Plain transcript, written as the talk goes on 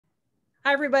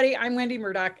Hi, everybody. I'm Wendy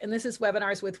Murdoch, and this is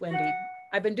Webinars with Wendy.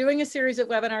 I've been doing a series of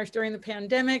webinars during the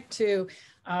pandemic to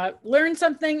learn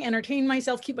something, entertain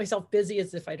myself, keep myself busy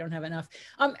as if I don't have enough,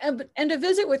 and to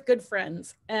visit with good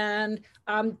friends. And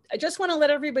I just want to let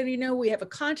everybody know we have a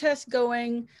contest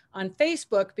going on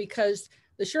Facebook because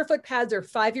the Surefoot pads are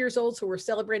 5 years old, so we're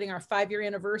celebrating our 5-year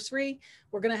anniversary.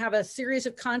 We're going to have a series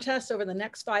of contests over the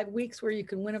next 5 weeks where you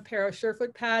can win a pair of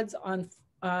Surefoot pads on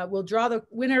we'll draw the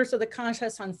winners of the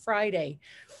contest on Friday.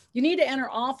 You need to enter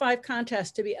all 5 contests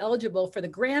to be eligible for the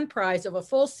grand prize of a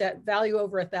full set value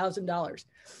over $1,000.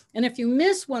 And if you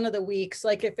miss one of the weeks,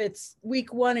 like if it's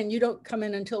week 1 and you don't come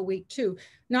in until week 2,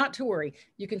 not to worry.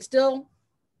 You can still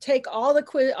take all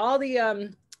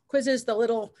the quizzes, the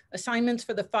little assignments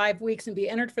for the 5 weeks and be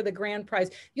entered for the grand prize.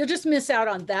 You'll just miss out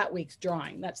on that week's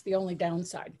drawing. That's the only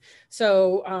downside.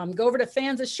 So go over to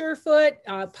Fans of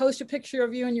Surefoot, post a picture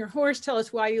of you and your horse. Tell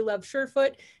us why you love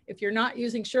Surefoot. If you're not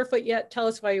using Surefoot yet, tell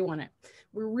us why you want it.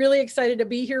 We're really excited to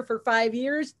be here for 5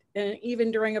 years, and even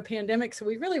during a pandemic. So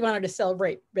we really wanted to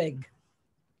celebrate big.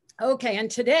 Okay, and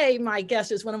today my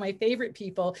guest is one of my favorite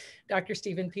people, Dr.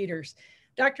 Stephen Peters.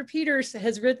 Dr. Peters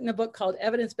has written a book called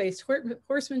Evidence Based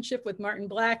Horsemanship with Martin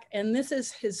Black, and this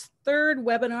is his 3rd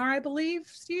webinar, I believe.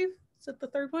 Steve, is it the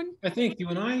 3rd one? I think you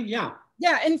and I, yeah.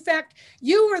 Yeah, in fact,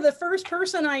 you were the first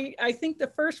person, I think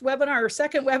the first webinar or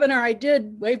second webinar I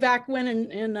did way back when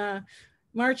in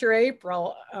March or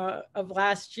April of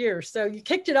last year. So you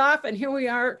kicked it off, and here we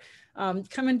are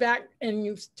coming back, and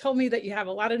you've told me that you have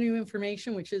a lot of new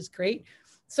information, which is great.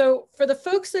 So for the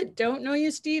folks that don't know you,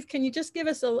 Steve, can you just give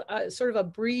us a sort of a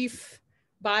brief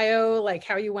bio, like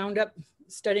how you wound up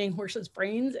studying horses'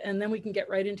 brains, and then we can get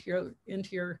right into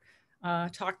your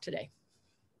talk today.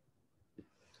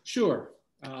 Sure.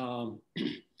 I'm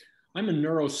a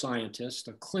neuroscientist,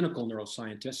 a clinical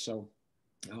neuroscientist. So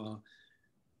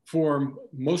for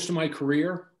most of my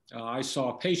career, I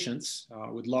saw patients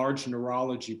with large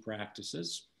neurology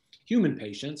practices, human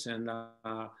patients, and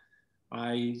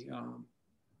I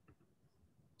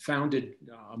founded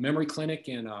a memory clinic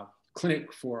and a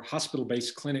clinic for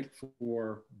hospital-based clinic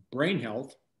for brain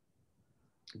health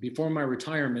before my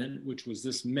retirement, which was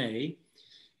this May.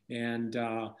 And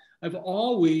I've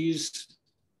always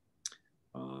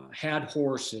had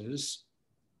horses.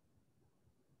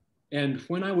 And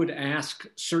when I would ask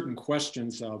certain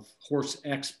questions of horse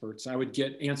experts, I would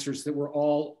get answers that were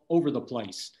all over the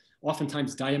place,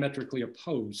 oftentimes diametrically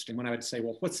opposed. And when I would say,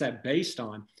 well, what's that based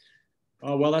on?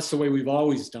 Well, that's the way we've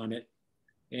always done it.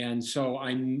 And so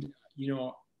I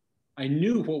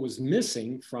knew what was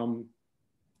missing from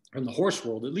the horse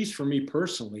world, at least for me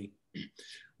personally,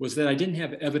 was that I didn't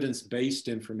have evidence-based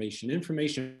information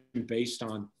based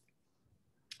on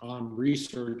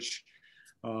research,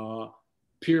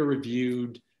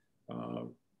 peer-reviewed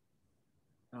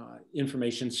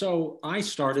information. So I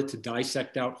started to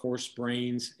dissect out horse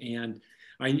brains, and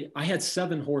I had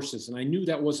 7 horses, and I knew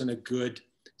that wasn't a good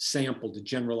sample to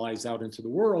generalize out into the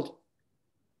world.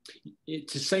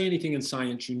 To say anything in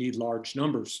science, you need large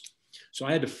numbers. So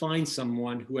I had to find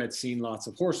someone who had seen lots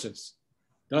of horses.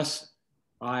 Thus,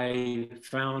 I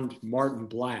found Martin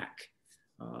Black.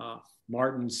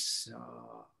 Martin's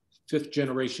 5th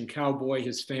generation cowboy.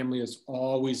 His family has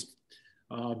always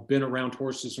been around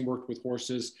horses and worked with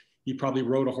horses. He probably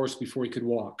rode a horse before he could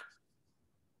walk.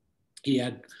 He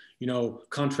had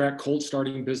contract colt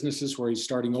starting businesses where he's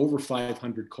starting over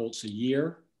 500 colts a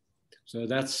year. So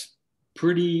that's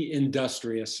pretty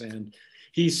industrious. And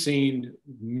he's seen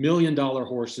 $1 million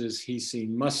horses. He's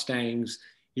seen Mustangs.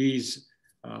 He's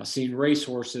seen race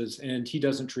horses, and he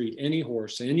doesn't treat any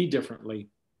horse any differently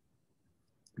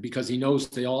because he knows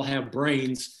they all have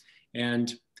brains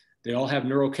and they all have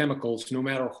neurochemicals, no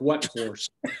matter what horse.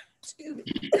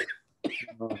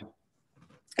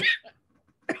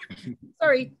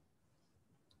 Sorry.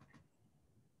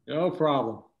 No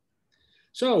problem.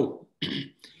 So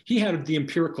he had the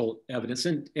empirical evidence,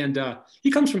 and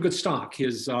he comes from good stock.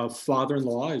 His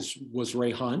father-in-law was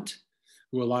Ray Hunt,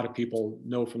 who a lot of people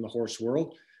know from the horse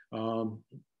world.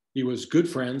 He was good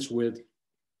friends with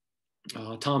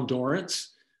Tom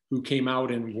Dorrance, who came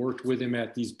out and worked with him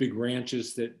at these big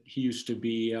ranches that he used to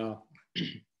be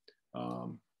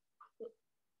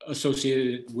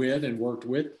associated with and worked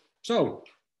with. So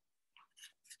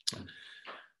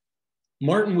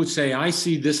Martin would say, I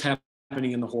see this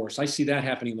happening in the horse. I see that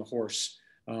happening in the horse.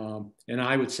 And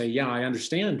I would say, yeah, I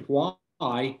understand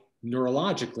why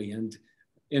neurologically, and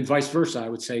vice versa. I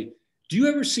would say, do you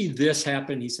ever see this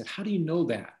happen? He said, how do you know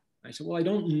that? I said, well, I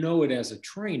don't know it as a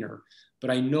trainer, but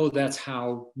I know that's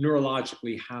how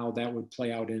neurologically, how that would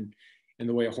play out in and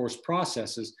the way a horse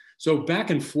processes. So back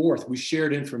and forth, we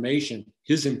shared information,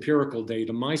 his empirical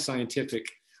data, my scientific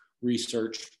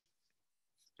research.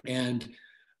 And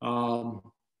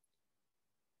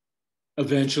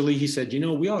eventually he said,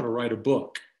 we ought to write a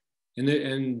book.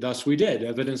 And thus we did,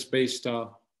 Evidence Based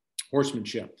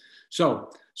Horsemanship.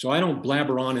 So I don't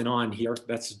blabber on and on here.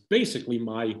 That's basically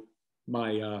my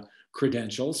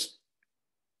credentials.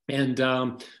 And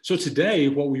so today,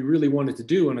 what we really wanted to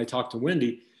do, and I talked to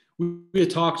Wendy, we had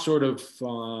talked sort of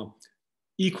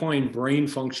equine brain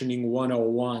functioning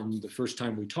 101 the first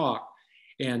time we talked.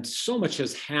 And so much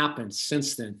has happened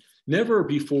since then. Never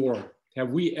before have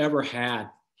we ever had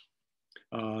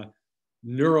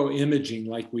neuroimaging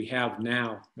like we have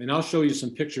now. And I'll show you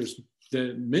some pictures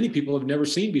that many people have never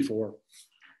seen before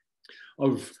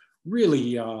of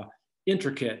really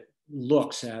intricate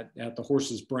looks at the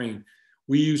horse's brain.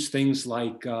 We use things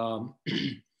like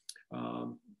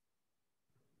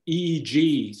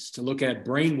EEGs to look at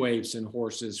brain waves in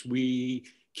horses. We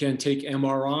can take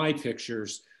MRI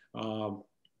pictures.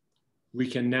 We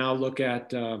can now look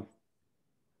at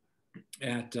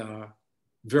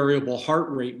variable heart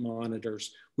rate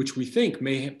monitors, which we think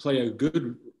may play a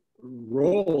good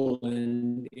role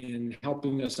in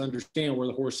helping us understand where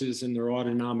the horse is in their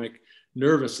autonomic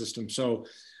nervous system. So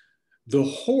the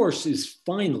horse is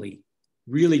finally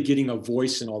really getting a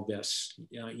voice in all this.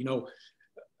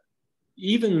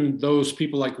 Even those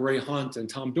people like Ray Hunt and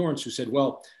Tom Dorrance who said,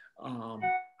 well,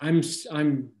 I'm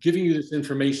giving you this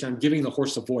information, I'm giving the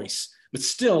horse a voice. But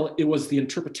still, it was the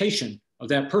interpretation of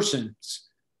that person's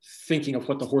thinking of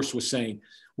what the horse was saying.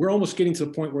 We're almost getting to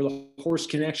the point where the horse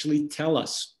can actually tell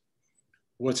us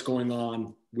what's going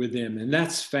on with him. And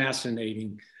that's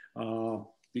fascinating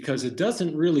because it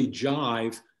doesn't really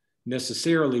jive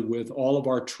necessarily with all of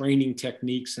our training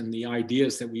techniques and the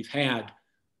ideas that we've had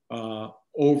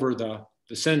over the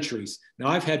centuries. Now,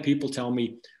 I've had people tell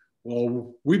me,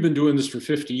 well, we've been doing this for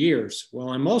 50 years. Well,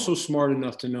 I'm also smart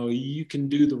enough to know you can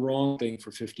do the wrong thing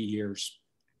for 50 years.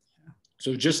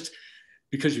 So just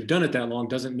because you've done it that long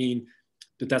doesn't mean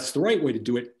that that's the right way to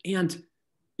do it. And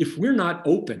if we're not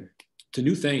open to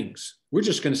new things, we're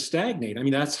just going to stagnate. I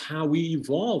mean, that's how we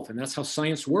evolve, and that's how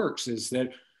science works, is that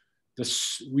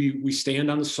we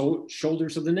stand on the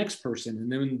shoulders of the next person,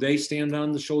 and then they stand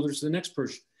on the shoulders of the next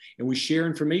person, and we share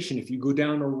information. If you go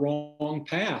down a wrong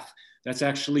path, that's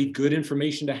actually good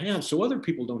information to have, so other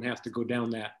people don't have to go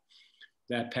down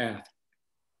that path.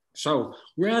 So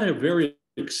we're at a very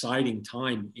exciting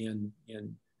time in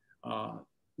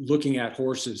looking at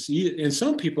horses. And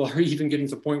some people are even getting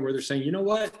to the point where they're saying, you know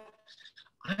what?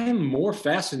 I'm more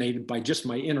fascinated by just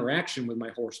my interaction with my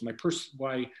horse,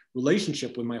 my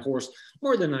relationship with my horse,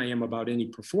 more than I am about any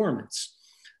performance.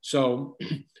 So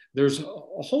there's a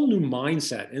whole new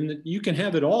mindset, and you can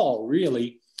have it all,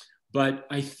 really. But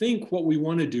I think what we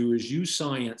want to do is use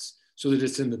science so that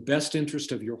it's in the best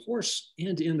interest of your horse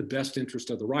and in the best interest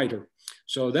of the rider.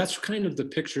 So that's kind of the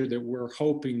picture that we're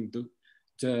hoping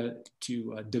to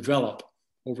develop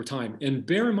over time. And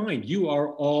bear in mind, you are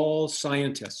all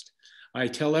scientists. I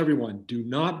tell everyone, do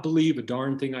not believe a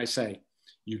darn thing I say.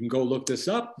 You can go look this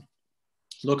up.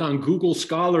 Look on Google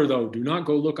Scholar, though. Do not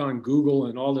go look on Google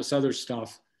and all this other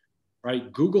stuff, right?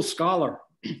 Google Scholar.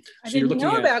 I didn't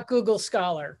know about Google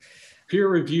Scholar.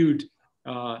 Peer-reviewed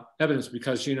evidence,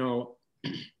 because,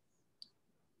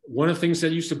 one of the things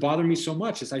that used to bother me so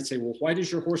much is I'd say, well, why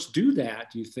does your horse do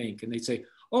that, do you think? And they'd say,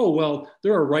 oh, well,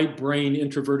 they're a right brain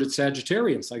introverted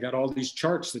Sagittarius. I got all these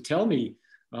charts that tell me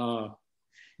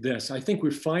this. I think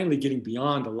we're finally getting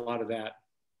beyond a lot of that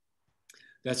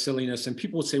silliness. And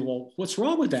people would say, well, what's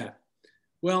wrong with that?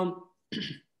 Well,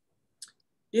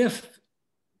 if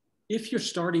you're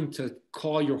starting to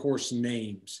call your horse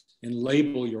names and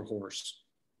label your horse,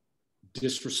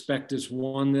 disrespect is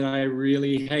one that I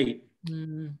really hate.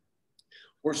 Mm-hmm.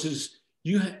 Horses,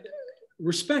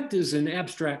 respect is an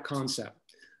abstract concept.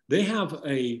 They have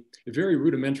a very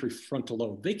rudimentary frontal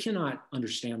lobe. They cannot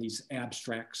understand these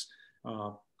abstracts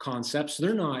concepts.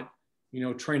 They're not,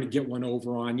 trying to get one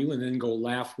over on you and then go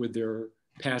laugh with their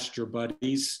pasture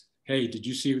buddies. Hey, did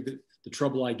you see the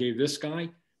trouble I gave this guy?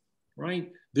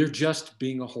 Right? They're just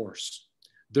being a horse.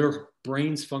 Their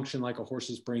brains function like a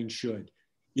horse's brain should.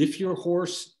 If your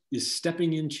horse is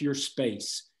stepping into your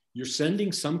space, you're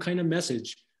sending some kind of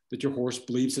message that your horse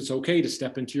believes it's okay to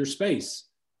step into your space.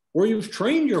 Or you've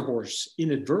trained your horse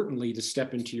inadvertently to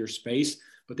step into your space,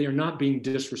 but they are not being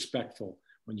disrespectful.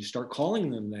 When you start calling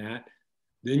them that,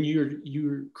 then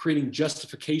you're creating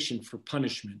justification for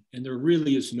punishment. And there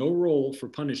really is no role for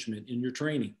punishment in your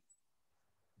training.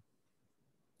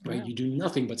 Right? Yeah. You do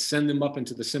nothing but send them up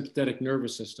into the sympathetic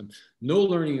nervous system. No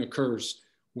learning occurs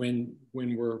when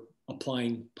we're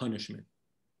applying punishment.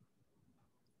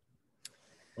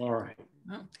 All right.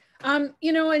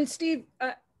 You know, and Steve,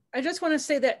 I just want to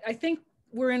say that I think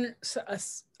we're in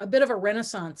a bit of a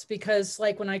renaissance, because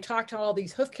like when I talk to all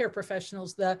these hoof care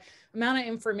professionals, the amount of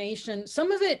information,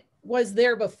 some of it was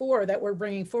there before that we're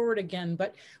bringing forward again,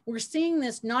 but we're seeing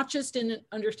this not just in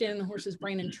understanding the horse's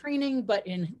brain and training, but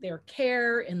in their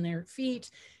care, in their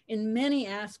feet, in many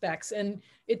aspects. And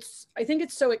I think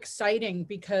it's so exciting,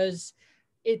 because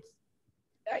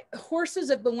horses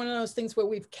have been one of those things where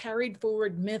we've carried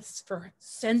forward myths for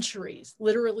centuries,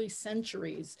 literally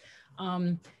centuries.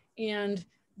 And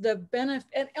the benefit,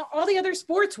 and all the other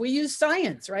sports, we use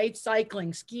science, right?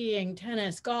 Cycling, skiing,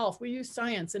 tennis, golf, we use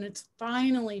science. And it's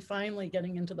finally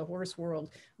getting into the horse world,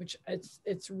 which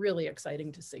it's really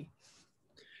exciting to see.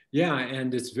 Yeah,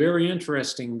 and it's very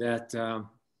interesting that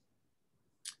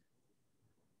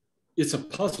it's a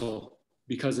puzzle,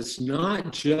 because it's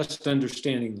not just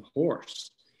understanding the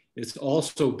horse, it's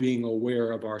also being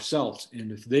aware of ourselves.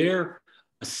 And if they're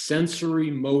a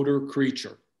sensory motor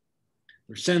creature,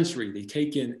 they're sensory, they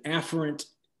take in afferent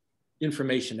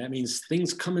information. That means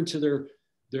things come into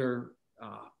their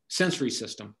sensory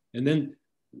system, and then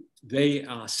they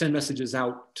send messages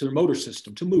out to their motor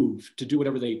system to move, to do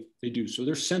whatever they do. So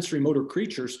they're sensory motor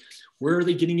creatures. Where are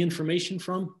they getting information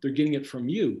from? They're getting it from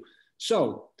you.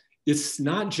 So it's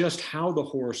not just how the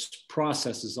horse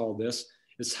processes all this,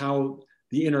 it's how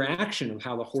the interaction of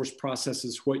how the horse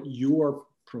processes what you're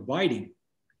providing.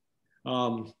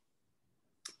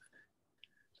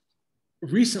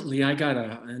 Recently, I got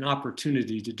an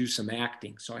opportunity to do some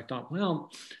acting. So I thought,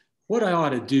 well, what I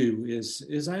ought to do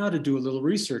is I ought to do a little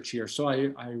research here. So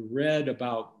I read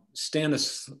about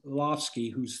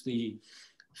Stanislavski, who's the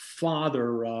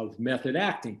father of method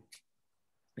acting.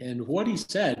 And what he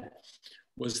said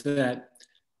was that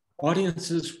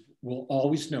audiences will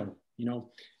always know,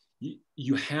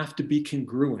 you have to be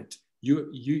congruent.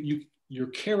 Your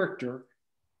character,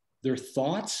 their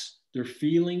thoughts, their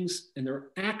feelings, and their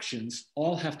actions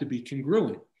all have to be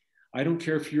congruent. I don't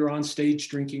care if you're on stage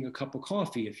drinking a cup of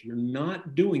coffee. If you're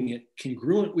not doing it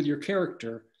congruent with your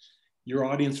character, your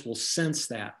audience will sense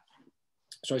that.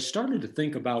 So I started to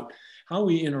think about how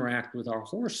we interact with our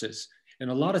horses. And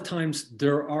a lot of times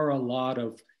there are a lot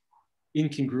of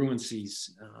incongruencies.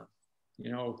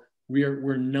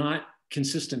 We're not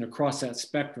consistent across that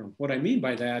spectrum. What I mean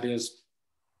by that is,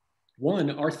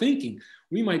 one, our thinking.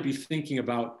 We might be thinking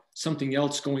about something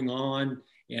else going on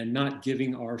and not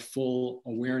giving our full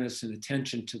awareness and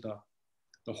attention to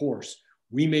the horse.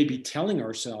 We may be telling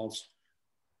ourselves,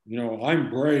 I'm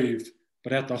brave,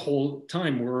 but at the whole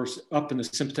time we're up in the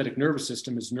sympathetic nervous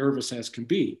system, as nervous as can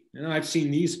be. And I've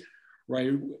seen these,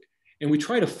 right? And we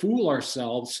try to fool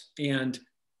ourselves and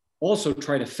also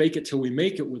try to fake it till we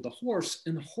make it with the horse,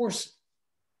 and the horse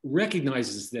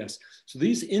recognizes this. So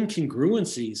these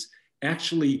incongruencies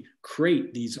actually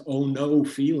create these oh no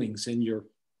feelings in your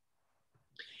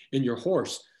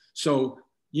horse. So,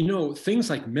 things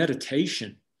like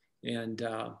meditation and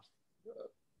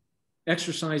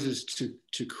exercises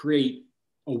to create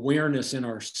awareness in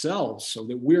ourselves so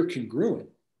that we're congruent.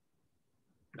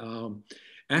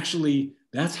 Actually,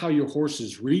 that's how your horse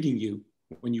is reading you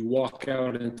when you walk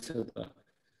out into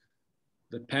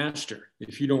the pasture.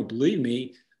 If you don't believe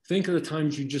me, think of the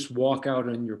times you just walk out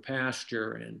in your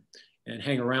pasture and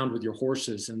hang around with your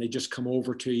horses, and they just come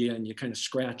over to you and you kind of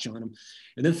scratch on them.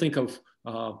 And then think of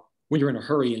when you're in a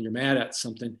hurry and you're mad at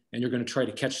something and you're going to try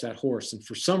to catch that horse. And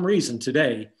for some reason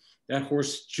today, that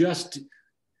horse just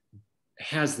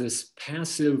has this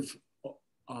passive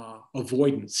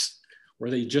avoidance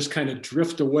where they just kind of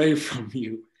drift away from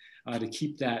you to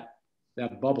keep that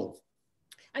bubble.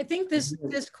 I think this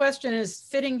question is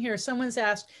fitting here. Someone's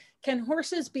asked, can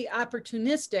horses be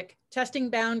opportunistic, testing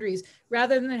boundaries,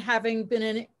 rather than having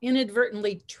been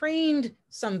inadvertently trained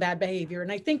some bad behavior?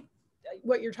 And I think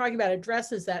what you're talking about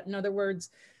addresses that. In other words,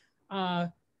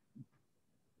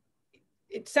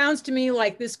 it sounds to me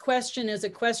like this question is a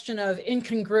question of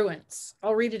incongruence.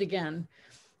 I'll read it again.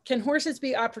 Can horses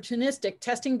be opportunistic,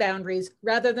 testing boundaries,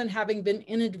 rather than having been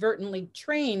inadvertently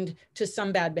trained to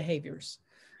some bad behaviors?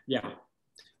 Yeah.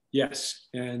 Yes.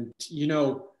 And,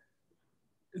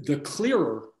 the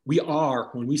clearer we are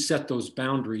when we set those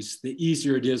boundaries, the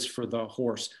easier it is for the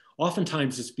horse.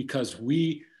 Oftentimes it's because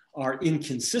we are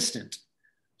inconsistent.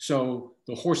 So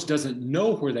the horse doesn't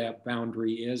know where that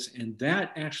boundary is, and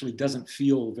that actually doesn't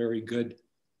feel very good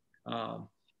to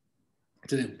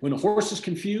them. When a horse is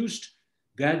confused,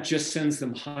 that just sends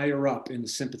them higher up in the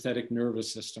sympathetic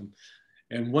nervous system.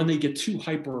 And when they get too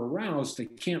hyper aroused, they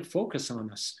can't focus on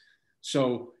us.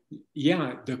 So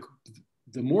yeah,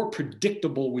 the more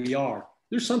predictable we are.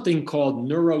 There's something called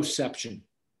neuroception.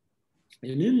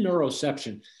 And in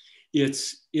neuroception,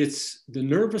 it's the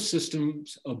nervous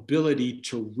system's ability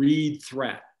to read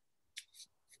threat.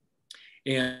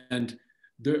 And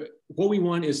what we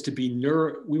want is to be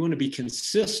we want to be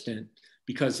consistent,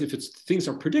 because if things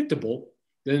are predictable,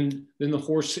 then the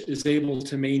horse is able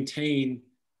to maintain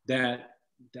that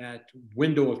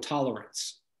window of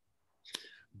tolerance.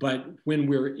 But when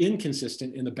we're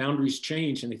inconsistent and the boundaries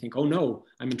change and they think, oh no,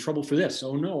 I'm in trouble for this.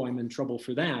 Oh no, I'm in trouble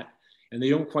for that. And they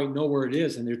don't quite know where it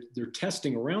is and they're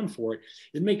testing around for it.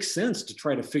 It makes sense to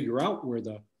try to figure out where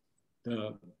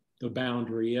the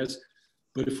boundary is.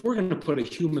 But if we're going to put a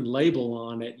human label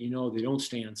on it, they don't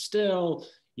stand still,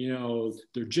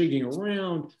 they're jigging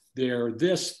around, they're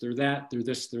this, they're that, they're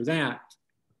this, they're that.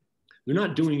 They're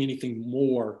not doing anything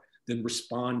more than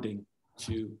responding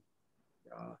to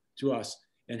us.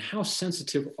 And how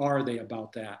sensitive are they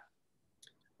about that?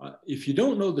 If you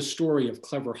don't know the story of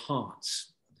Clever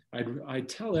Hans, I'd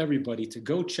tell everybody to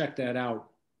go check that out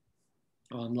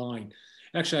online.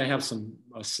 Actually, I have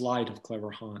a slide of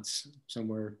Clever Hans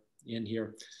somewhere in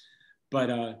here.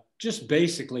 But just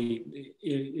basically,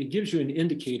 it gives you an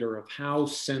indicator of how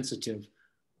sensitive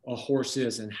a horse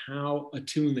is and how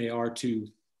attuned they are to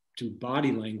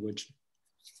body language.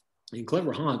 And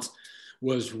Clever Hans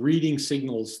was reading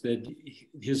signals that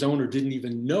his owner didn't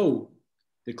even know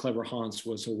that Clever Hans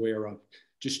was aware of.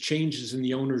 Just changes in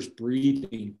the owner's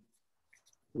breathing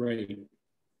rate,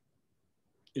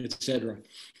 etc.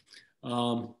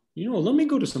 Let me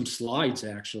go to some slides,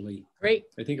 actually. Great.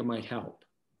 I think it might help.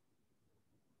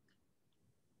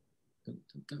 Dun,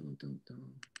 dun, dun,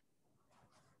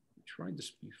 we tried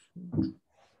this before.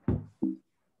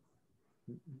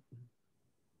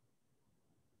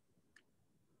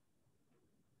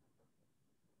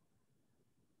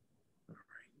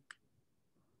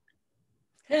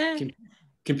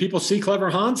 Can people see Clever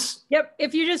Hans? Yep.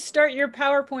 If you just start your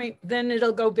PowerPoint, then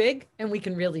it'll go big and we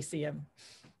can really see him.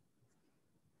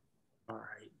 All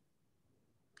right.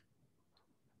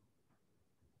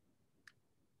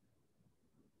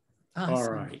 Awesome.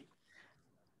 All right.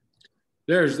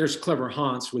 There's Clever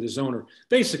Hans with his owner.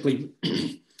 Basically,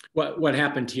 what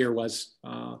happened here was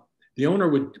the owner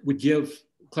would give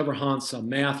Clever Hans a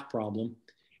math problem,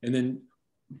 and then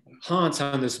Hans,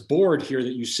 on this board here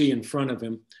that you see in front of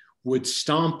him, would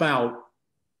stomp out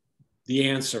the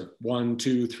answer. 1,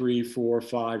 2, 3, 4,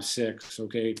 5, 6.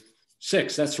 Okay,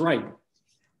 6, that's right.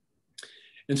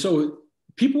 And so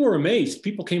people were amazed.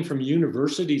 People came from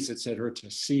universities, et cetera, to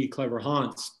see Clever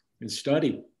Hans and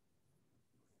study.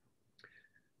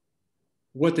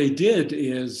 What they did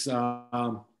is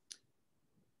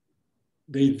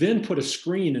they then put a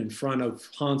screen in front of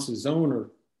Hans's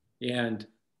owner and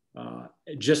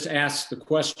just asked the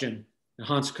question.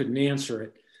 Hans couldn't answer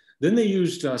it. Then they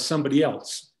used somebody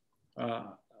else,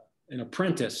 an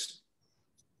apprentice,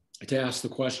 to ask the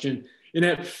question. And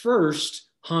at first,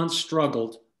 Hans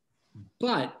struggled,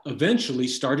 but eventually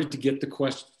started to get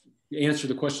answer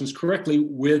the questions correctly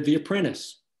with the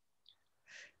apprentice.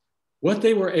 What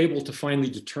they were able to finally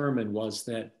determine was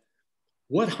that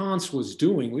what Hans was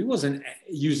doing, he wasn't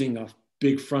using a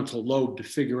big frontal lobe to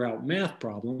figure out math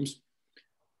problems.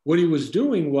 What he was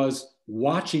doing was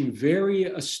watching very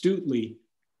astutely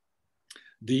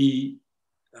the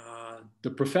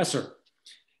professor.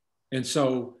 And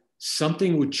so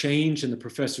something would change in the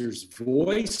professor's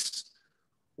voice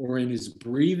or in his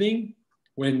breathing.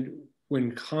 When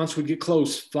Hans would get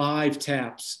close, 5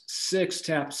 taps, 6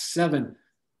 taps, 7,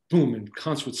 boom, and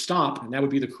Hans would stop, and that would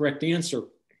be the correct answer.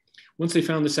 Once they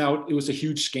found this out, it was a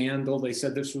huge scandal. They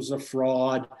said this was a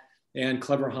fraud, and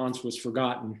Clever Hans was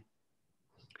forgotten.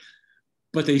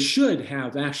 But they should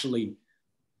have actually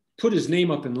put his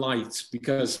name up in lights,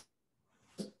 because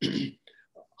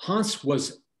Hans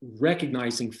was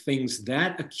recognizing things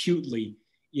that acutely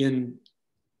in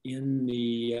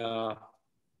the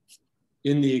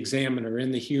examiner,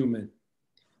 in the human.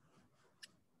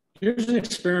 Here's an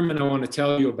experiment I want to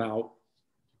tell you about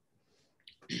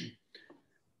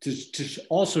to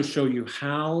also show you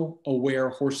how aware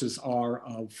horses are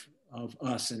of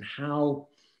us and how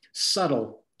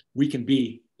subtle we can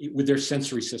be with their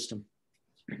sensory system.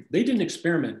 They did an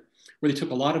experiment where they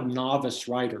took a lot of novice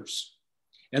riders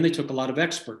and they took a lot of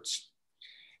experts,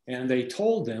 and they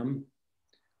told them,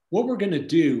 what we're going to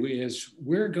do is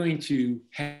we're going to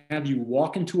have you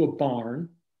walk into a barn.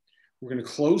 We're going to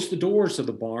close the doors of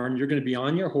the barn. You're going to be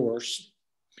on your horse.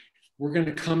 We're going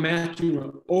to come at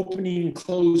you opening and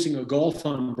closing a golf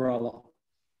umbrella.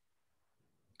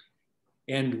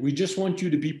 And we just want you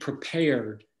to be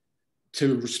prepared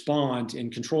to respond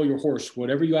and control your horse,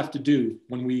 whatever you have to do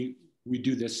when we we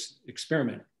do this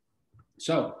experiment.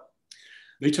 So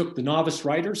they took the novice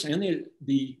riders and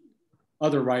the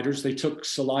other riders, they took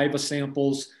saliva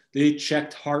samples, they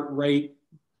checked heart rate.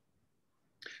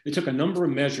 They took a number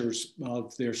of measures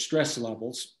of their stress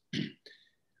levels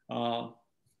of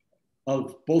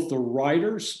both the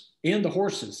riders and the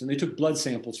horses, and they took blood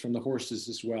samples from the horses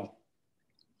as well.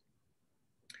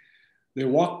 They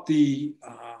walked the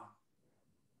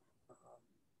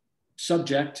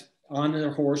subject on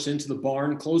their horse into the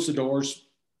barn, closed the doors,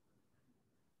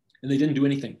 and they didn't do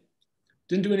anything.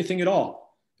 Didn't do anything at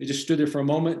all. They just stood there for a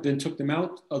moment, then took them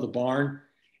out of the barn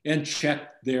and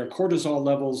checked their cortisol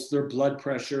levels, their blood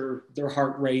pressure, their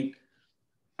heart rate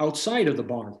outside of the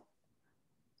barn.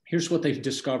 Here's what they've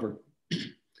discovered.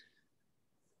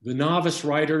 The novice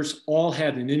riders all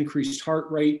had an increased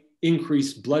heart rate,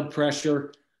 increased blood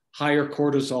pressure, higher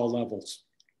cortisol levels.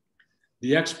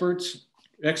 The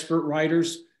expert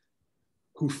riders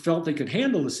who felt they could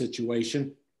handle the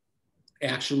situation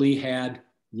actually had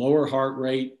lower heart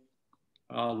rate,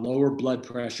 lower blood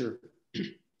pressure.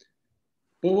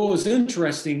 But what was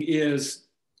interesting is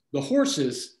the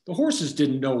horses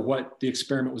didn't know what the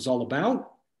experiment was all about.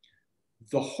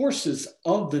 The horses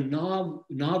of the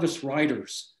novice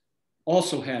riders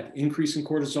also had increase in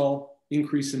cortisol,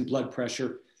 increase in blood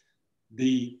pressure.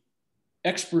 The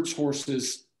experts'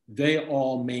 horses, they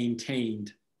all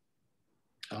maintained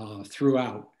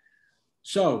throughout.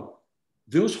 So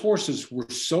those horses were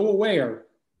so aware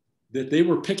that they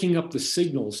were picking up the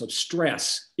signals of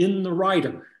stress in the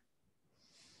rider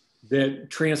that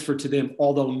transferred to them,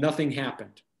 although nothing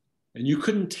happened. And you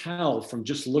couldn't tell from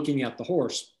just looking at the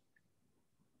horse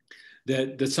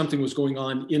that something was going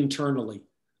on internally,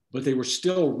 but they were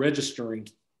still registering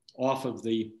off of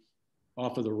the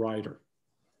rider.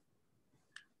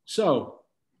 So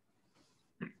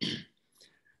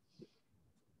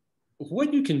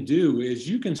what you can do is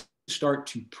you can start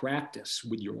to practice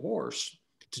with your horse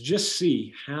to just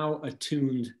see how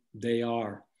attuned they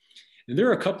are. And there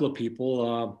are a couple of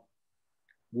people,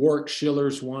 Warwick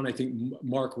Schiller's one, I think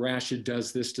Mark Rashid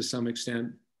does this to some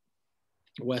extent,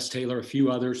 Wes Taylor, a few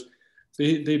others.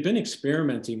 They've been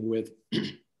experimenting with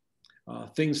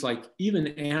things like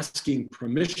even asking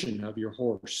permission of your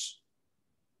horse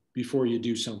before you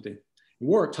do something.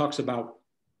 Warwick talks about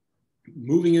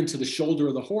moving into the shoulder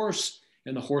of the horse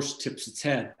and the horse tips its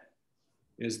head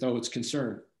as though it's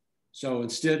concerned. So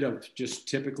instead of just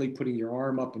typically putting your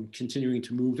arm up and continuing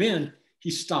to move in,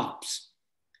 he stops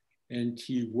and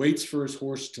he waits for his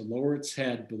horse to lower its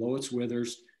head below its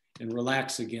withers and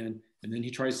relax again. And then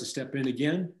he tries to step in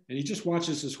again and he just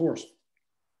watches his horse.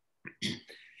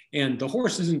 And the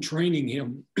horse isn't training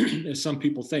him, as some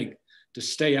people think, to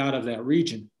stay out of that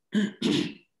region.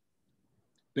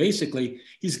 Basically,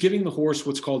 he's giving the horse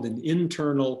what's called an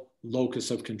internal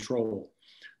locus of control.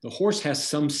 The horse has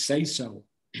some say-so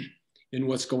in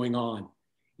what's going on.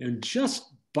 And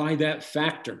just by that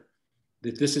factor,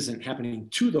 that this isn't happening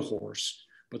to the horse,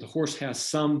 but the horse has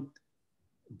some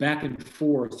back and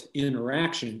forth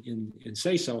interaction in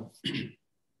say-so,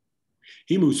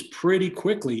 he moves pretty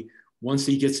quickly once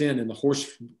he gets in and the horse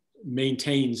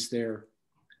maintains their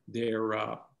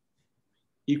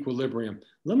equilibrium.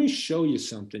 Let me show you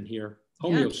something here.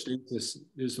 Homeostasis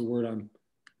is the word I'm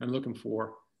looking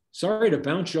for. Sorry to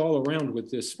bounce you all around with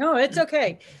this. No, it's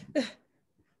okay.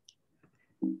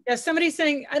 Yeah, somebody's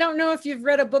saying, I don't know if you've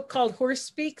read a book called Horse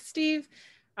Speak, Steve.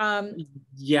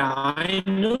 Yeah, I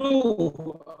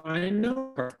know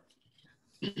her.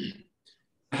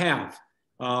 I have.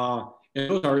 And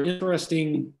those are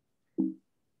interesting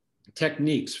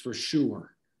techniques for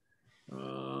sure.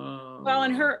 Well,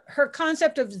 and her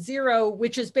concept of zero,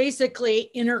 which is basically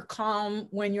inner calm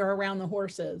when you're around the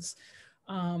horses.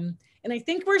 And I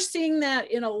think we're seeing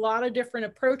that in a lot of different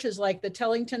approaches, like the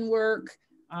Tellington work,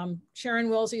 Sharon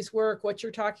Wilsey's work, what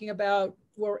you're talking about,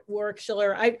 Warwick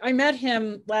Schiller. I met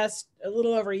him a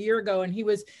little over a year ago, and he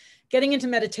was getting into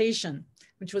meditation,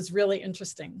 which was really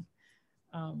interesting.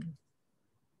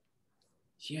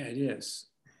 Yeah, it is.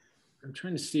 I'm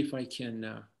trying to see if I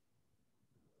can.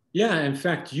 Yeah, in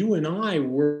fact, you and I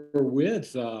were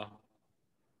with her.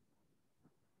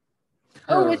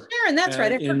 Oh, with Sharon, that's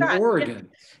right. I forgot. In Oregon.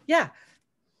 Yeah.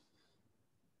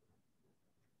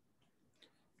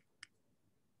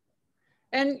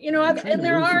 And, you know, and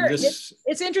there are,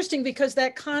 it's interesting because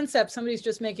that concept, somebody's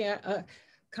just making a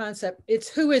concept. It's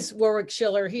who is Warwick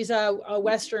Schiller? He's a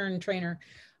Western trainer.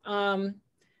 But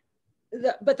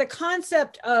the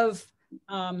concept of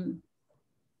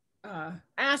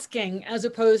asking as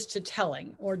opposed to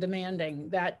telling or demanding,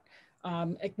 that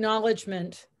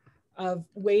acknowledgement of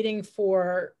waiting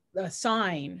for a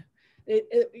sign,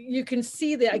 you can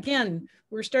see that, again,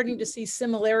 we're starting to see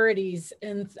similarities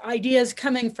and ideas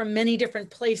coming from many different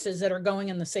places that are going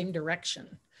in the same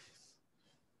direction.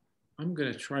 I'm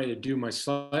going to try to do my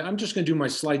slide. I'm just going to do my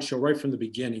slideshow right from the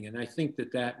beginning. And I think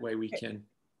that way we can.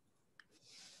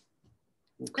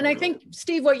 And I think,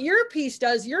 Steve, what your piece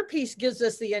does, your piece gives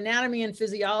us the anatomy and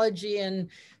physiology and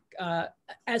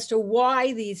as to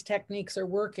why these techniques are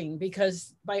working,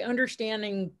 because by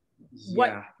understanding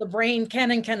what the brain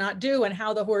can and cannot do and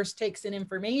how the horse takes in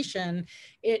information,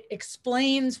 it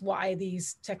explains why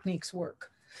these techniques work.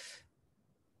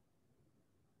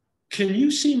 Can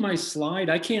you see my slide?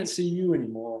 I can't see you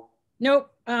anymore.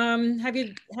 Nope. Have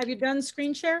you done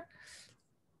screen share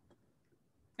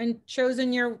and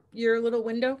chosen your little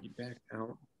window? Back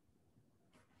out.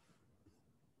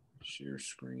 Share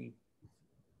screen.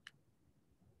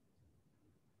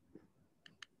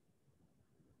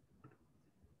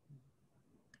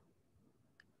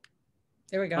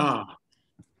 There we go. Ah,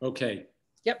 okay.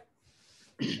 Yep.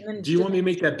 Do you want me to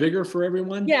make that bigger for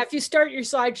everyone? Yeah, if you start your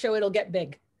slideshow, it'll get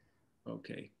big.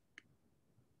 Okay.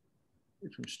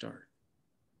 Which one start?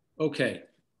 Okay.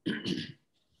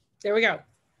 There we go.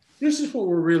 This is what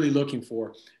we're really looking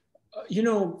for. You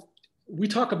know, we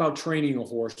talk about training a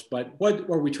horse, but what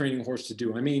are we training a horse to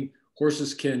do? I mean,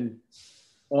 horses can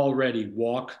already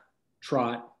walk,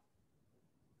 trot,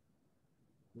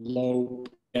 lope,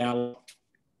 gallop.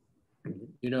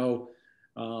 You know,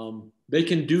 they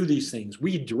can do these things.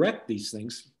 We direct these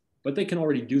things, but they can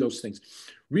already do those things.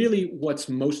 Really, what's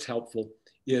most helpful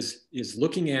is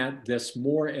looking at this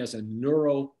more as a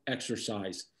neuro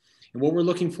exercise. And what we're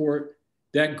looking for,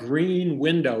 that green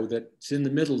window that's in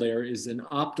the middle there, is an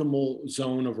optimal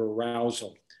zone of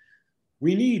arousal.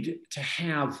 We need to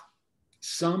have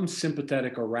some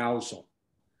sympathetic arousal,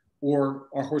 or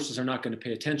our horses are not going to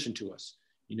pay attention to us.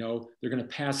 You know, they're going to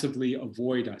passively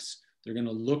avoid us. They're going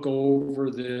to look over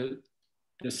the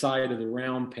side of the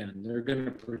round pen. They're going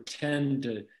to pretend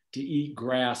to eat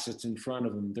grass that's in front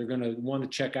of them. They're going to want to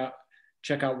check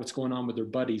out what's going on with their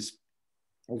buddies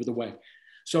over the way.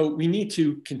 So we need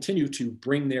to continue to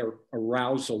bring their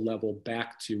arousal level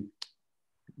back to,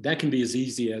 that can be as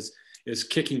easy as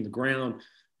kicking the ground,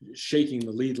 shaking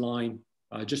the lead line,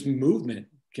 just movement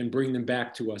can bring them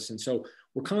back to us. And so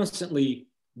we're constantly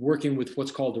working with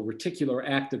what's called a reticular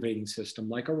activating system,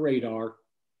 like a radar,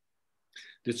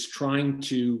 that's trying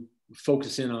to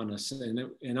focus in on us.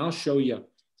 And I'll show you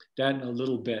that in a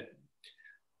little bit.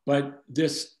 But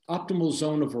this optimal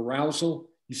zone of arousal,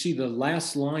 you see the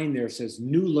last line there says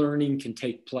new learning can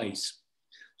take place.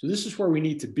 So this is where we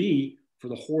need to be for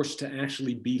the horse to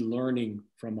actually be learning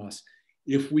from us.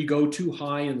 If we go too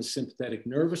high in the sympathetic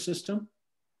nervous system,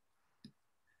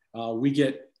 we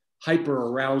get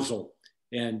hyperarousal.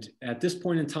 And at this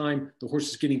point in time, the horse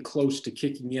is getting close to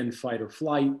kicking in fight or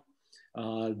flight.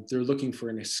 They're looking for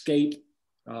an escape.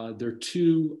 They're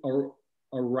too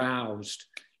aroused.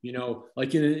 You know,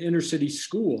 like in an inner city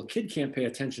school, a kid can't pay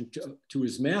attention to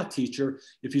his math teacher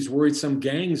if he's worried some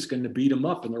gang's going to beat him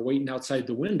up and they're waiting outside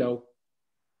the window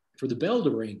for the bell to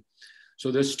ring.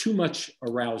 So there's too much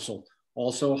arousal.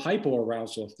 Also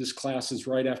hypoarousal. If this class is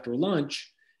right after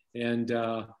lunch and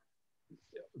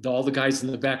all the guys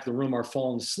in the back of the room are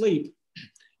falling asleep,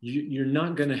 you're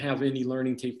not going to have any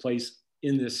learning take place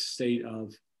in this state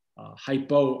of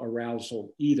hypoarousal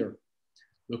either.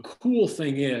 The cool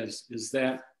thing is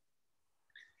that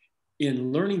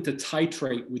in learning to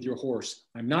titrate with your horse,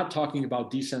 I'm not talking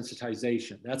about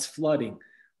desensitization. That's flooding.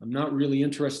 I'm not really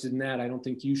interested in that. I don't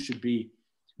think you should be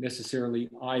necessarily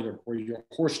either, where your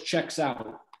horse checks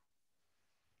out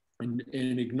and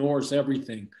ignores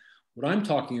everything. What I'm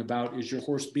talking about is your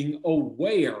horse being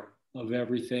aware of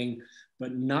everything,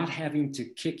 but not having to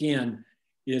kick in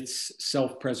its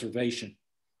self-preservation.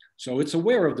 So it's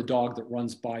aware of the dog that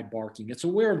runs by barking. It's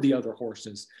aware of the other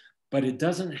horses, but it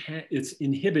doesn't have, it's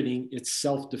inhibiting its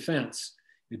self-defense.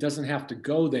 It doesn't have to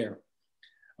go there.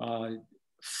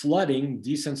 Flooding,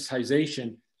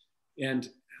 desensitization, and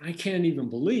I can't even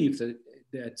believe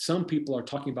that some people are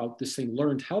talking about this thing,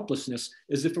 learned helplessness,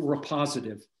 as if it were a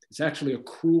positive. It's actually a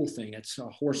cruel thing. It's a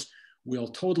horse will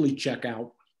totally check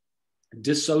out,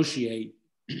 dissociate,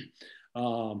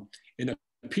 and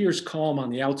appears calm on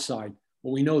the outside.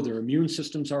 Well, we know their immune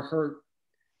systems are hurt.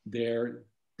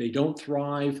 They don't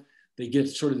thrive. They get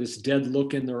sort of this dead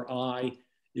look in their eye.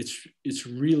 It's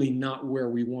really not where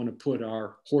we want to put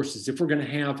our horses if we're going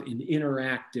to have an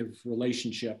interactive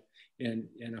relationship and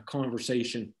a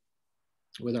conversation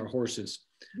with our horses.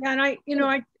 Yeah, and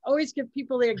I always give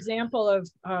people the example of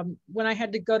when I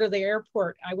had to go to the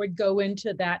airport, I would go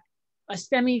into a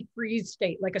semi-freeze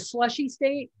state, like a slushy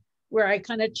state, where I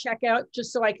kind of check out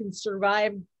just so I can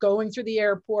survive going through the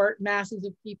airport, masses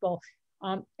of people.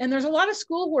 And there's a lot of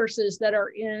school horses that are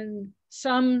in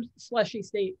some slushy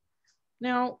state.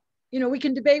 Now, we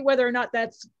can debate whether or not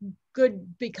that's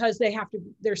good because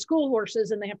they're school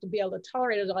horses and they have to be able to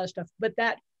tolerate a lot of stuff. But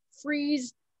that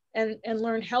freeze and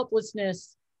learn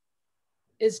helplessness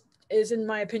is in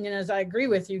my opinion, as I agree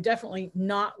with you, definitely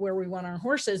not where we want our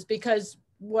horses, because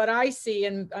what I see,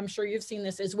 and I'm sure you've seen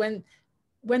this, is when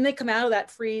they come out of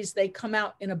that freeze, they come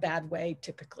out in a bad way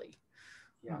typically.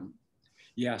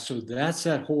 Yeah, so that's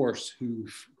that horse who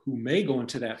may go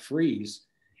into that freeze,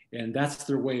 and that's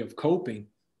their way of coping.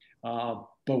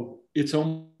 But it's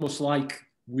almost like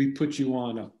we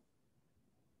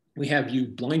have you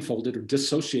blindfolded or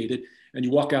dissociated, and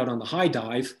you walk out on the high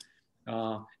dive,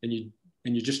 and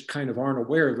you just kind of aren't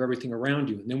aware of everything around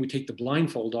you. And then we take the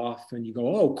blindfold off, and you go,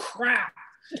 oh crap,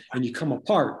 and you come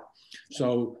apart.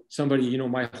 So somebody,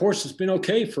 my horse has been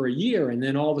okay for a year, and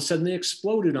then all of a sudden they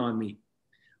exploded on me.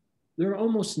 There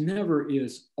almost never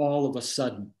is all of a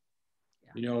sudden,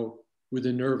 with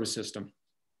the nervous system.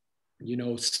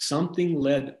 Something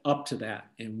led up to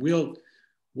that, and we'll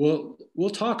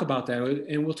talk about that,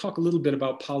 and we'll talk a little bit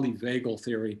about polyvagal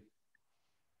theory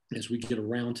as we get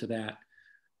around to that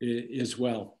as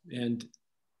well. And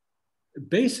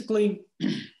basically,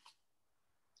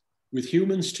 with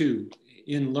humans too,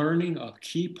 in learning, a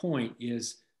key point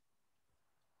is,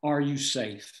 are you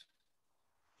safe?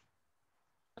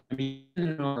 I mean,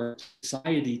 in our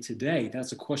society today,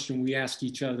 that's a question we ask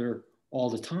each other all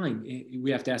the time.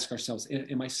 We have to ask ourselves,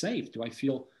 am I safe? Do I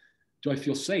feel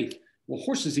safe? Well,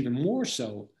 horses even more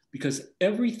so, because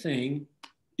everything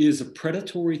is a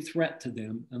predatory threat to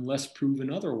them unless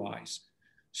proven otherwise.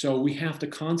 So we have to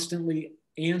constantly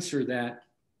answer that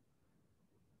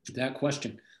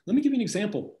question. Let me give you an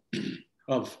example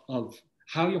of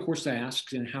how your horse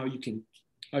asks and how you can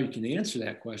answer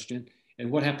that question, and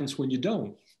what happens when you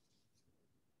don't.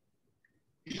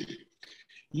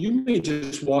 You may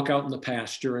just walk out in the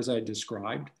pasture, as I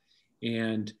described,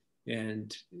 and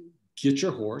get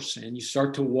your horse, and you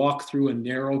start to walk through a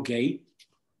narrow gate.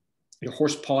 Your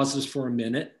horse pauses for a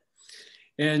minute,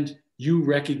 and you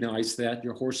recognize that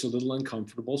your horse is a little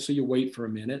uncomfortable, so you wait for a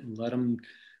minute and let them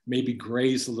maybe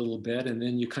graze a little bit, and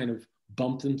then you kind of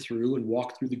bump them through and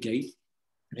walk through the gate.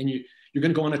 And you're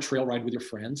going to go on a trail ride with your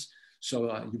friends,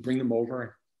 so you bring them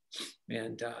over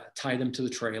and tie them to the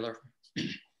trailer.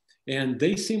 And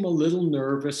they seem a little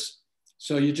nervous,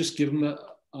 so you just give them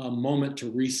a moment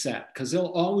to reset, because they'll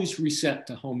always reset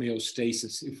to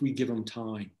homeostasis if we give them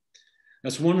time.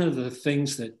 That's one of the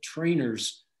things that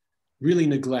trainers really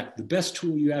neglect. The best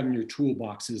tool you have in your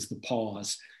toolbox is the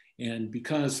pause. And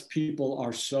because people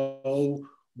are so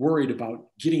worried about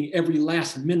getting every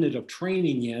last minute of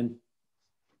training in,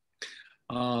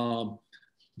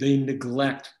 they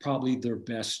neglect probably their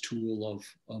best tool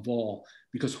of all,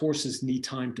 because horses need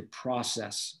time to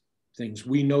process things.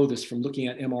 We know this from looking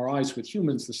at MRIs with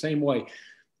humans the same way.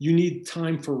 You need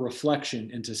time for reflection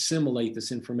and to assimilate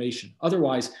this information.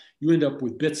 Otherwise, you end up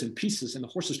with bits and pieces, and the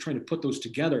horse is trying to put those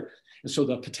together. And so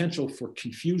the potential for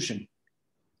confusion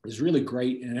is really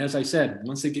great. And as I said,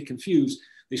 once they get confused,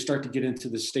 they start to get into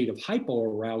the state of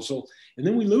hypoarousal, and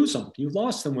then we lose them. You've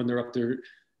lost them when they're up their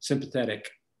sympathetic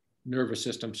nervous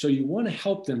system. So you want to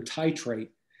help them titrate.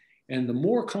 And the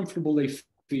more comfortable they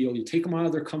feel, you take them out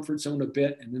of their comfort zone a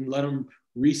bit, and then let them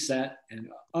reset and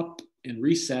up and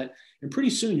reset. And pretty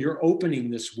soon you're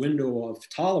opening this window of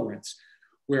tolerance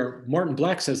where Martin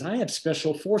Black says, I have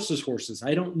special forces horses.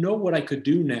 I don't know what I could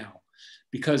do now,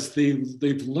 because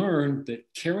they've learned that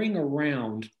carrying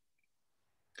around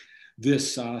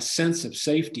this sense of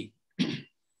safety,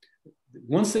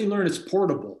 once they learn it's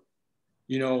portable,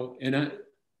 and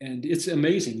it's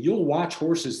amazing. You'll watch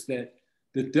horses that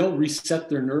they'll reset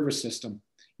their nervous system.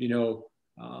 They'll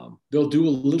do a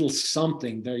little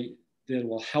something that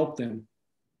will help them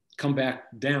come back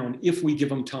down if we give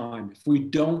them time. If we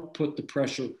don't put the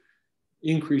pressure,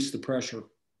 increase the pressure.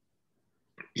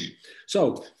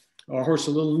 So our horse is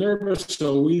a little nervous,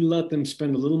 so we let them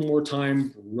spend a little more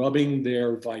time rubbing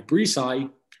their vibrissae.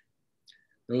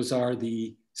 Those are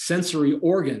the sensory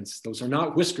organs. Those are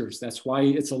not whiskers. That's why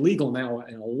it's illegal now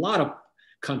in a lot of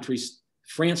countries.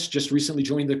 France just recently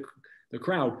joined the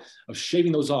crowd of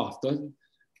shaving those off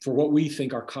for what we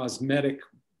think are cosmetic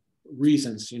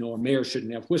reasons. A mare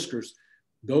shouldn't have whiskers.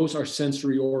 Those are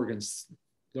sensory organs.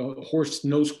 The horse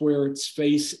knows where its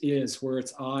face is, where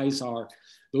its eyes are.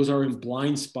 Those are in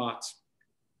blind spots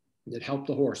that help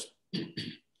the horse.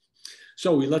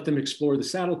 So we let them explore the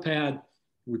saddle pad.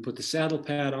 We put the saddle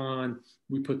pad on.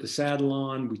 We put the saddle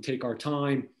on. We take our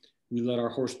time. We let our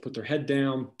horse put their head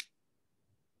down.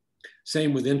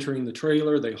 Same with entering the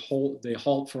trailer. They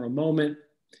halt for a moment.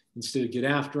 Instead of get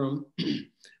after them,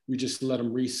 we just let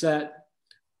them reset.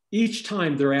 Each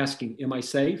time they're asking, am I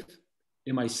safe?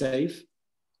 Am I safe?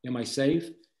 Am I safe?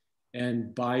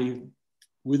 And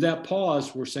with that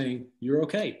pause, we're saying, you're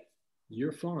okay.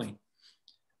 You're fine.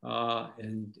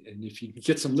 And if you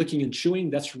get some licking and chewing,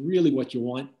 that's really what you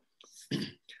want.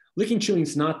 Licking chewing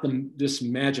is not this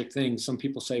magic thing. Some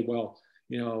people say, well,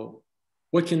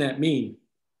 what can that mean?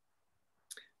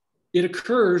 It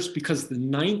occurs because the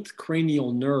 9th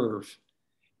cranial nerve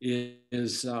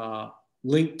is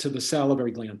linked to the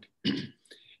salivary gland.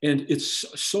 And its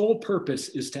sole purpose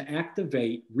is to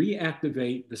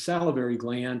reactivate the salivary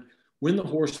gland when the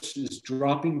horse is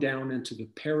dropping down into the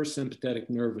parasympathetic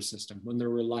nervous system, when they're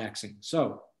relaxing.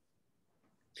 So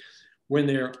when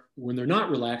they're not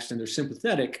relaxed and they're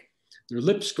sympathetic, their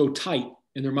lips go tight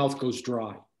and their mouth goes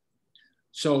dry.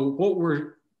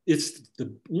 So it's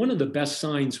one of the best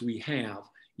signs we have.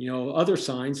 Other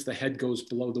signs, the head goes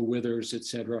below the withers,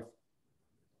 etc.,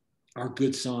 are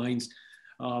good signs.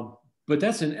 But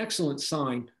that's an excellent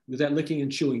sign with that licking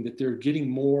and chewing, that they're getting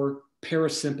more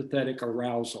parasympathetic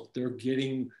arousal. They're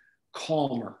getting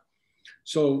calmer.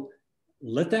 So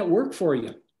let that work for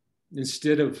you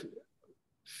instead of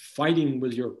fighting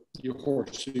with your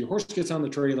horse. So your horse gets on the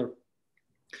trailer.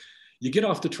 You get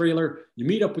off the trailer, you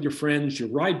meet up with your friends, you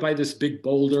ride by this big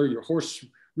boulder. Your horse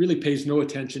really pays no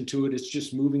attention to it. It's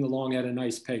just moving along at a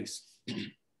nice pace.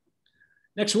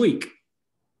 Next week,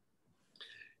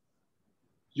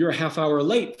 you're a half hour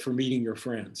late for meeting your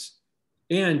friends,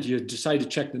 and you decide to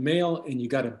check the mail and you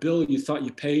got a bill you thought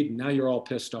you paid, and now you're all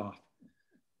pissed off.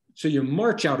 So you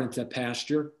march out into the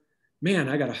pasture. Man,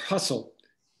 I got to hustle.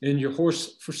 And your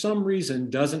horse, for some reason,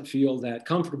 doesn't feel that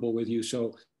comfortable with you.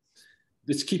 So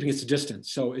it's keeping its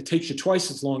distance. So it takes you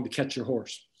twice as long to catch your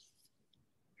horse.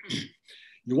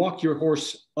 You walk your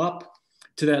horse up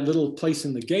to that little place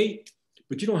in the gate,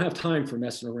 but you don't have time for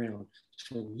messing around.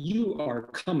 So you are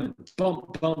coming,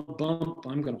 bump, bump, bump.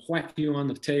 I'm going to whack you on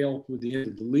the tail with the end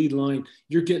of the lead line.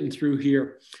 You're getting through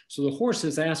here. So the horse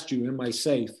has asked you, am I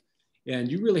safe?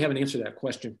 And you really haven't answered that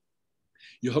question.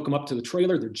 You hook them up to the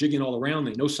trailer. They're jigging all around.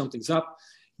 They know something's up.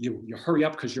 You hurry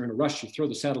up because you're in a rush. You throw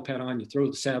the saddle pad on. You throw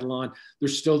the saddle on. They're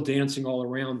still dancing all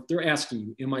around. They're asking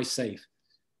you, am I safe?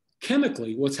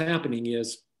 Chemically, what's happening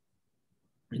is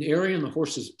an area in the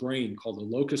horse's brain called the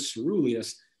locus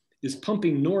ceruleus is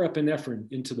pumping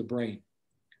norepinephrine into the brain.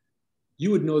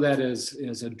 You would know that as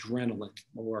adrenaline,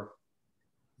 or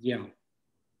yeah.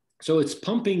 So it's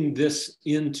pumping this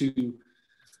into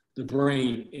the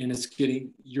brain, and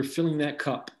you're filling that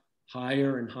cup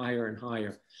higher and higher and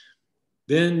higher.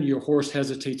 Then your horse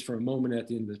hesitates for a moment at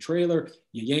the end of the trailer.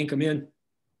 You yank them in,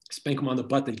 spank them on the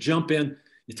butt. They jump in,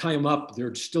 you tie them up.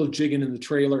 They're still jigging in the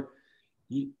trailer.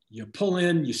 You pull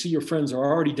in, you see your friends are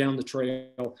already down the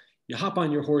trail. You hop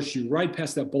on your horse, you ride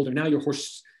past that boulder. Now your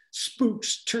horse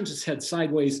spooks, turns its head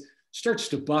sideways, starts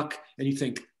to buck, and you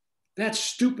think, that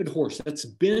stupid horse that's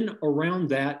been around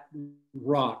that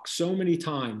rock so many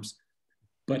times,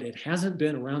 but it hasn't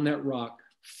been around that rock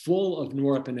full of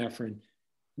norepinephrine.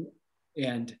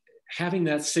 And having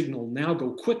that signal now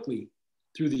go quickly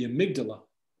through the amygdala,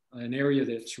 an area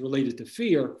that's related to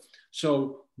fear.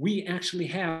 So we actually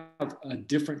have a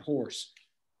different horse.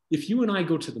 If you and I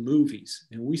go to the movies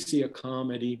and we see a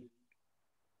comedy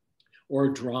or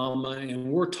a drama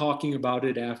and we're talking about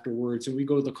it afterwards, and we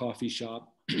go to the coffee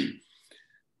shop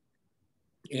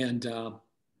and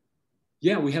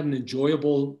yeah, we have an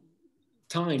enjoyable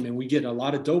time and we get a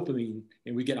lot of dopamine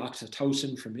and we get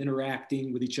oxytocin from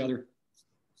interacting with each other.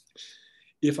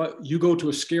 If you go to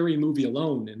a scary movie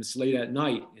alone and it's late at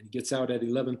night and it gets out at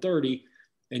 11:30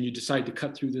 and you decide to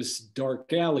cut through this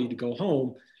dark alley to go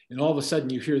home, and all of a sudden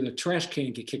you hear the trash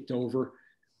can get kicked over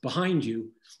behind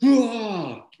you,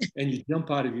 and you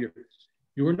jump out of you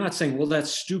were not saying, well,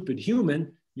 that's stupid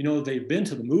human. They've been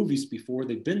to the movies before.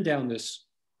 They've been down this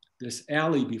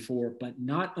alley before, but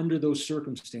not under those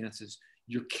circumstances.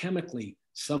 You're chemically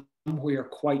somewhere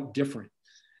quite different.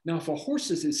 Now, if a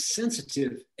horse is as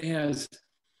sensitive as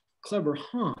Clever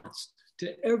Hans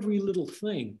to every little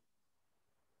thing,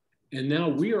 and now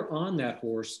we are on that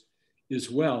horse as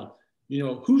well,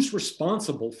 who's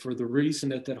responsible for the reason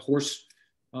that horse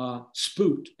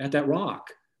spooked at that rock?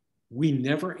 We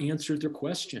never answered their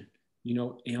question.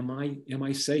 Am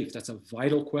I safe? That's a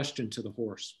vital question to the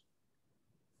horse.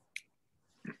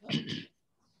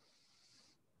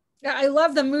 Yeah, I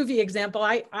love the movie example.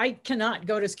 I cannot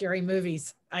go to scary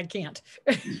movies. I can't.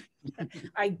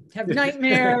 I have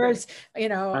nightmares, I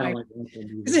don't like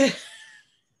that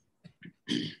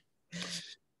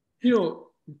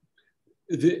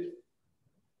either.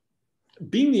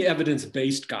 being the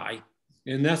evidence-based guy,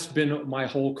 and that's been my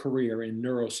whole career in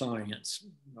neuroscience,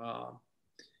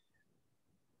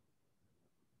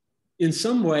 in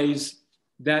some ways,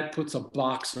 that puts a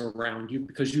box around you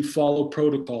because you follow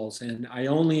protocols. And I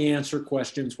only answer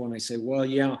questions when I say, well,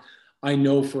 yeah, I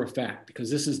know for a fact, because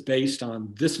this is based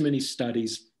on this many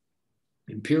studies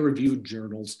in peer-reviewed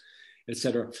journals, et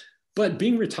cetera. But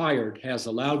being retired has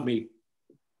allowed me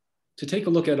to take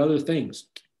a look at other things,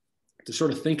 to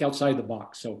sort of think outside the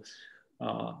box. So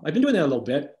I've been doing that a little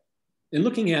bit and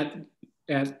looking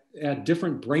at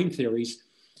different brain theories.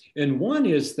 And one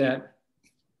is that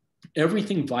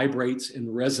everything vibrates and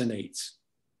resonates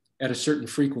at a certain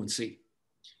frequency.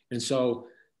 And so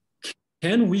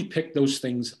can we pick those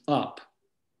things up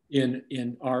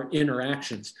in our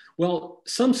interactions? Well,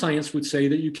 some science would say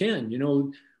that you can. You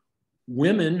know,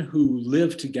 women who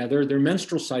live together, their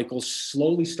menstrual cycles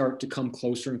slowly start to come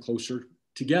closer and closer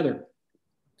together.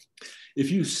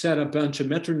 If you set a bunch of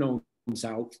metronomes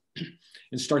out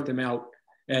and start them out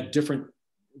at different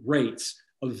rates,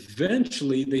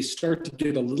 eventually they start to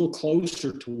get a little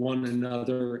closer to one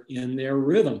another in their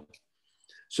rhythm.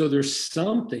 So there's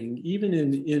something, even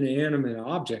in inanimate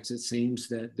objects, it seems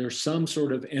that there's some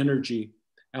sort of energy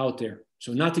out there.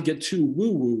 So not to get too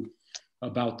woo-woo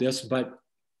about this, but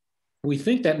we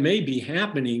think that may be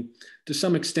happening to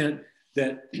some extent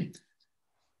that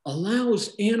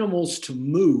allows animals to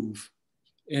move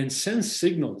and send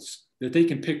signals that they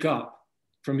can pick up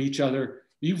from each other.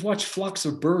 You've watched flocks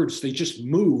of birds, they just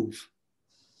move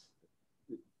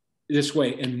this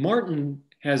way. And Martin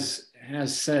has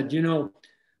said, you know,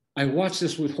 I watch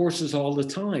this with horses all the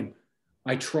time.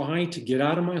 I try to get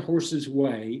out of my horse's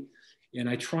way and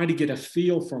I try to get a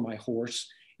feel for my horse.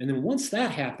 And then once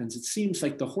that happens, it seems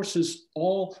like the horses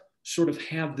all sort of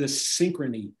have this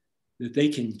synchrony that they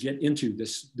can get into,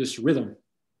 this rhythm.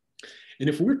 And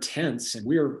if we're tense and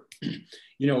we're,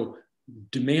 you know,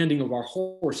 demanding of our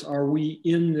horse, are we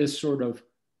in this sort of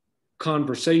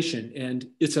conversation? And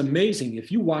it's amazing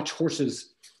if you watch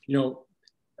horses, you know,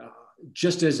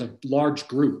 just as a large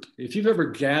group. If you've ever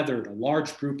gathered a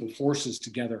large group of horses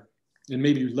together and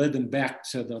maybe you led them back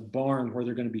to the barn where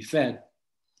they're going to be fed,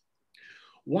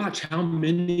 watch how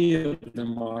many of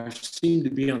them seem to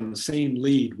be on the same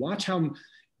lead. Watch how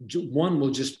one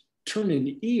will just turn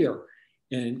an ear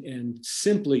and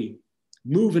simply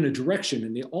move in a direction,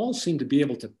 and they all seem to be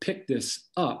able to pick this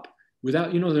up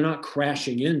without, you know, they're not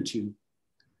crashing into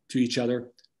each other.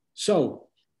 So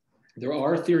there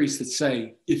are theories that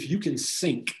say if you can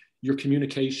sync your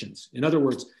communications, in other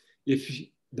words, if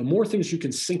the more things you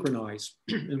can synchronize,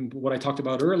 and what I talked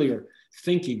about earlier,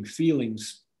 thinking,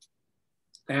 feelings,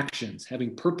 actions,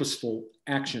 having purposeful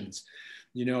actions,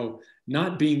 you know,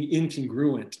 not being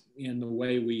incongruent in the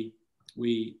way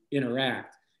we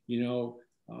interact, you know,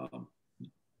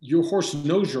 your horse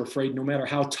knows you're afraid no matter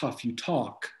how tough you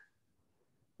talk,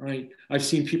 right? I've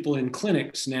seen people in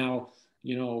clinics now,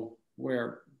 you know,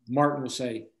 where Martin will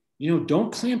say, you know,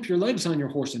 don't clamp your legs on your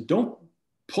horse and don't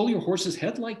pull your horse's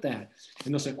head like that.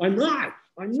 And they'll say, I'm not,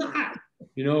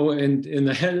 you know, and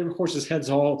the horse's head's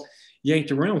all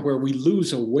yanked around where we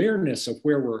lose awareness of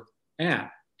where we're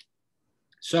at.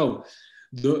 So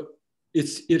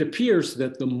it appears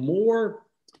that the more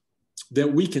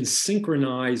that we can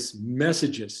synchronize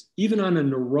messages, even on a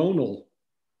neuronal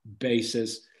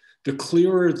basis, the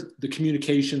clearer the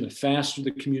communication, the faster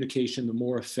the communication, the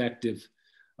more effective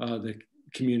the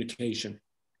communication.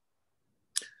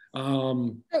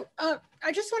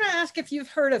 I just want to ask if you've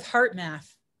heard of heart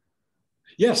math.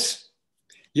 Yes.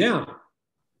 Yeah.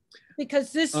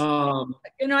 Because this, you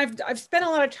know, I've spent a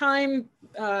lot of time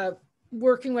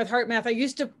working with heart math. I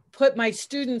used to put my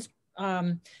students,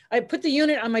 I put the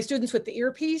unit on my students with the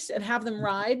earpiece and have them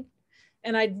ride.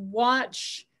 And I'd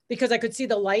watch, because I could see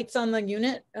the lights on the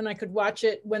unit and I could watch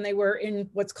it when they were in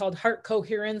what's called heart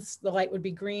coherence, the light would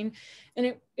be green.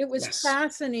 And it was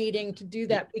fascinating to do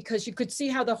that because you could see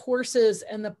how the horses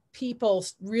and the people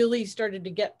really started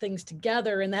to get things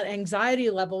together and that anxiety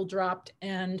level dropped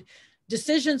and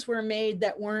decisions were made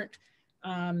that weren't,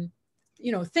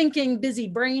 you know, thinking busy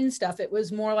brain stuff. It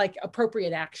was more like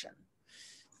appropriate action.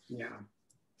 Yeah,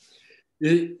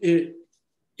 it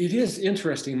is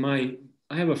interesting.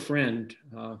 I have a friend,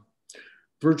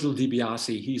 Virgil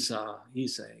DiBiase. He's a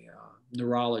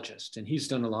neurologist, and he's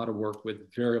done a lot of work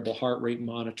with variable heart rate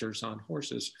monitors on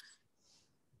horses.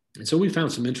 And so we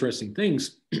found some interesting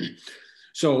things.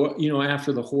 So, you know,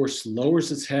 after the horse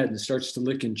lowers its head and starts to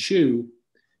lick and chew,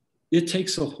 it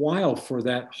takes a while for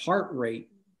that heart rate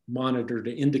monitor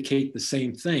to indicate the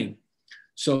same thing.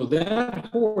 So that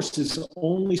horse is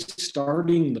only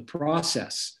starting the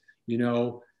process, you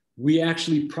know, we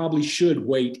actually probably should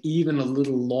wait even a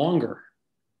little longer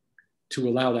to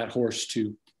allow that horse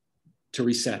to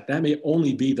reset. That may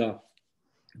only be the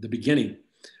beginning.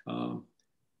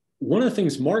 One of the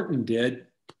things Martin did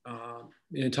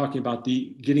in talking about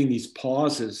getting these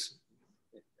pauses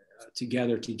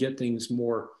together to get things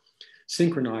more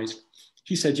synchronized,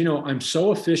 he said, you know, I'm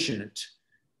so efficient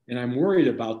and I'm worried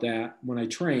about that when I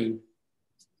train.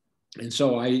 And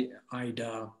so I'd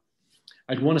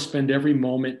want to spend every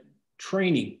moment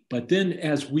training. But then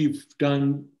as we've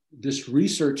done this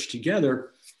research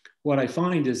together, what I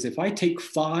find is if I take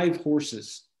 5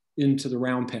 horses into the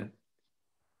round pen,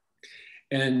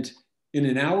 and in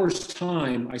an hour's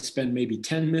time, I spend maybe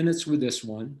 10 minutes with this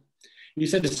one. He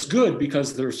said it's good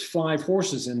because there's 5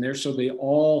 horses in there, so they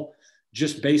all,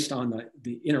 just based on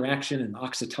the interaction and the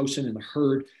oxytocin and the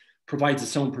herd, provides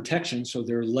its own protection, so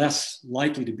they're less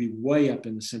likely to be way up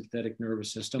in the sympathetic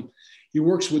nervous system. He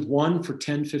works with one for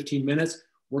 10, 15 minutes,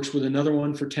 works with another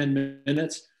one for 10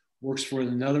 minutes, works for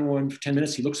another one for 10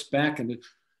 minutes. He looks back and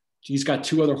he's got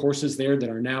 2 other horses there that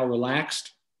are now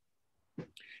relaxed.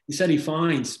 He said he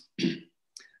finds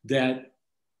that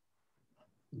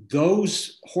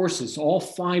those horses, all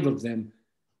 5 of them,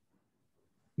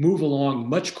 move along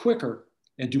much quicker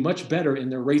and do much better in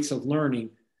their rates of learning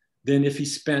than if he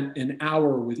spent an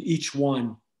hour with each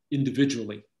one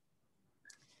individually.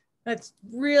 That's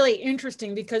really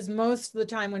interesting because most of the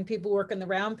time when people work in the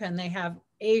round pen, they have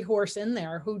a horse in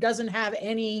there who doesn't have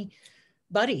any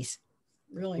buddies,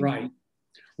 really. Right,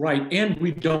 right. And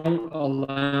we don't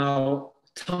allow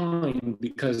time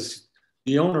because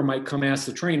the owner might come ask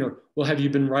the trainer, well, have you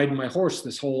been riding my horse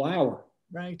this whole hour?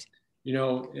 Right. You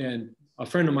know, and a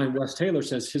friend of mine, Wes Taylor,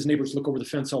 says his neighbors look over the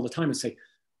fence all the time and say,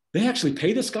 they actually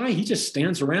pay this guy? He just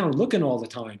stands around looking all the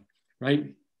time,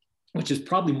 right? Which is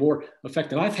probably more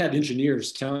effective. I've had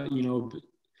engineers come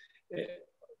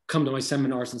to my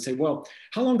seminars and say, well,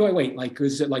 how long do I wait? Like,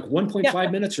 is it like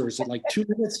 1.5 minutes or is it like 2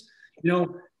 minutes? You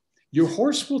know, your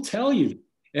horse will tell you.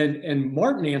 And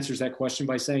Martin answers that question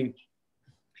by saying,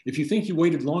 if you think you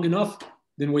waited long enough,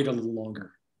 then wait a little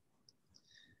longer,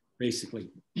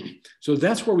 basically. So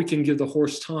that's where we can give the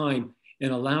horse time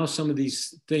and allow some of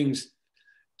these things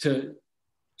to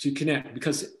connect.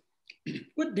 Because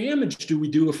what damage do we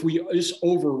do if we just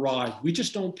override? We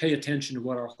just don't pay attention to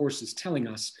what our horse is telling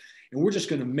us, and we're just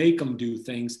going to make them do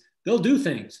things. They'll do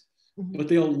things, but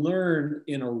they'll learn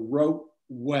in a rote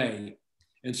way.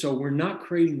 And so we're not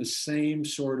creating the same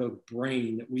sort of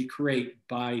brain that we create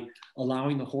by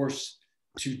allowing the horse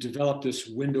to develop this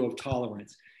window of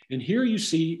tolerance. And here you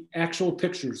see actual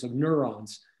pictures of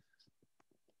neurons.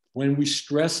 When we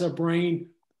stress a brain,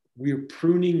 we're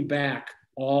pruning back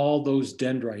all those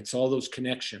dendrites, all those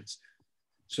connections.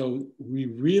 So we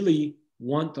really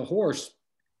want the horse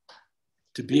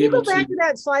to be able to— Can you go back to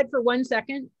that slide for 1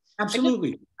 second?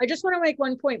 Absolutely. I just want to make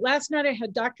one point. Last night I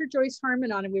had Dr. Joyce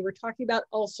Harmon on and we were talking about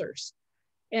ulcers.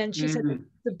 And she said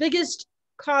the biggest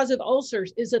cause of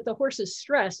ulcers is that the horse is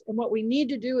stressed. And what we need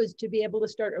to do is to be able to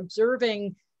start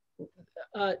observing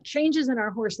changes in our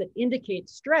horse that indicate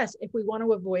stress if we want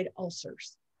to avoid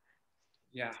ulcers.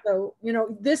 Yeah. So, you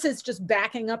know, this is just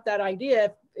backing up that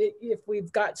idea. If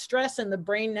we've got stress in the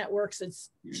brain networks, it's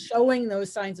showing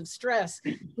those signs of stress,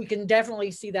 we can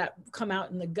definitely see that come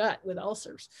out in the gut with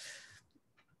ulcers.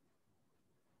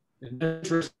 And that's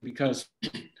interesting because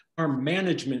our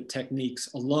management techniques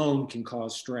alone can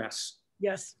cause stress.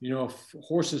 Yes. You know, if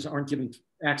horses aren't given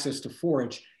access to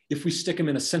forage, if we stick them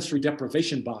in a sensory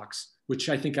deprivation box, which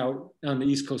I think out on the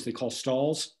East Coast they call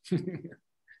stalls.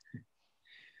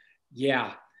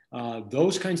 Yeah,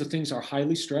 those kinds of things are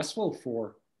highly stressful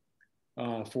for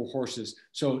horses.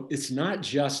 So it's not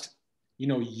just, you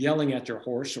know, yelling at your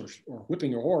horse or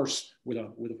whipping your horse with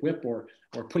a whip or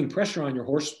putting pressure on your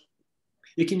horse.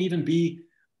 It can even be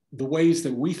the ways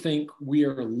that we think we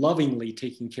are lovingly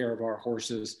taking care of our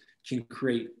horses can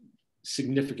create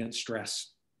significant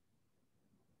stress.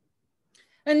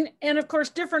 And of course,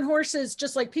 different horses,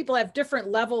 just like people, have different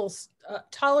levels,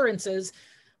 tolerances.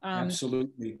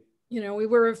 Absolutely. You know, we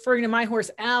were referring to my horse,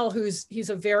 Al, he's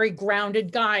a very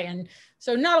grounded guy. And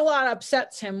so not a lot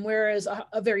upsets him, whereas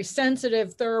a very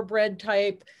sensitive thoroughbred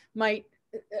type might,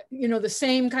 you know, the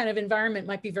same kind of environment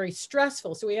might be very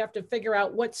stressful. So we have to figure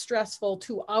out what's stressful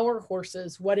to our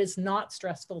horses, what is not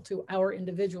stressful to our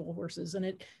individual horses. And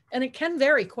it can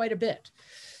vary quite a bit.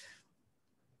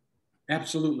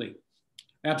 Absolutely.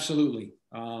 Absolutely.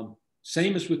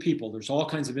 Same as with people, there's all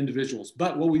kinds of individuals.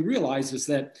 But what we realize is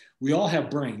that we all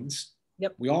have brains.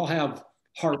 Yep. We all have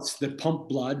hearts that pump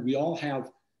blood. We all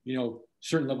have, you know,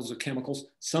 certain levels of chemicals.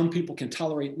 Some people can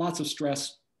tolerate lots of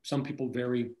stress. Some people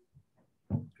very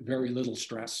very little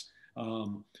stress.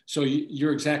 So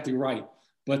you're exactly right.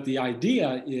 But the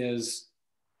idea is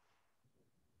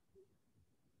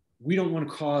we don't want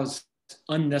to cause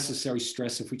unnecessary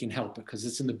stress if we can help it, because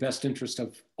it's in the best interest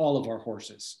of all of our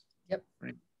horses. Yep.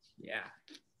 Right? Yeah.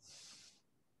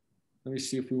 Let me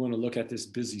see if we want to look at this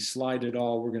busy slide at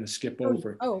all. We're going to skip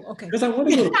over it. Oh, okay. Because I want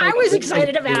to go. I was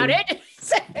excited about it.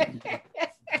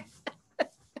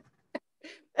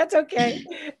 That's okay.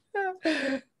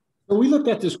 So we looked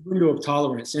at this window of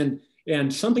tolerance, and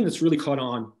something that's really caught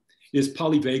on is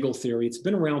polyvagal theory. It's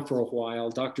been around for a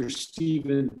while. Dr.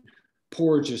 Stephen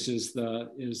Porges is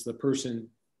the person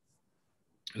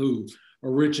who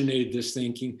originated this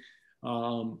thinking.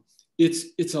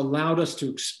 It's allowed us to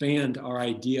expand our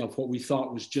idea of what we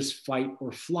thought was just fight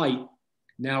or flight.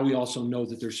 Now we also know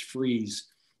that there's freeze,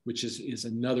 which is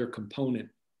another component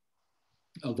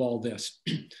of all this.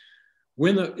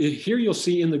 Here you'll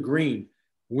see in the green,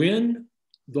 when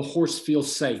the horse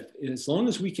feels safe, as long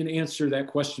as we can answer that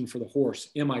question for the horse,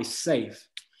 am I safe?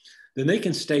 Then they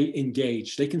can stay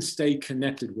engaged. They can stay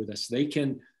connected with us. We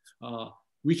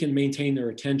can maintain their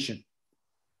attention.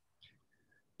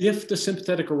 If the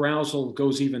sympathetic arousal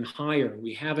goes even higher,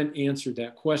 we haven't answered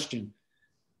that question,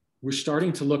 we're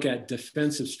starting to look at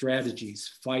defensive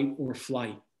strategies, fight or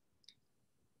flight.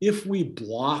 If we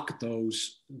block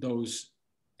those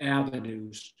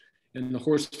avenues and the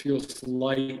horse feels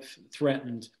life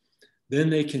threatened, then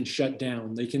they can shut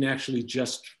down. They can actually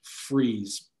just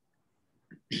freeze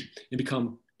and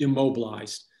become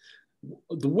immobilized.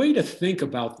 The way to think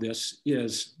about this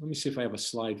is, let me see if I have a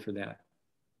slide for that.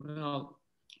 Well,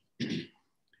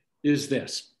 is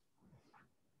this.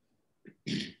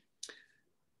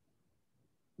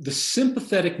 The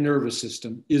sympathetic nervous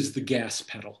system is the gas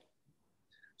pedal.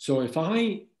 So if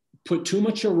I put too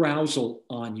much arousal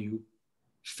on you,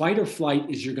 fight or flight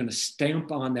is you're going to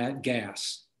stamp on that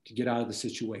gas to get out of the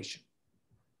situation.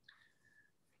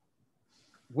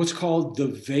 What's called the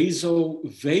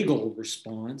vasovagal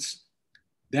response,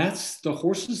 that's the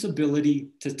horse's ability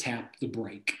to tap the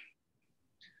brake.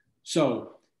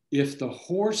 So if the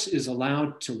horse is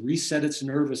allowed to reset its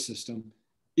nervous system,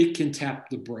 it can tap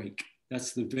the brake.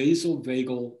 That's the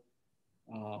vasovagal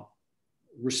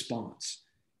response.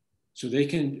 So they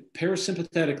can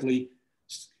parasympathetically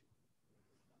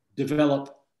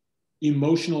develop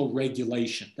emotional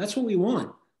regulation. That's what we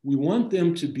want. We want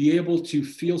them to be able to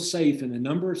feel safe in a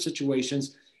number of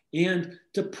situations and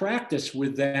to practice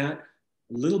with that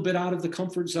a little bit out of the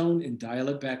comfort zone and dial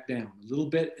it back down a little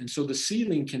bit. And so the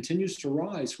ceiling continues to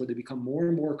rise where they become more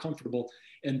and more comfortable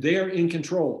and they're in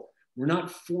control. We're not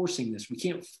forcing this. We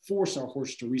can't force our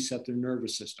horse to reset their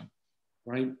nervous system,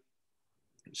 right?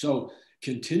 So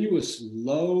continuous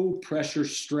low pressure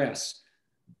stress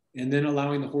and then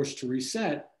allowing the horse to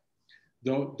reset,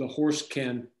 the horse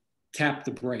can tap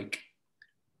the brake.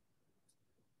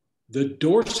 The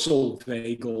dorsal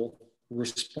vagal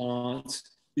response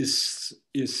is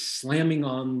slamming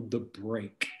on the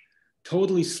brake,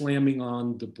 totally slamming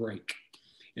on the brake.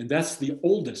 And that's the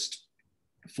oldest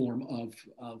form of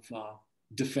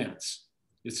defense.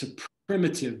 It's a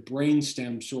primitive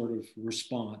brainstem sort of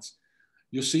response.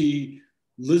 You'll see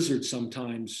lizards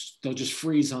sometimes, they'll just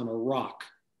freeze on a rock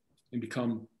and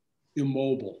become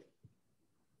immobile.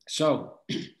 So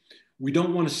we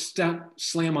don't want to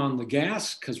slam on the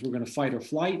gas because we're going to fight or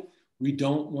flight. We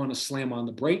don't want to slam on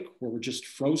the brake where we're just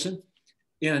frozen.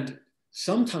 And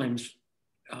sometimes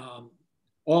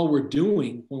all we're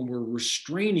doing when we're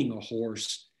restraining a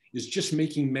horse is just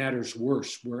making matters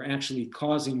worse. We're actually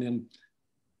causing them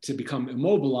to become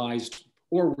immobilized,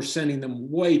 or we're sending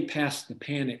them way past the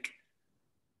panic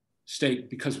state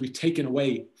because we've taken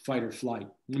away fight or flight.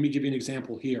 Let me give you an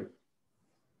example here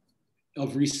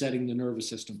of resetting the nervous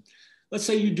system. Let's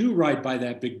say you do ride by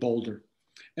that big boulder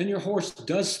and your horse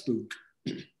does spook.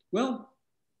 Well,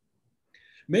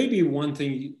 maybe one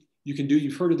thing you can do,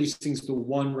 you've heard of these things, the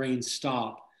one rein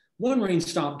stop. One rein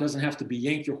stop doesn't have to be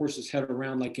yank your horse's head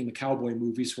around like in the cowboy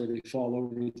movies where they fall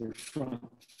over their front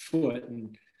foot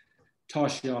and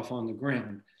toss you off on the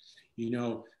ground. You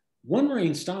know, one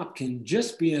rein stop can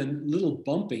just be a little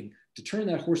bumping to turn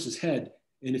that horse's head.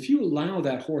 And if you allow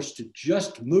that horse to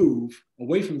just move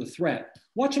away from the threat,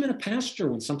 watch them in a pasture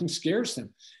when something scares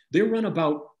them. They run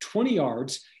about 20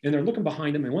 yards and they're looking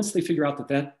behind them. And once they figure out that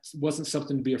that wasn't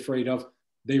something to be afraid of,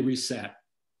 they reset.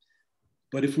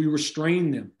 But if we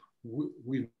restrain them,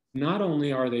 we not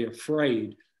only are they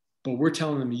afraid, but we're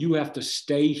telling them you have to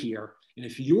stay here. And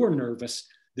if you're nervous,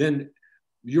 then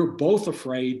you're both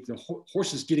afraid. The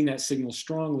horse is getting that signal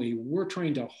strongly. We're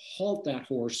trying to halt that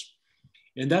horse.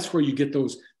 And that's where you get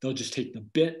those, they'll just take the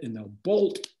bit and they'll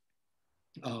bolt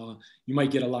You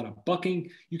might get a lot of bucking.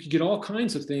 You could get all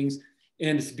kinds of things.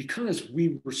 And it's because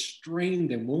we restrain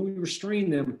them. When we restrain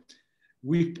them,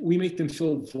 we make them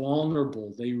feel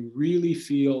vulnerable. They really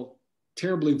feel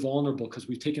terribly vulnerable because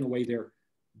we've taken away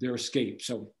their escape.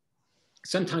 So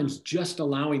sometimes just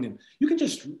allowing them, you can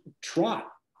just trot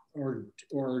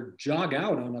or jog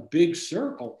out on a big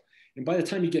circle. And by the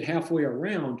time you get halfway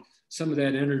around, some of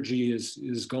that energy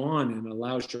is gone and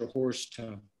allows your horse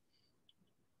to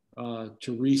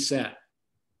reset.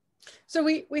 So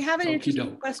we have an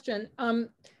interesting question.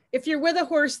 If you're with a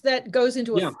horse that goes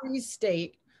into a freeze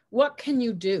state, what can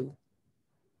you do?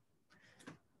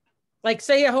 Like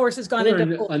say a horse has gone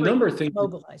into full a number of things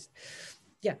mobilized.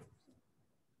 Yeah.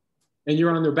 And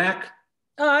you're on their back?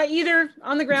 Either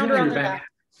on the ground or on their back.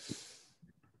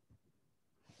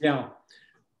 Yeah.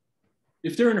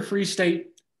 If they're in a freeze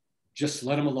state, just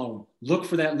let them alone. Look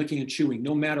for that licking and chewing,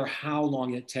 no matter how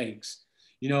long it takes.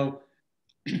 You know,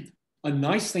 a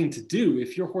nice thing to do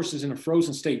if your horse is in a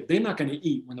frozen state, they're not going to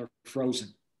eat when they're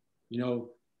frozen. You know,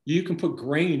 you can put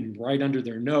grain right under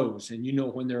their nose, and you know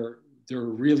when they're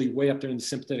really way up there in the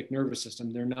sympathetic nervous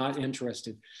system, they're not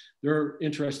interested. They're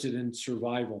interested in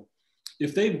survival.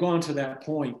 If they've gone to that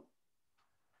point,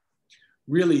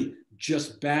 really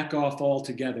just back off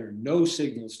altogether. No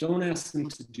signals. Don't ask them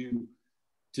to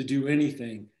do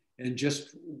anything, and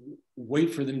just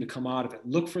wait for them to come out of it.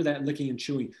 Look for that licking and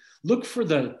chewing. Look for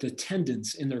the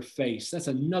tendons in their face. That's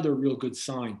another real good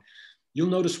sign. You'll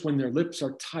notice when their lips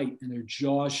are tight and their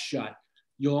jaws shut,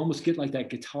 you'll almost get like that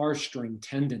guitar string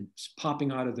tendons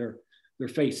popping out of their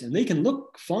face. And they can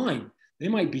look fine. They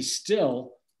might be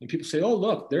still, and people say, oh,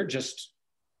 look, they're just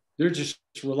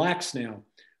relaxed now.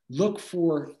 Look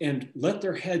for and let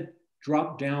their head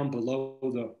drop down below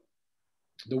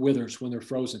the withers when they're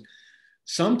frozen.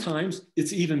 Sometimes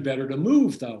it's even better to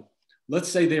move though. Let's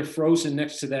say they're frozen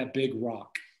next to that big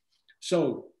rock.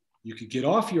 So you could get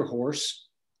off your horse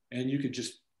and you could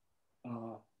just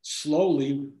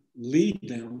slowly lead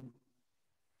them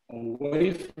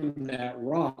away from that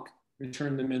rock and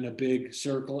turn them in a big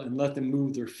circle and let them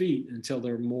move their feet until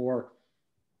they're more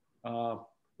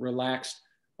relaxed.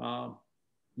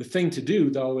 The thing to do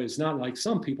though is not like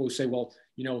some people who say, well,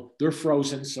 you know, they're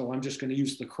frozen, so I'm just going to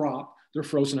use the crop. They're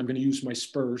frozen, I'm going to use my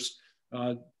spurs.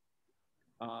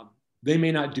 They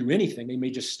may not do anything. They may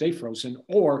just stay frozen.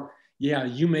 Or, yeah,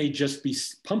 you may just be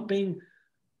pumping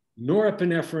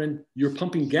norepinephrine. You're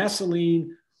pumping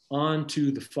gasoline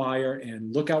onto the fire,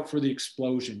 and look out for the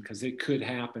explosion because it could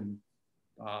happen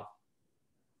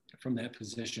from that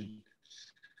position.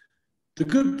 The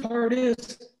good part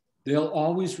is they'll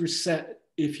always reset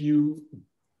if you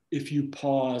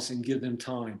pause and give them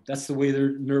time. That's the way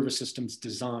their nervous system's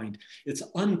designed. It's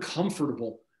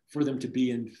uncomfortable for them to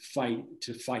be in fight.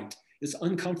 It's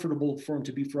uncomfortable for them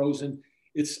to be frozen.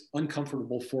 It's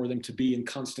uncomfortable for them to be in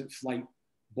constant flight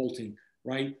bolting,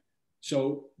 right?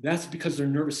 So that's because their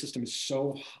nervous system is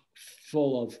so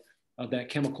full of that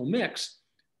chemical mix.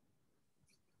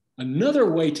 Another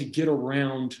way to get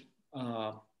around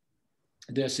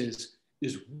this is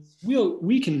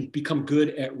we can become good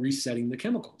at resetting the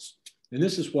chemicals. And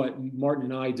this is what Martin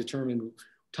and I determined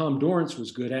Tom Dorrance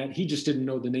was good at. He just didn't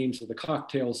know the names of the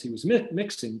cocktails he was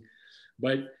mixing,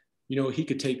 but you know, he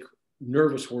could take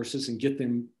nervous horses and get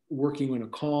them working in a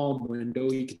calm window.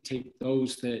 He could take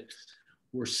those that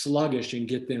were sluggish and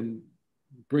get them,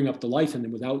 bring up the life in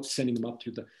them without sending them up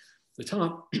to the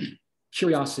top.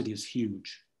 Curiosity is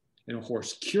huge in a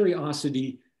horse.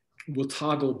 Curiosity will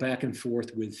toggle back and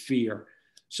forth with fear.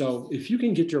 So if you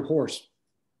can get your horse,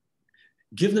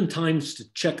 give them times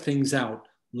to check things out,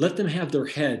 let them have their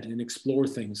head and explore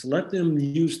things, let them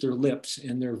use their lips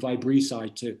and their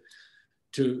vibrissae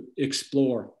to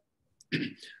explore.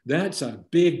 That's a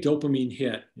big dopamine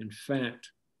hit. In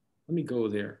fact, let me go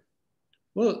there.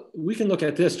 Well, we can look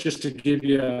at this just to give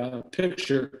you a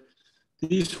picture.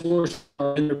 These horses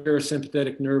are in their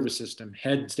parasympathetic nervous system,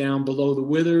 heads down below the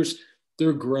withers,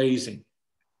 they're grazing.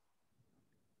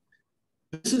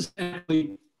 This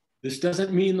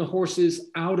doesn't mean the horse is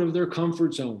out of their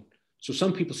comfort zone. So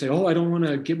some people say, oh, I don't want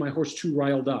to get my horse too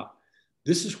riled up.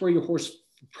 This is where your horse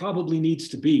probably needs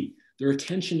to be. Their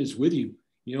attention is with you.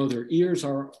 You know, their ears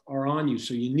are on you.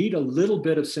 So you need a little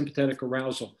bit of sympathetic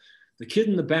arousal. The kid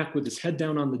in the back with his head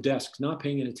down on the desk, not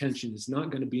paying attention, is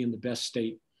not going to be in the best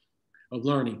state of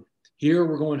learning. Here,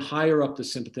 we're going higher up the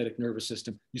sympathetic nervous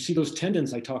system. You see those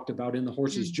tendons I talked about in the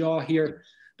horse's jaw here?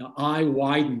 The eye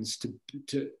widens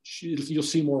you'll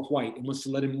see more white. It wants to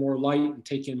let in more light and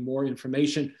take in more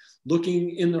information,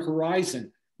 looking in the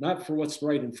horizon, not for what's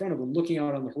right in front of them, looking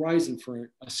out on the horizon for an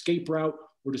escape route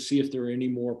or to see if there are any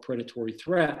more predatory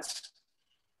threats.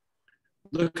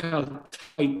 Look how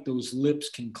tight those lips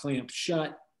can clamp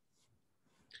shut.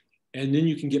 And then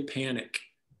you can get panic.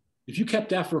 If you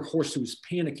kept after a horse who was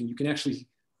panicking, you can actually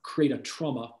create a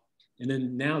trauma. And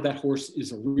then now that horse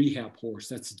is a rehab horse.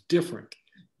 That's different.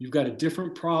 You've got a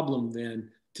different problem then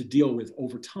to deal with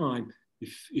over time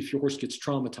if your horse gets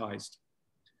traumatized.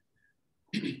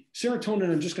 Serotonin,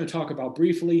 I'm just going to talk about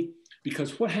briefly,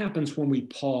 because what happens when we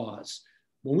pause?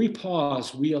 When we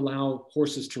pause, we allow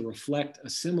horses to reflect,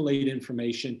 assimilate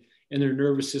information, and their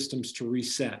nervous systems to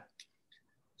reset.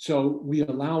 So we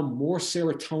allow more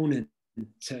serotonin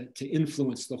to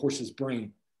influence the horse's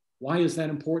brain. Why is that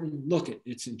important? Look,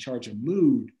 it's in charge of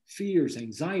mood, fears,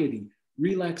 anxiety,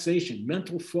 relaxation,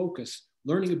 mental focus,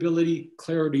 learning ability,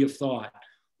 clarity of thought.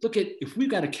 Look at, if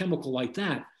we've got a chemical like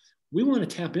that, we want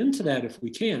to tap into that if we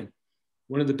can.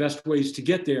 One of the best ways to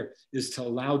get there is to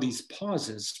allow these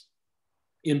pauses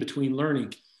in between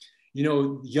learning. You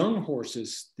know, young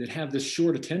horses that have this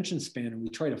short attention span, and we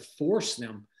try to force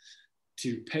them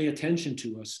to pay attention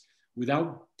to us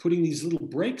without putting these little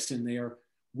breaks in there,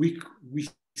 we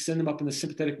send them up in the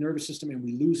sympathetic nervous system, and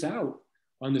we lose out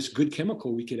on this good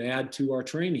chemical we could add to our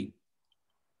training.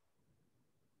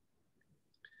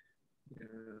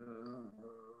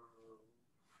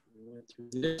 We went through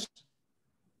this.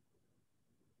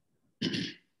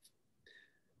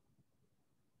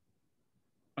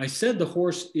 I said the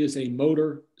horse is a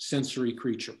motor sensory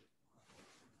creature.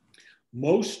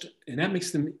 Most, and that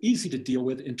makes them easy to deal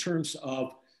with in terms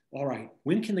of, all right,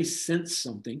 when can they sense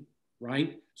something,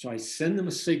 right? So I send them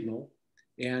a signal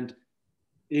and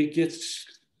it gets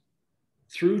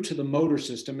through to the motor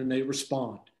system and they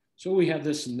respond. So we have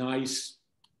this nice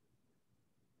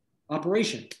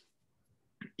operation.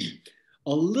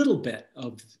 A little bit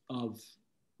of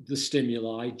the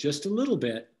stimuli, just a little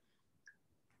bit,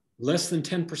 less than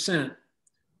 10%,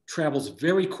 travels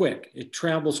very quick. It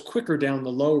travels quicker down the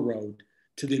low road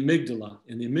to the amygdala.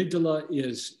 And the amygdala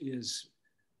is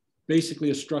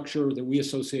basically a structure that we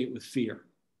associate with fear.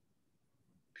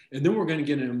 And then we're going to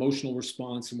get an emotional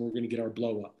response and we're going to get our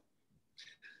blow up.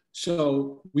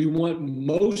 So we want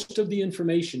most of the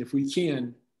information, if we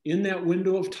can, in that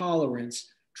window of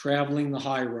tolerance, traveling the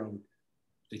high road.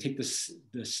 They take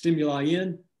the stimuli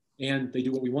in and they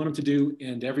do what we want them to do,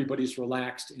 and everybody's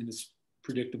relaxed and it's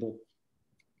predictable.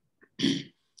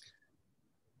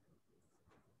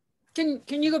 Can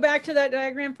you go back to that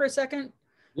diagram for a second?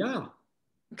 Yeah.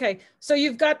 Okay, so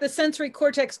you've got the sensory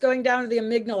cortex going down to the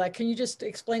amygdala. Can you just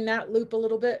explain that loop a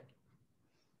little bit?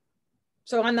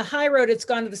 So on the high road, it's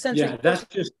gone to the sensory cortex. That's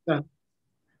just,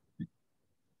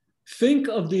 think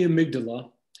of the amygdala.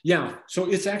 Yeah, so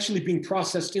it's actually being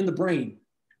processed in the brain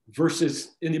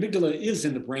versus, and the amygdala is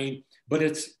in the brain, but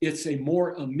it's a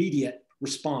more immediate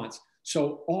response.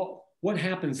 So what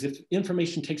happens if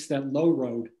information takes that low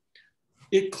road?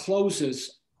 It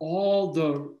closes all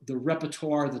the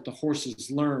repertoire that the horse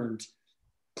has learned,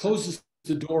 closes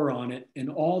the door on it, and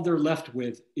all they're left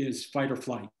with is fight or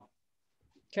flight.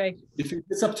 Okay. If it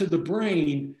gets up to the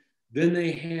brain, then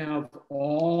they have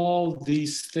all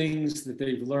these things that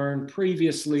they've learned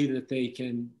previously that they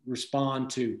can respond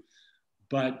to.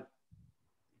 But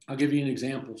I'll give you an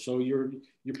example. So you're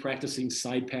practicing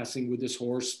side passing with this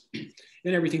horse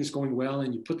and everything's going well,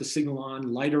 and you put the signal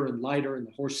on lighter and lighter, and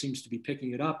the horse seems to be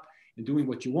picking it up and doing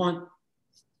what you want.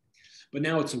 But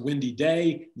now it's a windy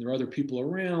day and there are other people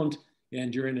around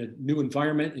and you're in a new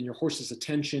environment and your horse's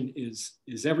attention is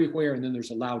everywhere, and then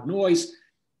there's a loud noise.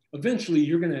 Eventually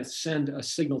you're going to send a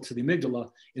signal to the amygdala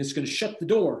and it's going to shut the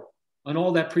door on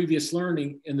all that previous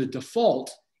learning, and the default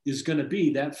is going to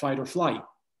be that fight or flight.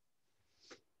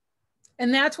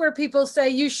 And that's where people say,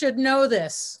 you should know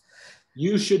this.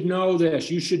 You should know this.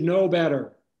 You should know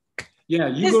better. Yeah,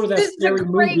 you go to that scary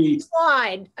movie.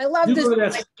 Slide. I love this. You go to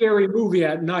that scary movie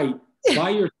at night by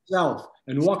yourself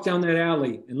and walk down that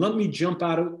alley and let me jump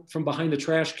out from behind the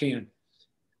trash can.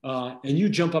 And you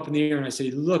jump up in the air and I say,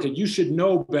 look, you should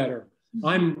know better.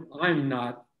 I'm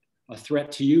not a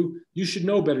threat to you. You should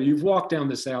know better. You've walked down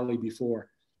this alley before.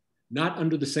 Not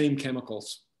under the same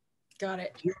chemicals. Got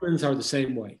it. Humans are the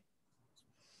same way.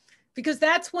 Because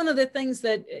that's one of the things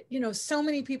that, so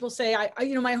many people say,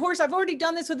 my horse, I've already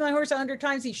done this with my horse 100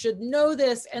 times. He should know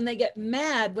this. And they get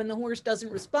mad when the horse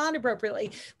doesn't respond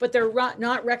appropriately, but they're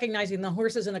not recognizing the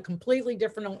horse is in a completely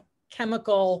different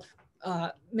chemical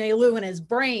milieu in his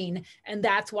brain. And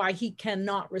that's why he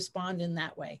cannot respond in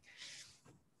that way.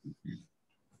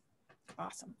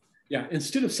 Awesome. Yeah.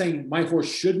 Instead of saying my horse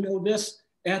should know this,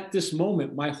 at this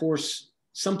moment, my horse,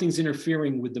 something's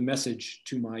interfering with the message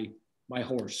to my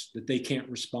horse that they can't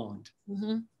respond.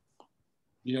 Mm-hmm.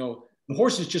 The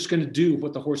horse is just going to do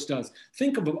what the horse does.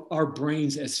 Think of our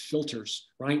brains as filters,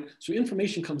 right? So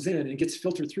information comes in and gets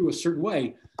filtered through a certain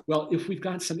way. Well, if we've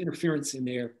got some interference in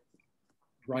there,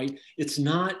 right, it's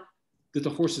not that the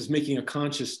horse is making a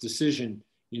conscious decision.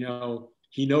 You know,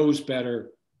 he knows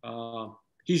better.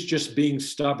 He's just being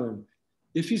stubborn.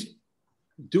 If he's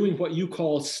doing what you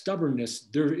call stubbornness,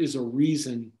 there is a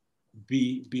reason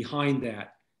behind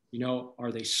that. You know,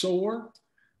 are they sore?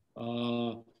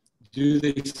 Do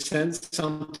they sense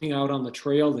something out on the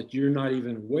trail that you're not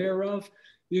even aware of?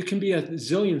 It can be a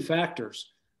zillion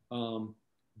factors.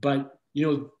 But, you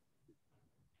know,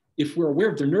 if we're aware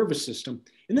of their nervous system,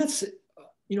 and that's,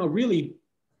 you know, really,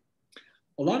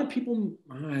 a lot of people,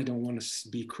 I don't want to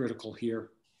be critical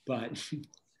here, but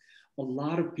a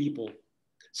lot of people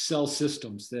sell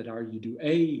systems that are, you do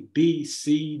A, B,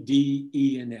 C, D,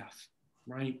 E, and F,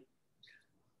 right?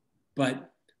 But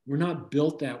we're not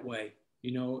built that way.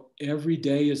 You know, every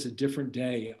day is a different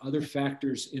day. Other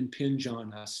factors impinge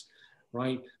on us,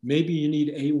 right? Maybe you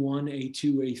need A1,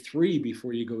 A2, A3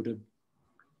 before you go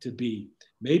to B.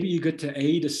 Maybe you get to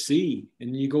A to C and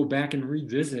then you go back and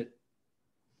revisit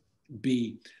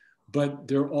B. But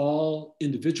they're all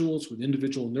individuals with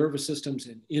individual nervous systems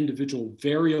and individual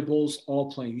variables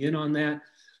all playing in on that.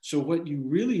 So what you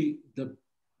really, the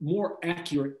more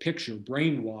accurate picture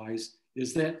brain-wise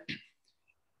is that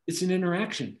it's an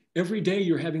interaction. Every day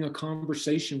you're having a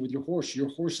conversation with your horse. Your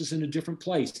horse is in a different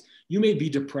place. You may be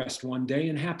depressed one day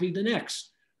and happy the next,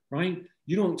 right?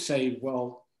 You don't say,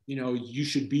 well, you know, you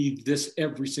should be this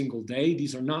every single day.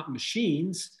 These are not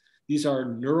machines. These are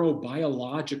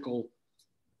neurobiological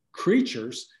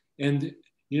creatures. And,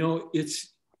 you know, it's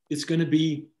going to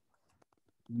be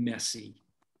messy,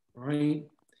 right?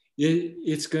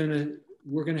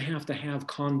 We're going to have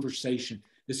conversation.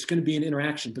 It's going to be an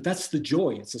interaction, but that's the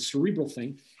joy. It's a cerebral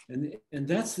thing. And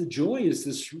that's the joy, is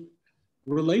this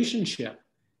relationship.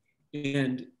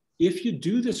 And if you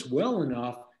do this well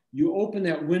enough, you open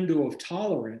that window of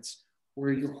tolerance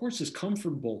where your horse is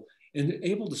comfortable and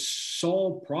able to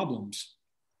solve problems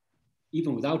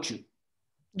even without you.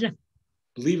 Yeah.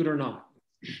 Believe it or not.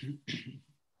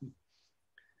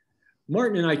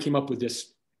 Martin and I came up with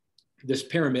this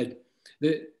pyramid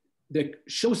that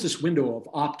shows this window of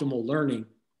optimal learning.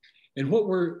 And what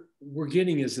we're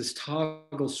getting is this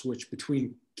toggle switch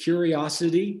between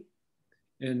curiosity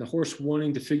and the horse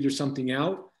wanting to figure something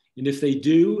out. And if they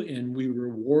do, and we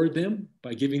reward them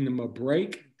by giving them a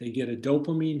break, they get a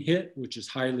dopamine hit, which is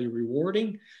highly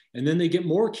rewarding. And then they get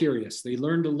more curious. They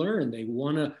learn to learn. They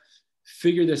want to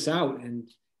figure this out. And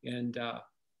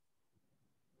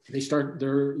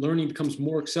their learning becomes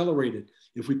more accelerated.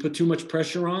 If we put too much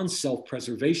pressure on,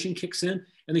 self-preservation kicks in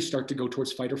and they start to go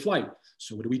towards fight or flight.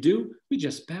 So what do? We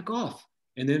just back off.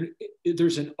 And then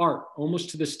there's an art almost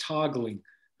to this toggling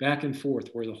back and forth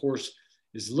where the horse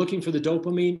is looking for the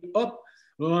dopamine. Oh,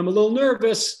 well, I'm a little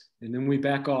nervous. And then we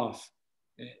back off.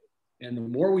 And the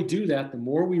more we do that, the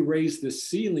more we raise the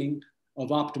ceiling of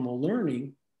optimal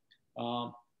learning.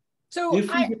 So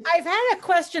I've had a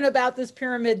question about this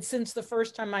pyramid since the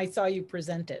first time I saw you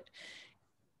present it.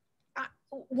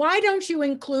 Why don't you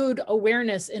include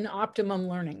awareness in optimum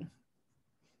learning?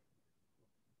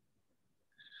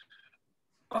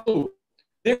 Oh,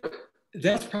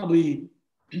 that's probably,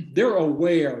 they're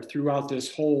aware throughout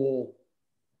this whole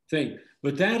thing,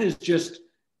 but that is just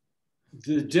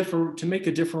to make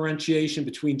a differentiation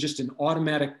between just an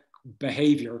automatic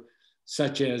behavior,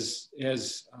 such as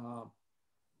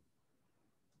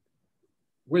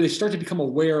where they start to become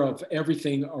aware of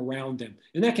everything around them.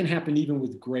 And that can happen even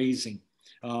with grazing.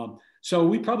 So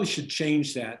we probably should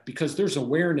change that, because there's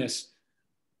awareness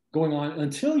going on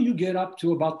until you get up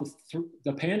to about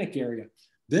the panic area.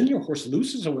 Then your horse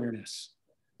loses awareness.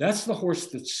 That's the horse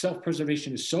that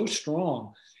self-preservation is so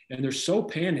strong and they're so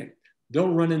panicked.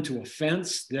 They'll run into a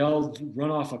fence. They'll run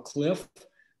off a cliff.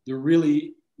 They're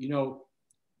really, so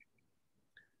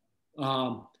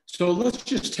let's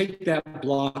just take that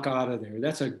block out of there.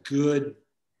 That's a good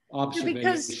observation.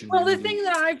 Because, well, the thing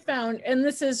that I've found, and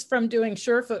this is from doing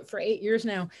Surefoot for 8 years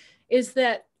now, is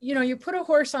that, you put a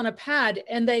horse on a pad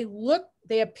and they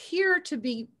appear to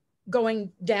be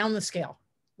going down the scale,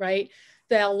 right?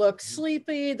 They'll look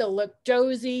sleepy, they'll look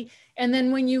dozy. And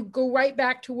then when you go right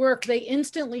back to work, they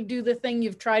instantly do the thing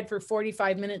you've tried for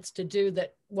 45 minutes to do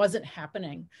that wasn't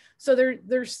happening. So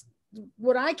there's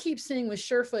what I keep seeing with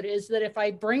Surefoot is that if I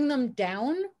bring them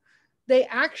down, they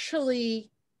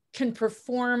actually can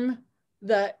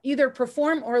either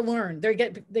perform or learn. They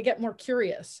get more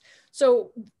curious.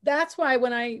 So that's why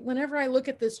whenever I look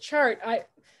at this chart,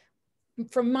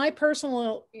 from my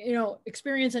personal,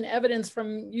 experience and evidence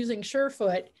from using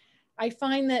Surefoot, I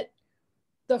find that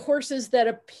the horses that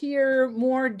appear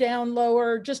more down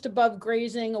lower, just above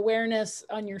grazing awareness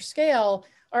on your scale,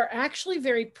 are actually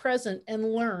very present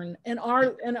and learn and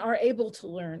are able to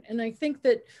learn. And I think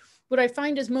that what I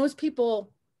find is most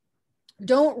people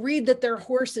don't read that their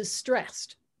horse is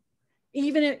stressed.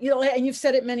 Even if, and you've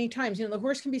said it many times, the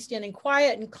horse can be standing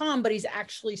quiet and calm, but he's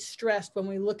actually stressed when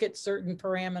we look at certain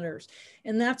parameters.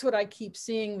 And that's what I keep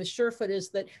seeing with Surefoot, is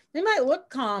that they might look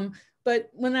calm,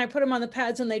 but when I put them on the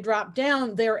pads and they drop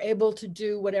down, they're able to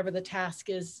do whatever the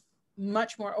task is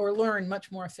much more, or learn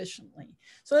much more efficiently.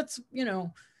 So that's,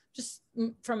 just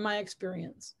from my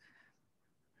experience.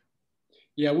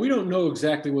 Yeah, we don't know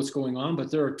exactly what's going on,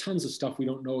 but there are tons of stuff we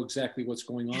don't know exactly what's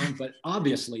going on. But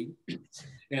obviously,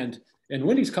 and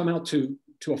Wendy's come out to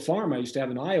a farm I used to have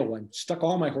in Iowa and stuck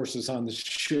all my horses on the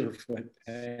Surefoot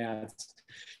pads.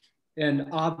 And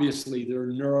obviously, there are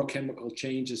neurochemical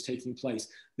changes taking place.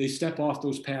 They step off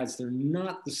those pads. They're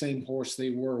not the same horse they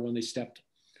were when they stepped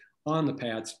on the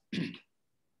pads.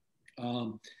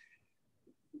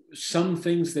 Some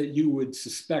things that you would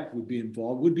suspect would be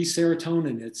involved would be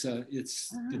serotonin. It's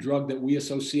the drug that we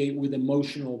associate with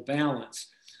emotional balance.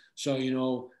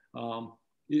 So,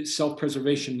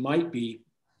 self-preservation might be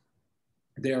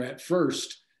there at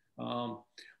first,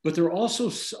 but there are also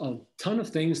a ton of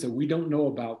things that we don't know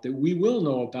about that we will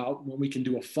know about when we can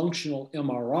do a functional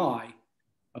MRI,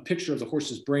 a picture of the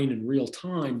horse's brain in real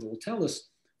time, that will tell us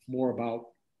more about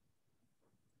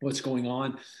what's going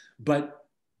on. But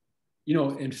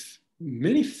and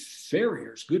many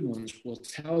farriers, good ones, will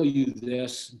tell you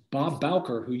this. Bob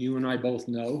Bowker, who you and I both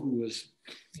know, who was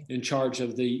in charge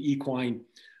of the equine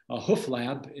hoof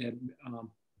lab at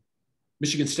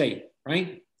Michigan State,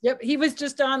 right? Yep, he was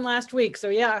just on last week, so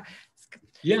yeah.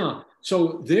 Yeah,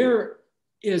 so there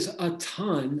is a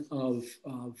ton of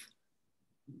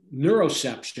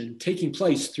neuroception taking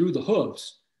place through the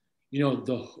hooves.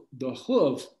 The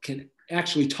hoof can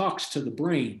actually talks to the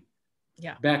brain.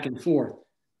 Yeah. Back and forth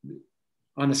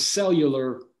on a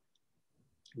cellular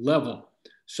level.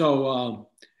 So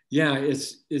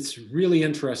it's really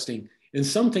interesting. And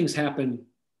some things happen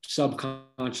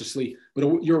subconsciously,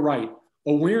 but you're right.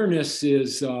 Awareness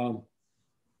is. Uh-oh,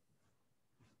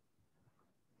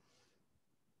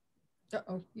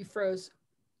 you froze.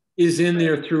 Is in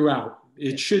there throughout.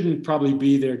 It shouldn't probably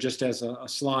be there just as a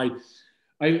slide.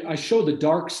 I show the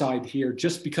dark side here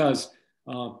just because.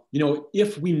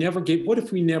 If we never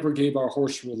gave our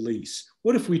horse release?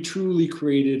 What if we truly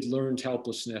created learned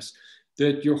helplessness?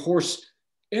 That your horse,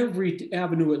 every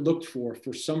avenue it looked for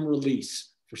some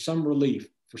release, for some relief,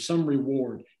 for some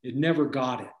reward, it never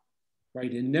got it,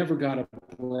 right? It never got a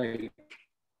break.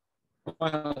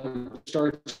 It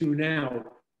starts to now,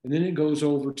 and then it goes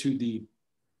over to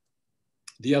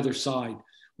the other side,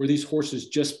 where these horses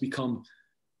just become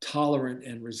tolerant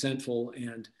and resentful,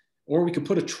 or we could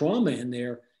put a trauma in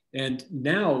there, and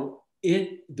now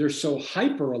they're so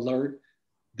hyper alert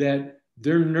that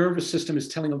their nervous system is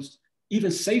telling them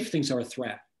even safe things are a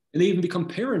threat, and they even become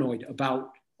paranoid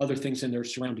about other things in their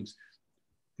surroundings.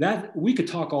 That we could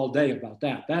talk all day about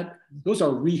that. Those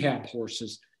are rehab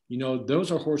horses.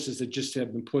 Those are horses that just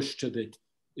have been pushed to the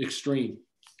extreme.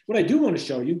 What I do want to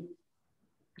show you,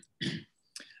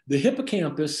 the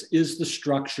hippocampus is the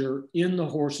structure in the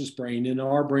horse's brain, in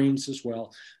our brains as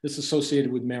well, that's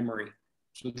associated with memory.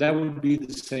 So that would be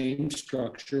the same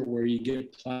structure where you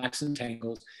get plaques and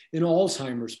tangles. In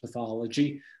Alzheimer's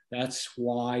pathology, that's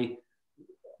why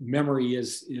memory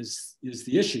is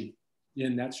the issue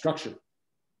in that structure.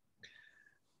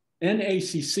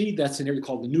 NACC, that's an area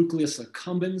called the nucleus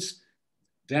accumbens.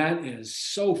 That is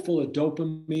so full of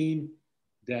dopamine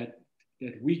that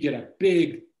we get a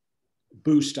big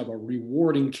boost of a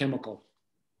rewarding chemical.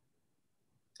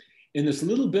 In this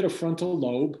little bit of frontal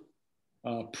lobe,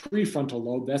 prefrontal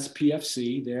lobe, that's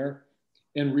PFC there,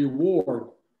 and reward.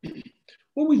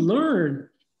 What we learn,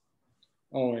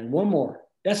 and one more,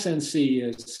 SNC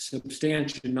is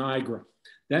substantia nigra.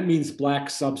 That means black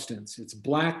substance. It's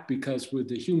black because with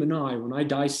the human eye, when I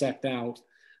dissect out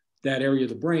that area of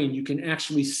the brain, you can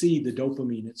actually see the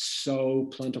dopamine. It's so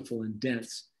plentiful and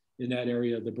dense in that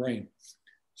area of the brain.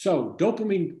 So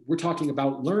dopamine, we're talking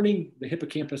about learning, the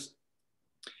hippocampus,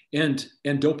 and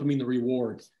dopamine, the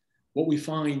reward. What we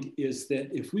find is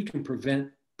that if we can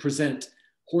present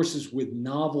horses with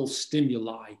novel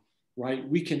stimuli, right,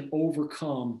 we can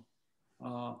overcome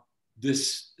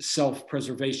this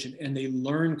self-preservation, and they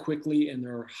learn quickly and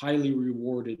they're highly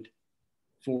rewarded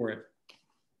for it.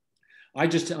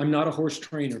 I'm not a horse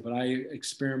trainer, but I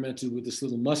experimented with this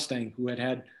little Mustang who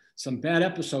had some bad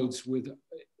episodes with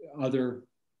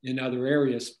in other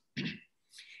areas.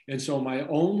 And so my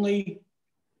only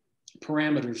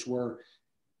parameters were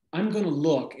I'm going to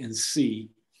look and see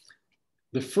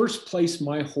the first place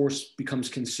my horse becomes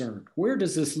concerned. Where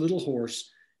does this little horse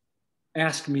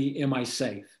ask me, am I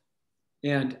safe?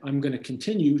 And I'm going to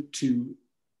continue to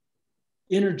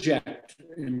interject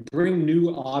and bring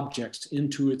new objects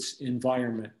into its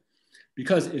environment,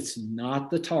 because it's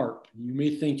not the tarp. You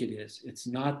may think it is. It's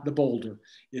not the boulder.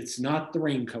 It's not the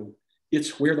raincoat.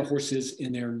 It's where the horse is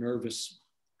in their nervous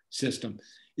system.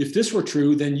 If this were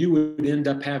true, then you would end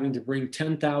up having to bring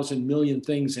 10,000 million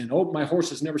things in. Oh, my horse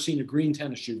has never seen a green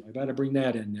tennis shoe. I got to bring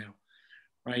that in now,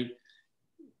 right?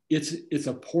 It's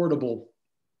a portable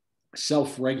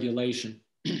self-regulation.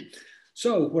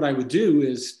 So what I would do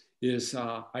is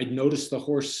I'd notice the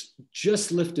horse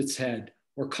just lift its head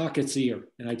or cock its ear,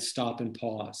 and I'd stop and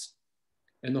pause.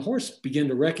 And the horse began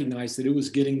to recognize that it was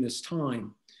getting this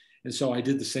time. And so I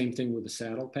did the same thing with the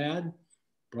saddle pad,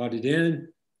 brought it in,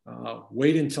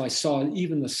 waited until I saw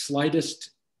even the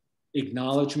slightest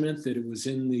acknowledgement that it was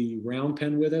in the round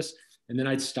pen with us, and then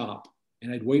I'd stop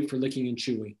and I'd wait for licking and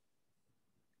chewing.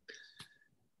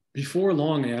 Before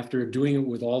long, after doing it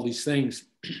with all these things,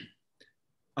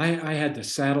 I had the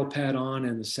saddle pad on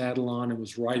and the saddle on and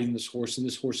was riding this horse, and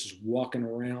this horse is walking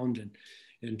around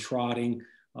and trotting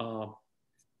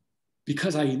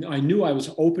because I knew I was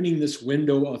opening this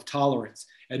window of tolerance.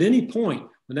 At any point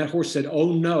when that horse said,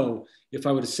 oh no, if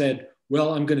I would have said,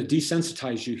 well, I'm going to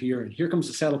desensitize you here, and here comes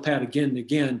the saddle pad again and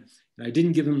again, and I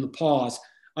didn't give him the pause,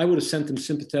 I would have sent them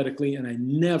sympathetically, and I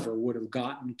never would have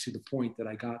gotten to the point that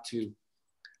I got to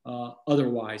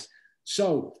otherwise.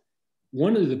 So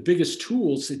one of the biggest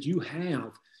tools that you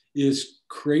have is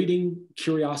creating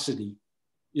curiosity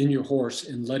in your horse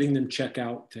and letting them check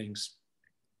out things.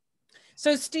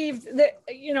 So Steve,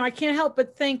 I can't help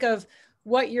but think of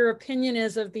what your opinion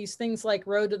is of these things like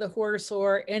Road to the Horse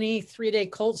or any 3-day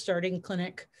colt starting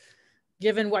clinic,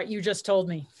 given what you just told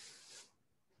me.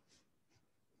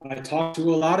 I talk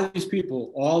to a lot of these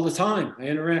people all the time. I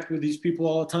interact with these people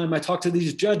all the time. I talk to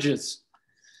these judges.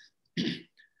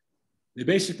 They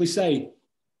basically say,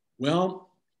 well,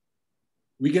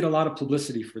 we get a lot of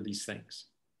publicity for these things.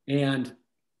 And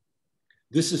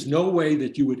this is no way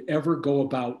that you would ever go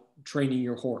about training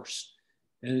your horse.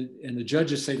 And the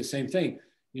judges say the same thing.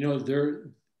 We want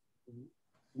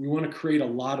to create a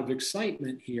lot of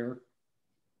excitement here,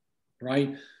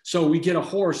 right? So we get a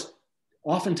horse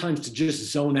oftentimes to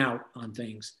just zone out on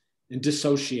things and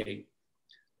dissociate.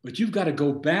 But you've got to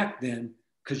go back then,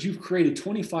 because you've created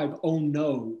 25 oh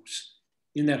no's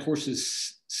in that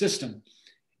horse's system.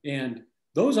 And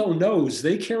those oh no's,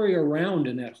 they carry around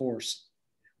in that horse.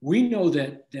 We know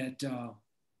that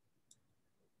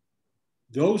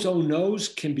those oh no's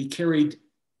can be carried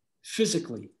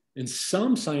physically. And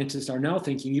some scientists are now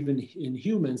thinking, even in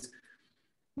humans,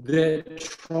 that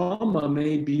trauma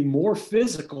may be more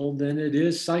physical than it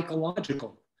is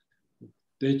psychological.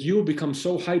 That you'll become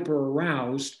so hyper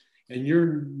aroused and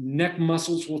your neck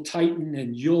muscles will tighten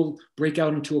and you'll break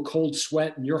out into a cold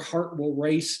sweat and your heart will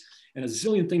race and a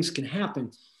zillion things can happen,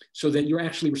 so that you're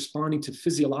actually responding to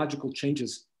physiological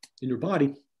changes in your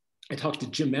body. I talked to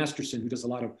Jim Masterson, who does a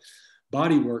lot of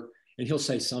body work, and he'll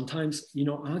say, sometimes,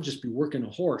 I'll just be working a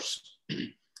horse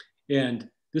and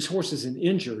this horse isn't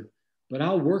injured, but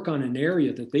I'll work on an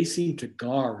area that they seem to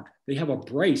guard. They have a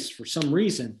brace for some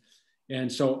reason.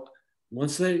 And so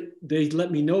once they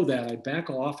let me know that, I back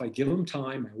off, I give them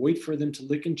time, I wait for them to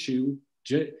lick and chew,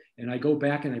 and I go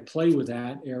back and I play with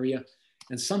that area.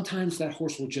 And sometimes that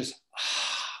horse will just,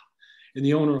 and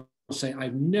the owner will say,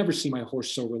 I've never seen my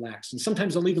horse so relaxed. And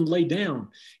sometimes they'll even lay down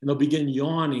and they'll begin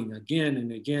yawning again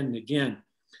and again and again.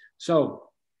 So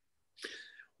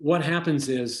what happens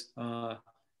is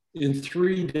in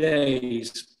 3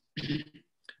 days,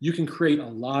 you can create a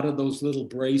lot of those little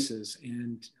braces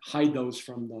and hide those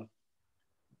from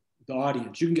the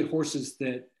audience. You can get horses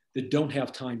that don't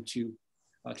have time to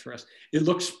rest. It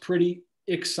looks pretty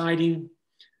exciting.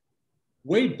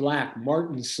 Wade Black,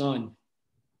 Martin's son,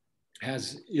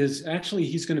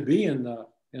 he's going to be in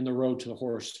the Road to the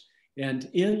Horse, and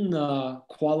in the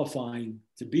qualifying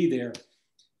to be there,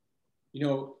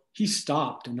 he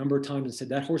stopped a number of times and said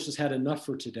that horse has had enough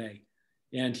for today,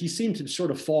 and he seemed to sort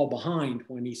of fall behind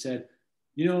when he said,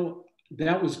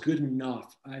 that was good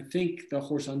enough. I think the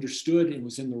horse understood and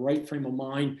was in the right frame of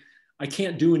mind. I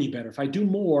can't do any better. If I do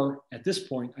more at this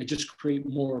point, I just create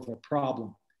more of a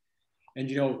problem. And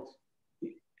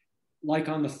like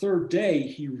on the third day,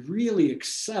 he really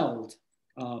excelled,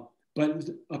 but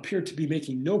appeared to be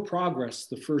making no progress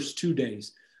the first 2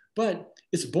 days. But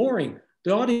it's boring.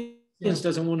 The audience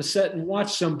doesn't want to sit and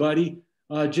watch somebody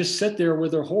just sit there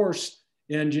with their horse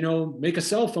and, make a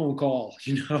cell phone call,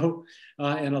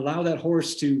 and allow that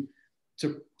horse to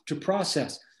to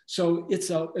process. So it's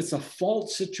a fault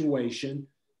situation.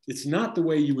 It's not the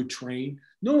way you would train.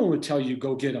 No one would tell you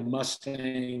go get a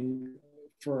Mustang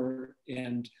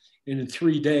and in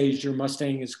 3 days your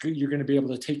Mustang is you're going to be able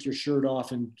to take your shirt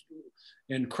off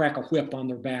and crack a whip on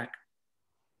their back,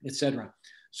 etc.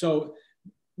 So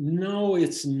no,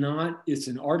 it's not. It's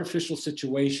an artificial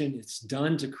situation. It's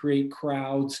done to create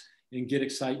crowds and get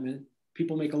excitement.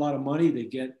 People make a lot of money. They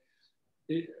get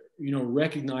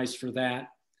recognized for that.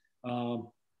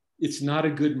 It's not a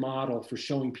good model for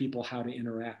showing people how to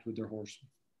interact with their horse.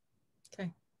 Okay.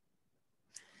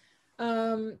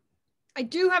 I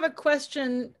do have a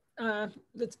question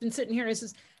that's been sitting here. It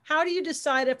says, how do you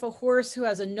decide if a horse who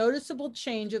has a noticeable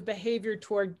change of behavior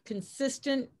toward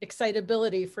consistent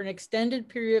excitability for an extended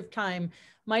period of time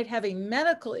might have a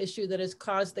medical issue that has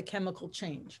caused the chemical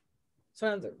change? So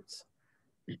in other words,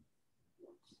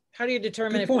 how do you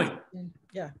determine? Good point.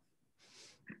 Yeah.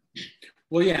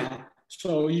 Well, yeah.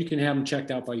 So you can have them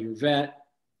checked out by your vet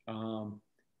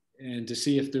and to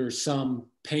see if there's some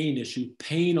pain issue.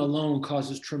 Pain alone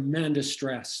causes tremendous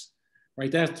stress,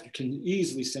 right? That can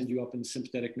easily send you up in the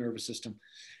sympathetic nervous system.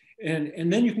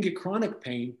 And then you can get chronic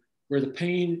pain where the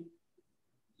pain,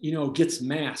 gets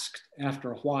masked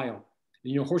after a while.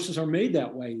 And, horses are made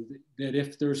that way, that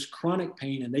if there's chronic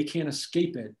pain and they can't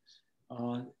escape it,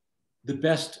 the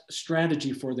best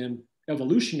strategy for them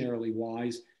evolutionarily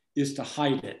wise is to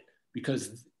hide it,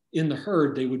 because in the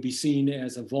herd, they would be seen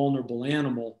as a vulnerable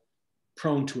animal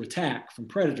prone to attack from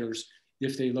predators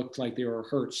if they looked like they were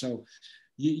hurt. So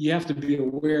you have to be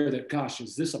aware that, gosh,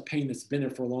 is this a pain that's been there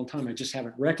for a long time? I just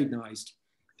haven't recognized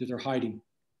that they're hiding.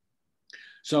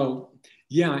 So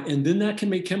yeah, and then that can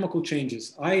make chemical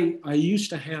changes. I used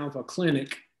to have a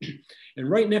clinic, and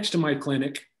right next to my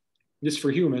clinic, this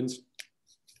for humans,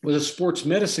 was a sports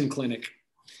medicine clinic.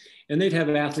 And they'd have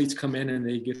athletes come in and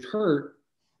they'd get hurt,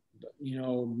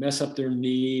 mess up their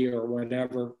knee or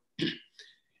whatever.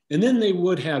 And then they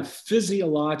would have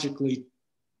physiologically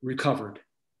recovered,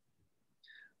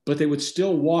 but they would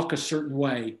still walk a certain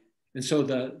way. And so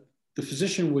the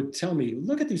physician would tell me,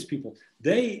 look at these people.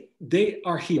 They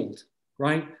are healed,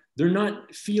 right? They're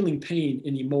not feeling pain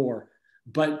anymore,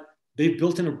 but they've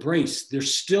built in a brace. They're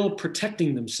still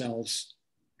protecting themselves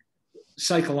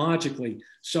psychologically.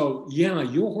 So yeah,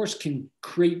 your horse can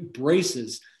create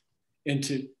braces,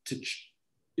 and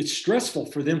it's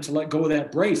stressful for them to let go of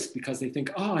that brace because they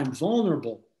think, oh, I'm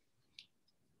vulnerable.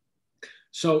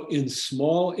 So in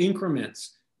small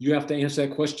increments, you have to answer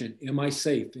that question. Am I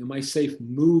safe? Am I safe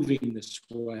moving this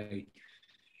way?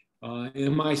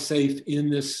 Am I safe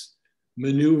in this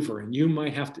maneuver? And you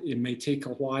might have to, it may take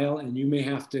a while, and you may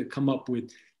have to come up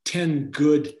with 10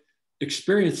 good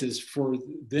experiences for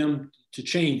them to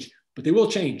change, but they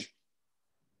will change.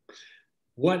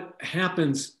 What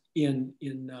happens in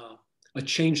a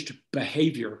changed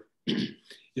behavior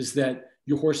is that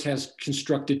your horse has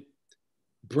constructed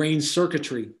brain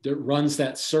circuitry that runs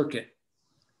that circuit.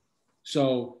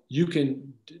 So you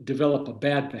can develop a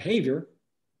bad behavior,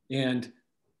 and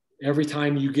every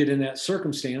time you get in that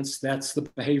circumstance, that's the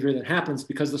behavior that happens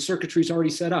because the circuitry is already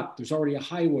set up. There's already a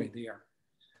highway there.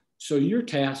 So your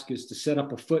task is to set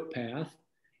up a footpath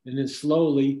and then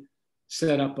slowly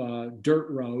set up a dirt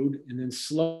road and then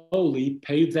slowly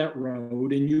pave that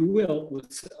road, and you will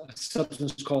with a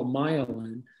substance called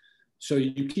myelin. So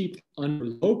you keep under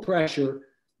low pressure,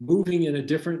 moving in a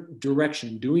different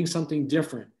direction, doing something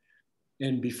different.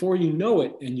 And before you know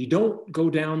it, and you don't go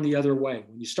down the other way.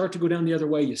 When you start to go down the other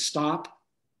way, you stop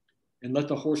and let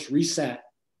the horse reset.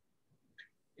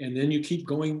 And then you keep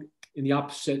going in the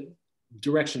opposite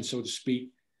direction, so to speak.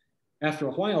 After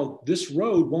a while, this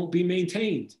road won't be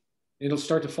maintained. It'll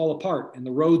start to fall apart. And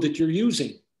the road that you're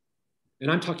using,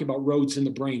 and I'm talking about roads in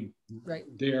the brain, right?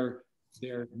 Their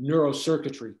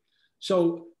neurocircuitry.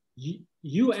 So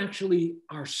you actually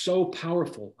are so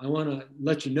powerful. I want to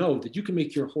let you know that you can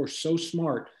make your horse so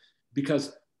smart,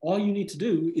 because all you need to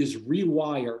do is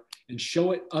rewire and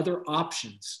show it other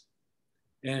options,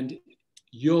 and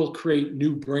you'll create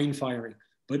new brain firing.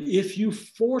 But if you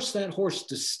force that horse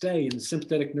to stay in the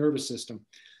sympathetic nervous system,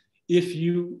 if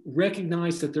you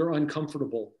recognize that they're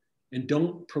uncomfortable and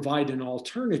don't provide an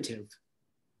alternative,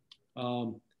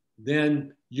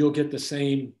 then you'll get the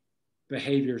same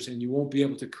behaviors and you won't be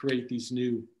able to create these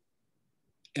new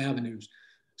avenues.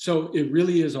 So it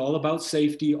really is all about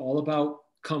safety, all about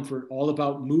comfort, all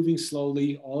about moving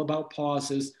slowly, all about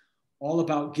pauses, all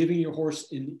about giving your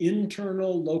horse an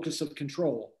internal locus of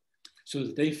control so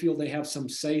that they feel they have some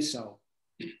say-so.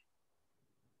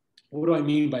 What do I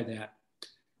mean by that?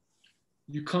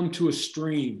 You come to a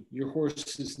stream, your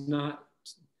horse has not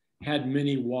had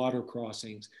many water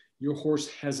crossings. your horse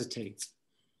hesitates?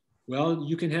 Well,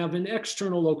 you can have an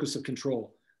external locus of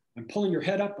control. I'm pulling your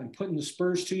head up, I'm putting the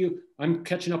spurs to you, I'm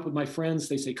catching up with my friends.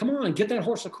 They say, come on, get that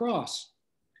horse across,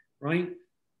 right?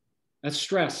 That's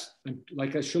stress.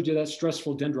 Like I showed you that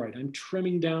stressful dendrite. I'm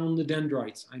trimming down the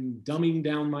dendrites. I'm dumbing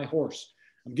down my horse.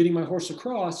 I'm getting my horse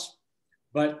across,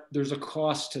 but there's a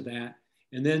cost to that.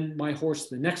 And then my horse,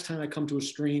 the next time I come to a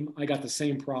stream, I got the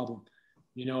same problem.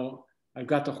 You know, I've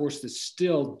got the horse that's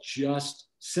still just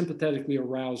sympathetically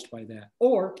aroused by that.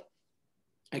 Or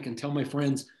I can tell my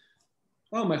friends,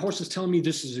 well, my horse is telling me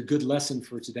this is a good lesson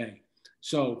for today.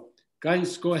 So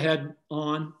guys, go ahead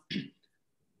on.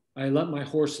 I let my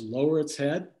horse lower its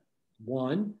head.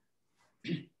 One,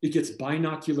 it gets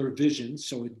binocular vision,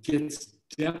 so it gets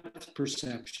depth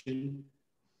perception.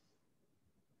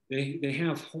 They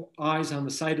have eyes on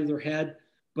the side of their head,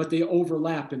 but they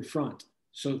overlap in front.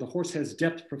 So the horse has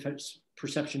depth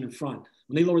perception in front.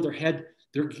 When they lower their head,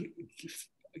 they're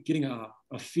getting a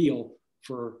feel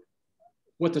for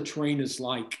what the terrain is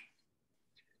like.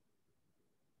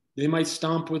 They might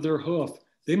stomp with their hoof.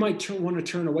 They might want to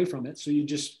turn away from it. So you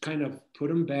just kind of put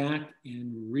them back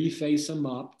and reface them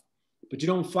up, but you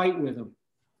don't fight with them.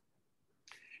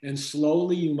 And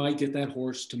slowly you might get that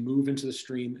horse to move into the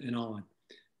stream and on.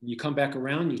 When you come back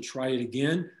around, you try it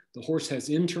again. The horse has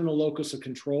internal locus of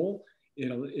control.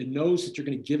 It knows that you're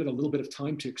going to give it a little bit of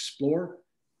time to explore.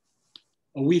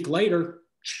 A week later,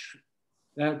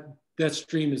 that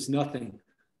stream is nothing.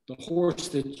 The horse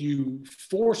that you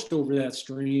forced over that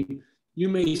stream, you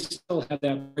may still have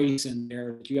that race in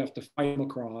there that you have to fight them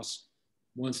across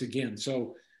once again.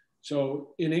 So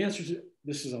in answer to,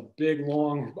 this is a big,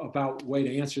 long about way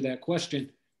to answer that question.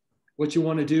 What you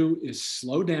want to do is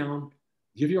slow down,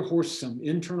 give your horse some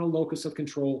internal locus of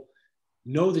control,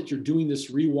 know that you're doing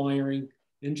this rewiring,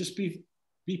 and just be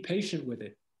patient with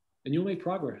it, and you'll make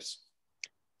progress.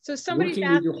 So somebody's working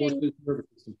asking, with your horse's nervous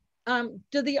system.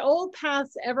 Do the old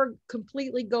paths ever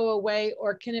completely go away,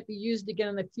 or can it be used again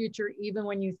in the future, even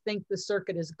when you think the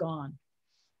circuit is gone?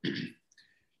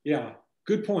 Yeah,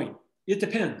 good point. It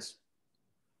depends.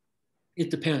 It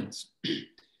depends.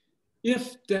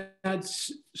 If that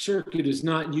circuit is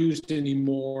not used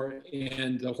anymore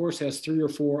and the horse has 3 or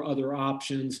 4 other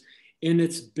options and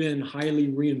it's been highly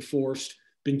reinforced,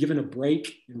 been given a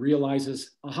break and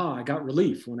realizes, aha, I got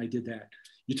relief when I did that.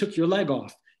 You took your leg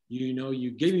off.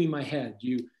 You gave me my head.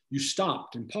 You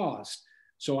stopped and paused.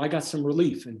 So I got some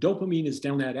relief, and dopamine is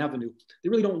down that avenue. They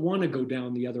really don't want to go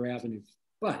down the other avenue.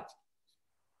 But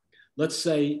let's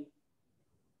say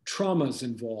trauma's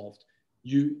involved.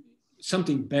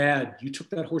 Something bad, you took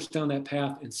that horse down that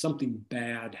path and something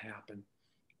bad happened,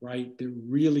 right? They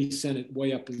really sent it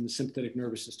way up in the sympathetic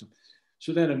nervous system.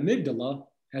 So that amygdala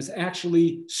has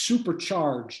actually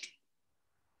supercharged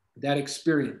that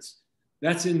experience.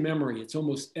 That's in memory. It's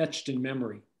almost etched in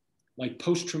memory, like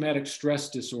post-traumatic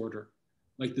stress disorder,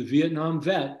 like the Vietnam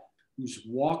vet who's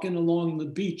walking along the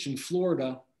beach in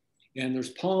Florida and there's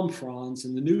palm fronds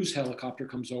and the news helicopter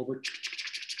comes over.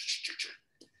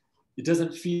 It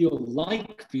doesn't feel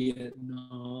like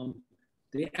Vietnam.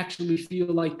 They actually feel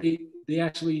like they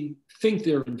actually think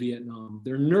they're in Vietnam.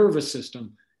 Their nervous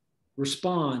system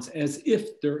responds as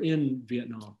if they're in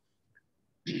Vietnam.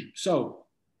 So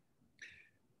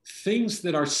things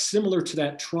that are similar to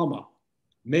that trauma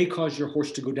may cause your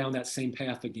horse to go down that same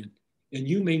path again. And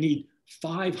you may need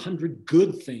 500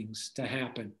 good things to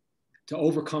happen to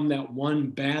overcome that one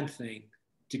bad thing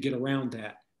to get around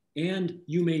that. And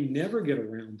you may never get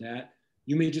around that.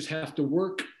 You may just have to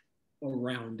work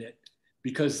around it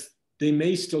because they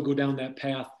may still go down that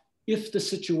path if the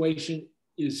situation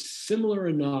is similar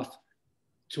enough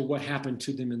to what happened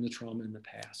to them in the trauma in the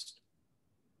past.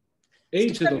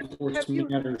 Age of the horse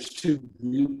matters too.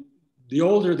 The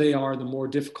older they are, the more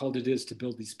difficult it is to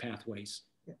build these pathways.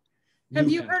 Have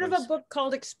you heard of a book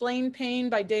called Explain Pain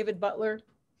by David Butler?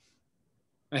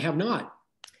 I have not.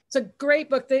 It's a great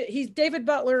book. David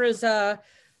Butler is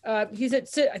he's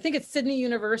at, I think it's Sydney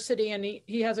University, and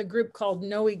he has a group called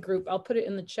Noe Group. I'll put it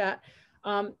in the chat.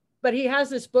 But he has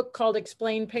this book called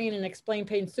Explain Pain and Explain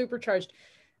Pain Supercharged.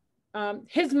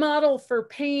 His model for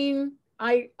pain,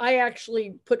 I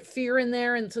actually put fear in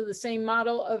there into the same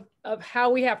model of how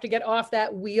we have to get off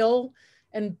that wheel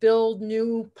and build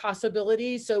new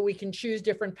possibilities so we can choose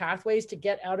different pathways to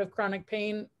get out of chronic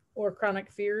pain or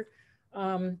chronic fear.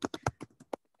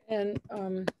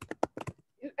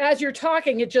 As you're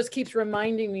talking, it just keeps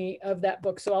reminding me of that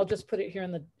book. So I'll just put it here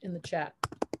in the chat.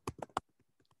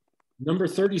 Number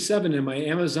 37 in my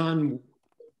Amazon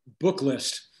book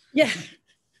list. Yeah.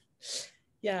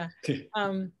 Yeah.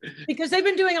 Because they've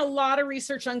been doing a lot of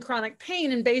research on chronic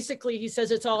pain, and basically he says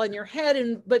it's all in your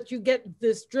head, but you get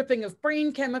this dripping of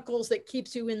brain chemicals that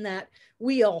keeps you in that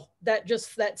wheel,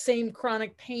 that same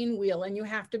chronic pain wheel, and you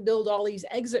have to build all these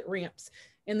exit ramps,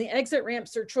 and the exit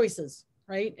ramps are choices,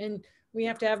 right? And we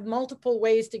have to have multiple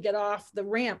ways to get off the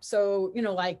ramp. So,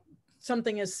 like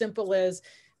something as simple as,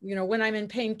 when I'm in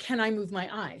pain, can I move my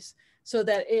eyes? So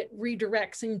that it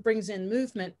redirects and brings in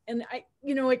movement. And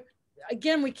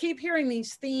again, we keep hearing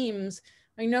these themes.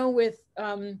 I know with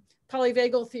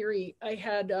polyvagal theory,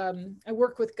 I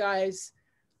work with guys,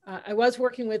 I was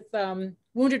working with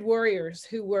wounded warriors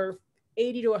who were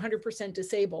 80 to 100%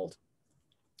 disabled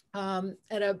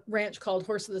at a ranch called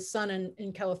Horse of the Sun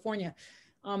in California.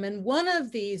 And one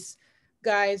of these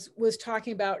guys was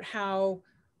talking about how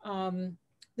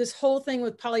this whole thing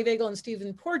with polyvagal and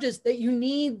Stephen Porges, that you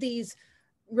need these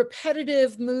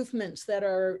repetitive movements that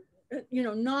are,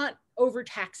 not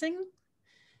overtaxing.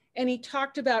 And he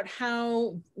talked about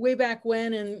how way back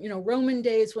when in, Roman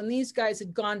days, when these guys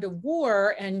had gone to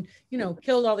war and,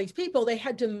 killed all these people, they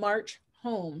had to march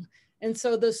home. And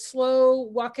so the slow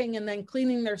walking and then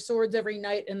cleaning their swords every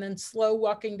night and then slow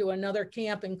walking to another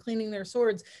camp and cleaning their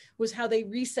swords was how they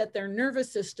reset their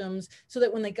nervous systems so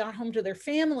that when they got home to their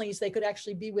families, they could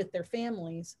actually be with their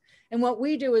families. And what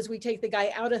we do is we take the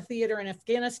guy out of theater in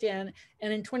Afghanistan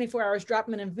and in 24 hours drop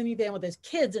him in a minivan with his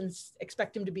kids and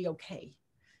expect him to be okay.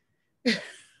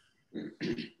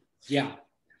 Yeah,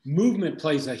 movement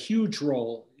plays a huge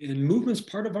role, and movement's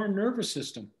part of our nervous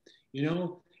system,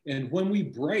 and when we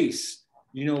brace,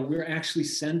 we're actually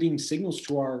sending signals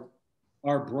to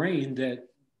our brain that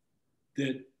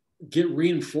get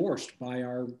reinforced by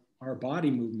our body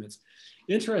movements.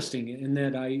 Interesting in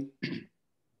that I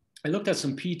looked at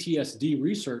some PTSD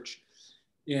research,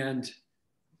 and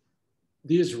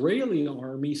the Israeli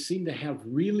army seemed to have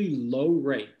really low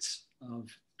rates of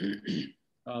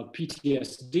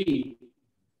PTSD.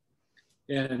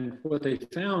 And what they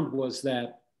found was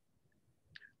that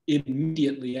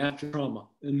immediately after trauma,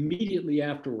 immediately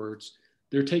afterwards,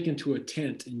 they're taken to a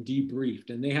tent and debriefed,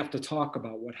 and they have to talk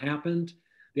about what happened.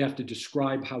 They have to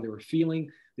describe how they were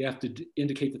feeling. They have to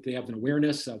indicate that they have an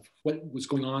awareness of what was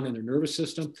going on in their nervous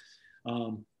system.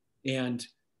 And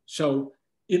so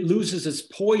it loses its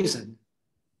poison,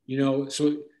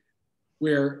 so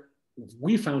where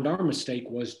we found our mistake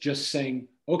was just saying,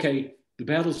 okay, the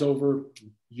battle's over.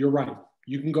 You're right.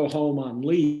 You can go home on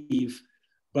leave,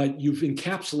 but you've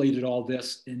encapsulated all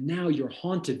this and now you're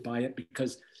haunted by it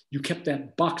because you kept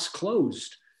that box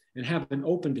closed and haven't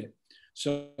opened it.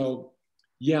 So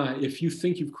yeah, if you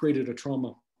think you've created a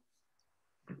trauma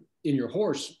in your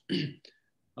horse,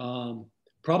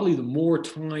 probably the more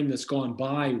time that's gone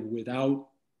by without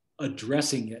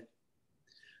addressing it.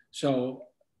 So,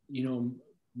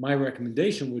 my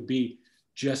recommendation would be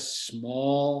just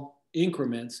small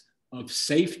increments of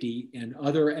safety and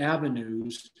other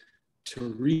avenues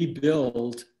to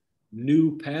rebuild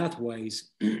new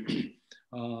pathways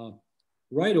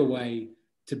right away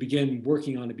to begin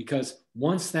working on it. Because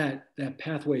once that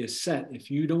pathway is set, if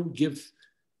you don't give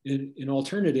an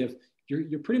alternative,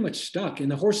 you're pretty much stuck. And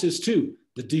the horse is too.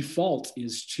 The default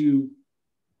is to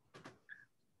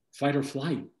fight or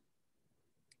flight.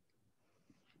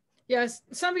 Yes,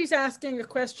 somebody's asking a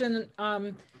question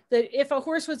that if a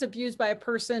horse was abused by a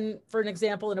person, for an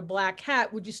example, in a black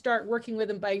hat, would you start working with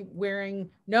them by wearing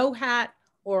no hat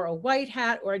or a white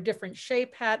hat or a different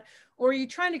shape hat? Or are you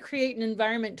trying to create an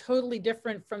environment totally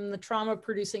different from the trauma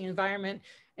producing environment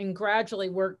and gradually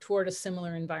work toward a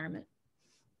similar environment?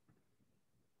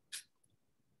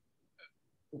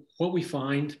 What we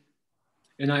find,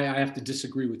 and I have to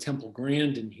disagree with Temple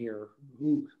Grandin here,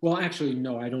 well, actually,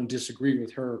 no, I don't disagree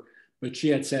with her, but she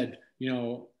had said,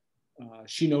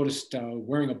 she noticed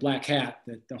wearing a black hat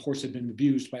that the horse had been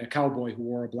abused by a cowboy who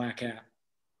wore a black hat.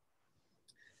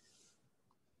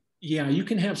 Yeah, you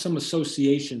can have some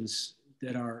associations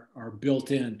that are built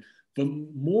in, but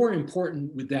more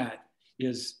important with that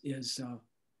is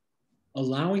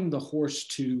allowing the horse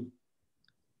to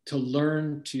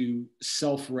learn to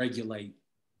self-regulate.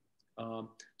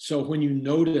 So when you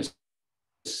notice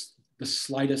the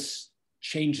slightest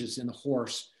changes in the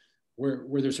horse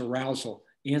where there's arousal,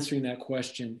 answering that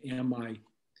question, am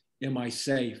I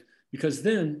safe? Because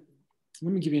then,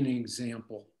 let me give you an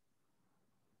example.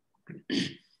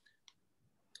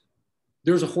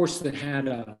 There's a horse that had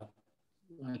a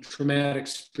traumatic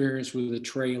experience with a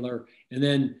trailer and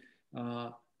then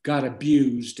got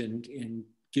abused and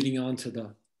getting onto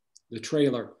the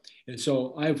trailer. And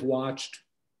so I've watched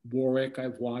Warwick,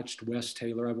 I've watched Wes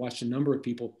Taylor, I've watched a number of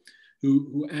people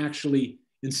who actually,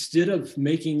 instead of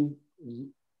making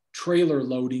trailer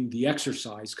loading the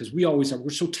exercise, because we're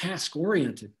so task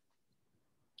oriented.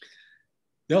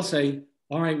 They'll say,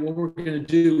 all right, what we're going to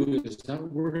do is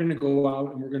we're going to go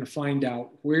out and we're going to find out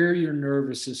where your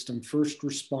nervous system first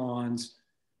responds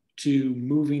to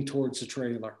moving towards the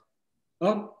trailer.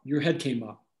 Oh, your head came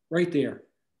up right there.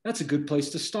 That's a good place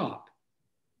to stop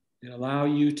and allow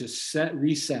you to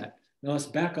reset. Now let's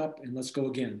back up and let's go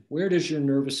again. Where does your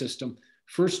nervous system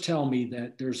first tell me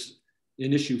that there's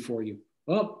an issue for you?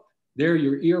 Oh, there,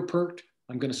 your ear perked.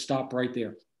 I'm going to stop right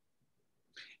there.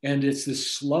 And it's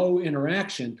this slow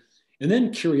interaction. And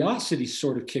then curiosity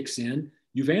sort of kicks in.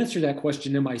 You've answered that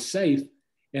question, am I safe?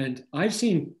 And I've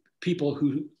seen people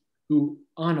who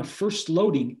on a first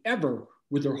loading ever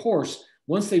with their horse,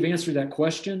 once they've answered that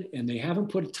question and they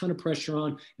haven't put a ton of pressure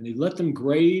on and they let them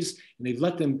graze and they've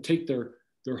let them take their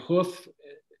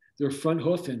front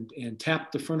hoof and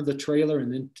tap the front of the trailer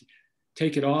and then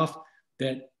take it off,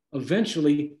 that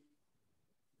eventually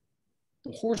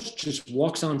the horse just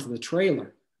walks onto the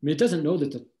trailer. I mean, it doesn't know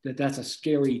that that's a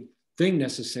scary thing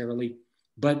necessarily,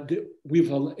 but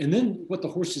and then what the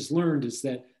horse has learned is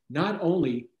that not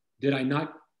only did I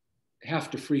not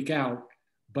have to freak out,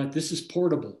 but this is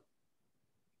portable.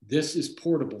 This is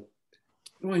portable.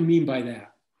 What do I mean by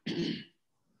that?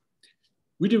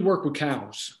 We did work with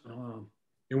cows, and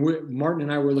Martin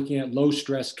and I were looking at low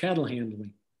stress cattle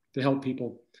handling to help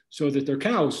people so that their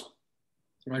cows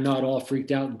are not all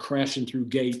freaked out and crashing through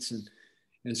gates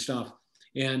and stuff.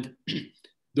 And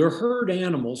they're herd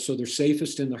animals, so they're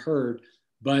safest in the herd.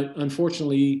 But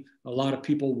unfortunately, a lot of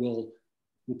people will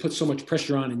put so much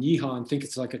pressure on and yeehaw and think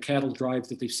it's like a cattle drive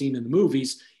that they've seen in the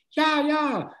movies.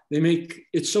 Yeah. They make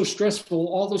it so stressful.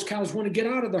 All those cows want to get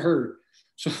out of the herd.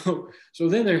 So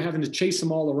then they're having to chase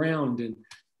them all around.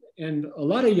 And a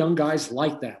lot of young guys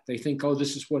like that. They think, oh,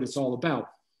 this is what it's all about.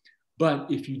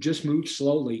 But if you just move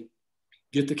slowly,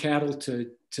 get the cattle to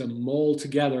mold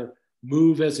together,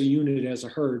 move as a unit, as a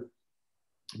herd,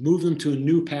 move them to a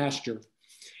new pasture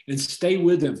and stay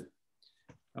with them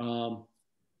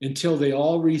until they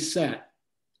all reset.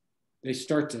 They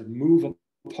start to move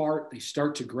apart, they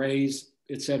start to graze,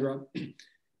 etc.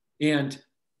 And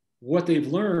what they've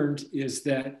learned is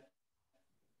that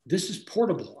this is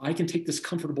portable. I can take this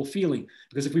comfortable feeling,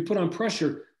 because if we put on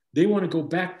pressure, they want to go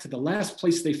back to the last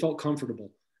place they felt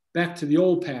comfortable, back to the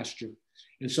old pasture.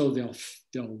 And so they'll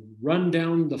run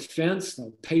down the fence,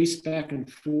 they'll pace back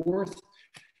and forth,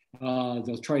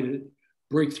 they'll try to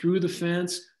break through the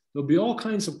fence. There'll be all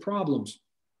kinds of problems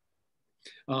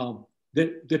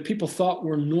that people thought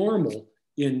were normal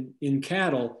in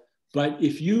cattle. But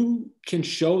if you can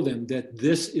show them that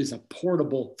this is a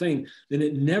portable thing, then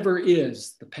it never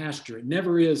is the pasture. It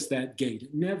never is that gate.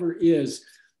 It never is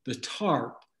the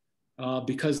tarp,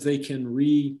 because they can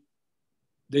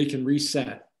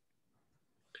reset.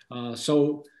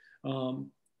 So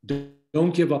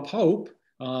don't give up hope.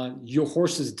 Your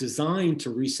horse is designed to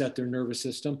reset their nervous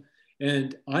system.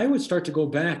 And I would start to go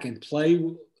back and play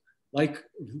like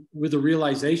with the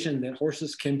realization that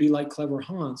horses can be like clever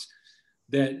Hans,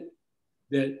 that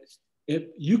if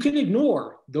you can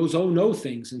ignore those oh no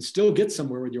things and still get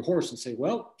somewhere with your horse and say,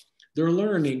 well, they're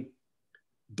learning,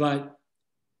 but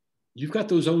you've got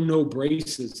those oh no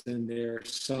braces in there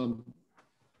some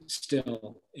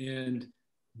still. And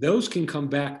those can come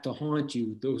back to haunt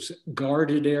you, those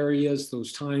guarded areas,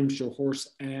 those times your horse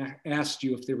asked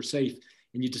you if they were safe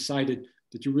and you decided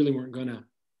that you really weren't going to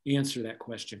answer that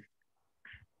question.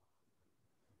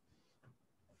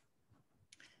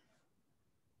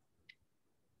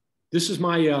 This is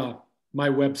my my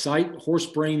website,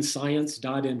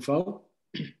 horsebrainscience.info.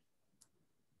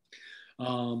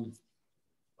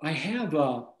 I have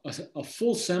a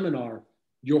full seminar,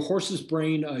 Your Horse's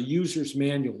Brain User's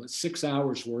Manual. It's 6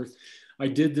 hours worth. I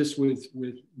did this with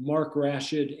Mark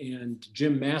Rashid and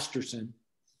Jim Masterson.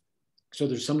 So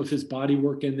there's some of his body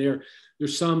work in there.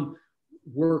 There's some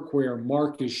work where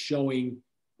Mark is showing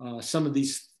some of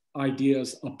these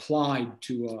ideas applied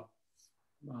to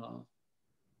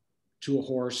a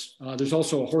horse. There's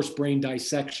also a horse brain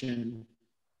dissection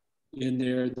in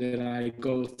there that I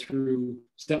go through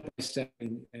step by step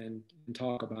and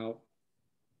talk about.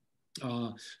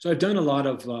 So I've done a lot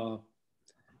of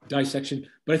dissection,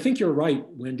 but I think you're right,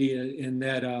 Wendy, in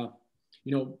that,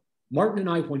 you know, Martin and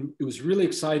I, when it was really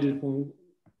excited, when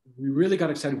we really got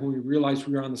excited when we realized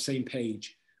we were on the same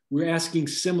page. We were asking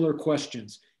similar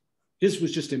questions. His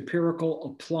was just empirical,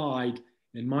 applied,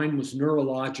 and mine was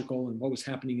neurological and what was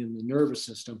happening in the nervous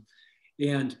system.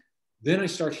 And then I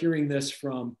start hearing this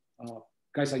from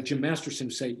guys like Jim Masterson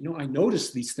who say, you know, I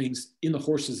noticed these things in the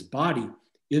horse's body,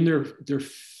 in their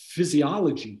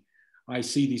physiology. I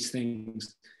see these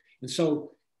things. And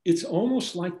so it's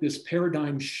almost like this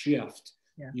paradigm shift,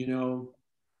 Yeah. you know,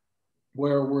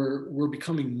 where we're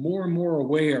becoming more and more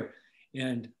aware.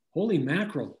 And holy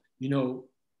mackerel, you know,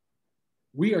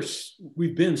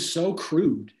 we've been so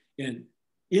crude and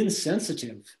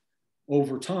insensitive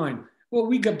over time. Well,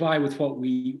 we get by with what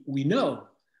we know,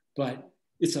 but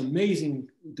it's amazing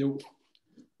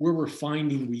where we're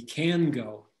finding we can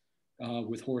go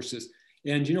with horses.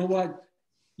 And you know what?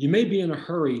 You may be in a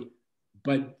hurry,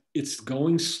 but it's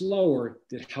going slower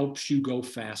that helps you go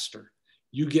faster.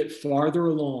 You get farther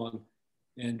along.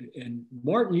 And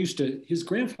Martin his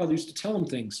grandfather used to tell him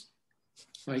things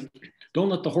like, don't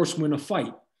let the horse win a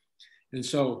fight. And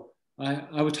so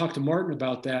I would talk to Martin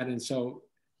about that. And so,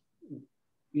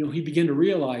 you know, he began to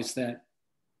realize that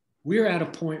we're at a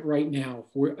point right now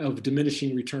of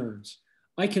diminishing returns.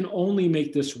 I can only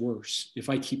make this worse if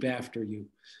I keep after you.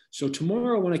 So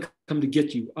tomorrow when I come to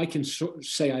get you, I can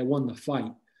say I won the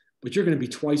fight, but you're going to be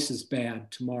twice as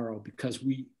bad tomorrow because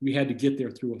we had to get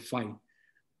there through a fight.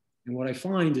 And what I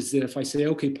find is that if I say,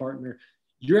 okay, partner,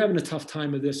 you're having a tough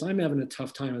time of this, I'm having a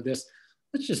tough time of this,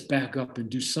 let's just back up and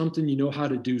do something you know how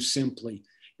to do simply.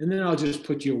 And then I'll just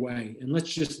put you away and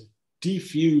let's just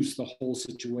defuse the whole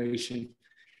situation.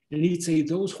 And he'd say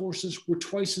those horses were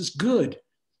twice as good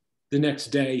the next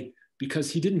day because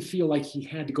he didn't feel like he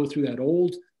had to go through that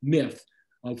old myth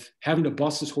of having to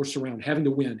boss his horse around, having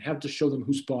to win, having to show them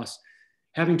who's boss,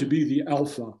 having to be the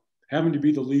alpha, having to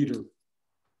be the leader.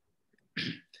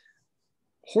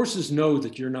 Horses know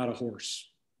that you're not a horse.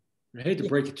 I hate to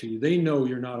break it to you. They know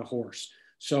you're not a horse.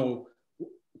 So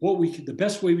the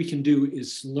best way we can do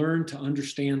is learn to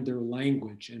understand their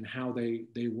language and how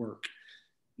they work.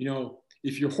 You know,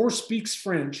 if your horse speaks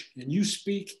French and you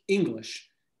speak English,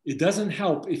 it doesn't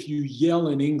help if you yell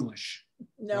in English.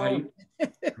 No. Right?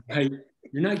 Right?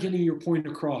 You're not getting your point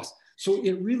across. So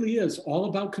it really is all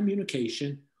about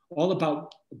communication, all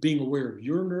about being aware of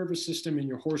your nervous system and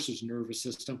your horse's nervous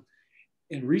system,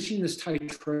 and reaching this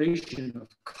titration of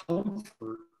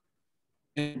comfort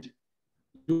and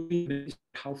doing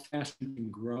how fast you can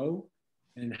grow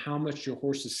and how much your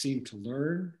horses seem to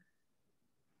learn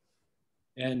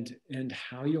and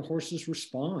how your horses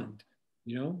respond,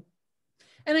 you know?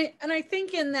 And I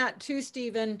think in that too,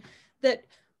 Stephen, that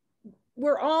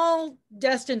we're all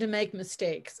destined to make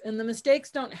mistakes, and the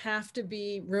mistakes don't have to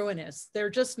be ruinous. They're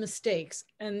just mistakes,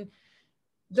 and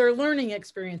they're learning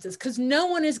experiences, because no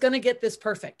one is going to get this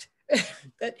perfect.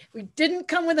 That we didn't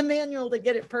come with a manual to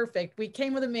get it perfect. We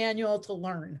came with a manual to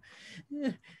learn.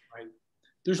 Right.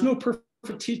 There's no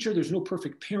perfect teacher. There's no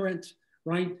perfect parent,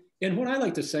 right? And what I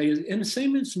like to say is, and the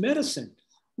same as medicine,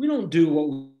 we don't do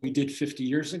what we did 50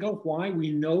 years ago. Why?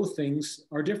 We know things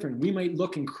are different. We might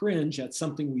look and cringe at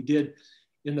something we did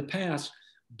in the past,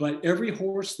 but every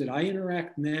horse that I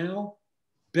interact now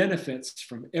benefits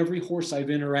from every horse I've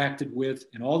interacted with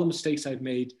and all the mistakes I've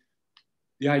made.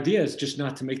 The idea is just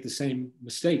not to make the same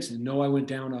mistakes and know I went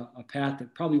down a path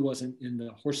that probably wasn't in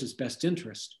the horse's best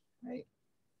interest. Right.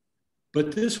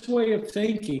 But this way of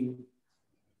thinking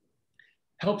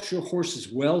helps your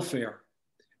horse's welfare,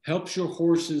 helps your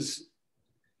horses,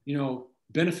 you know,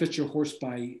 benefits your horse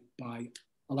by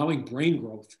allowing brain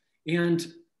growth. And,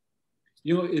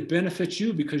 you know, it benefits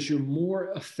you because you're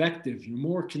more effective, you're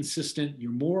more consistent,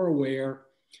 you're more aware.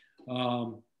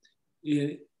 And,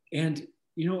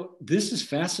 you know, this is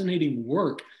fascinating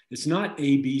work. It's not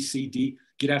A, B, C, D,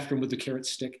 get after them with the carrot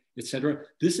stick, etc.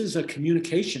 This is a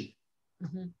communication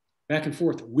back and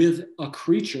forth with a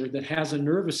creature that has a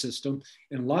nervous system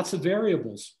and lots of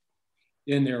variables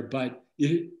in there. But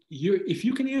if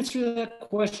you can answer that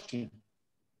question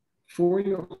for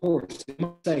your horse,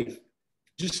 it's safe,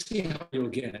 just see how you'll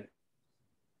get it.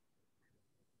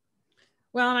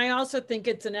 Well, and I also think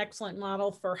it's an excellent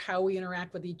model for how we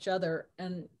interact with each other.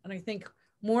 And I think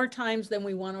more times than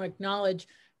we want to acknowledge,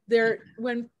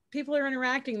 when people are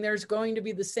interacting, there's going to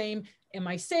be the same, am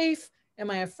I safe? Am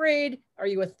I afraid? Are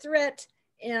you a threat?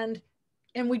 And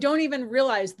we don't even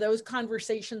realize those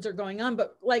conversations are going on.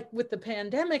 But like with the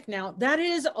pandemic now, that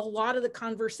is a lot of the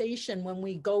conversation when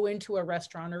we go into a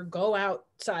restaurant or go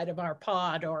outside of our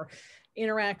pod or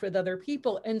interact with other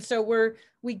people. And so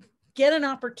we get an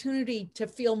opportunity to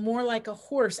feel more like a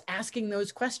horse asking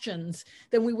those questions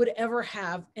than we would ever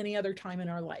have any other time in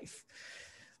our life.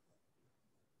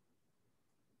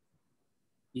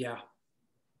 Yeah.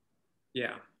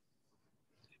 Yeah.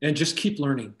 And just keep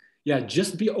learning. Yeah.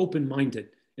 Just be open-minded.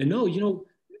 And no, you know,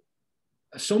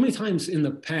 so many times in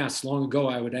the past, long ago,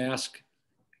 I would ask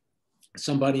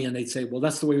somebody and they'd say, well,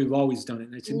 that's the way we've always done it.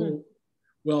 And I'd say,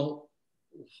 well,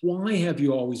 why have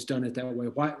you always done it that way?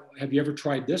 Why have you ever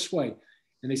tried this way?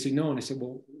 And they say, no. And I say,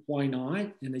 well, why not?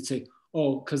 And they'd say,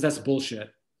 Oh, because that's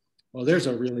bullshit. Well, there's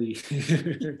a really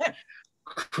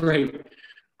great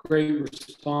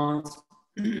response.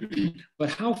 But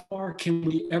how far can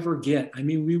we ever get? I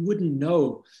mean, we wouldn't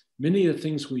know many of the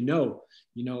things we know,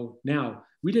 now.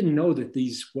 We didn't know that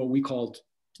these, what we called,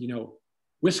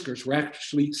 whiskers were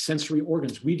actually sensory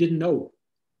organs. We didn't know,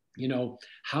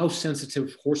 how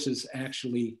sensitive horses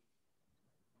actually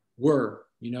were.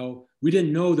 We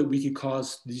didn't know that we could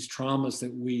cause these traumas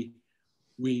that we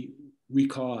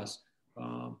cause.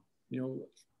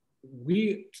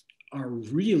 We are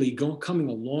really coming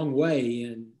a long way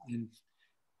in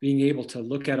being able to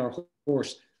look at our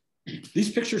horse.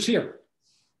 These pictures here,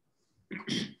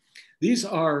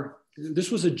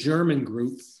 this was a German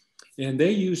group, and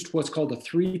they used what's called a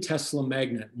 3 Tesla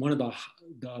magnet, one of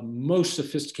the most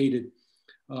sophisticated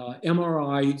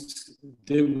MRIs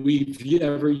that we've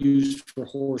ever used for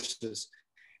horses.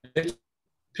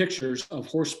 Pictures of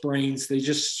horse brains. They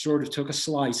just sort of took a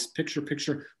slice,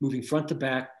 picture, moving front to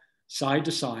back, side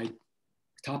to side,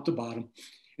 top to bottom,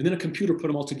 and then a computer put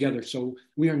them all together. So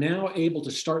we are now able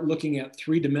to start looking at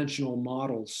 3-dimensional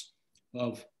models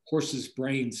of horses'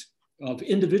 brains, of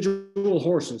individual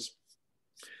horses.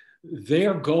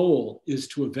 Their goal is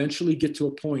to eventually get to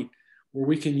a point where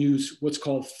we can use what's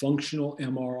called functional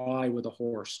MRI with a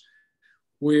horse,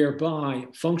 whereby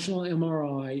functional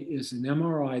MRI is an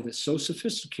MRI that's so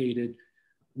sophisticated,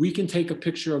 we can take a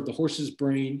picture of the horse's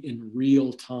brain in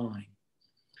real time.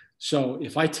 So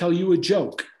if I tell you a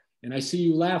joke and I see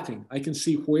you laughing, I can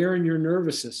see where in your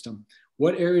nervous system,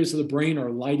 what areas of the brain are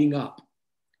lighting up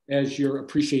as you're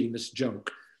appreciating this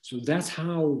joke. So that's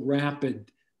how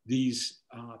rapid these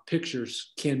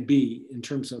pictures can be in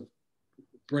terms of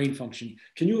brain functioning.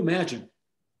 Can you imagine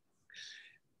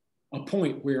a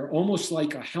point where, almost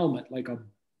like a helmet,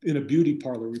 in a beauty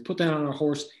parlor, we put that on our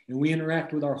horse and we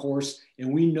interact with our horse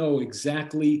and we know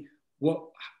exactly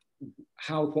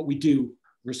how what we do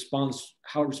responds,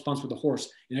 how it responds with the horse.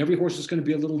 And every horse is going to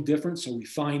be a little different, so we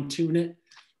fine tune it.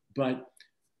 But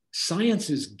science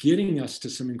is getting us to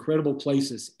some incredible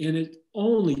places, and it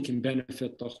only can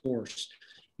benefit the horse.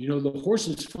 The horse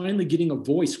is finally getting a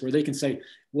voice where they can say,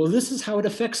 well, this is how it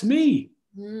affects me.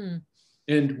 Mm.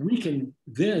 And we can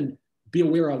then be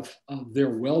aware of their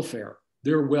welfare,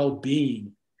 their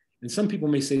well-being. And some people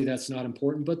may say that's not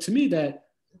important, but to me, that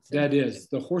is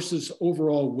the horse's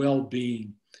overall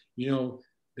well-being.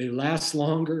 They last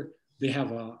longer, they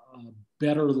have a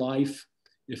better life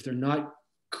if they're not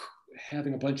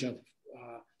having a bunch of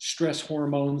stress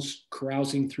hormones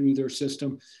carousing through their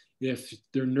system, if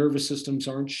their nervous systems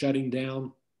aren't shutting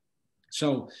down.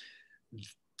 So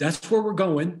that's where we're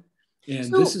going.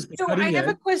 And this is the cutting edge. I have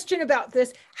a question about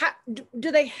this. How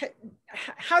did they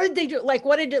do it? Like,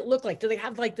 what did it look like? Do they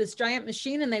have like this giant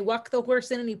machine and they walk the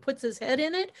horse in and he puts his head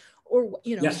in it? Or,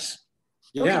 Yes.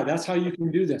 Yeah, okay. That's how you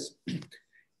can do this.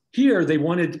 Here, they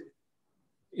wanted,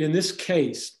 in this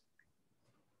case,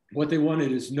 what they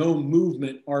wanted is no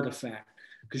movement artifact,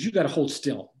 because you got to hold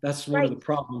still. That's one of the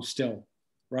problems still,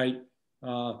 right?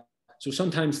 So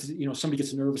sometimes, somebody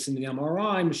gets nervous in the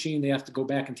MRI machine, they have to go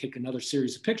back and take another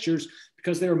series of pictures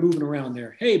because they're moving around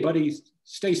there. Hey, buddy,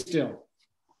 stay still.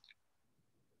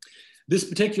 This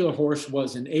particular horse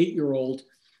was an 8-year-old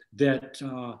that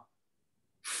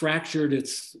fractured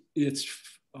its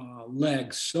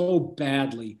leg so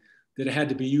badly that it had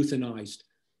to be euthanized.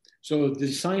 So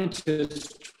the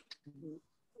scientists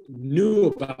knew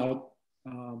about,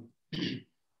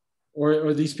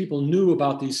 or these people knew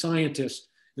about these scientists,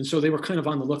 and so they were kind of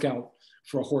on the lookout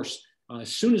for a horse.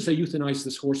 As soon as they euthanized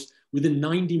this horse, within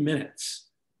 90 minutes,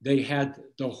 they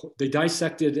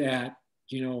dissected at,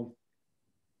 I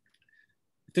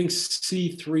think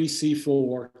C3,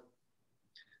 C4.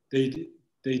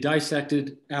 They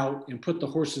dissected out and put the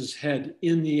horse's head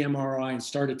in the MRI and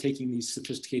started taking these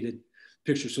sophisticated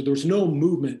pictures. So there was no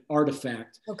movement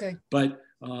artifact. Okay. But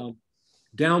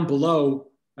down below,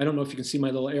 I don't know if you can see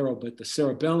my little arrow, but the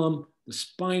cerebellum, the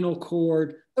spinal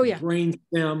cord, the brain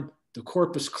stem, the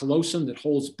corpus callosum that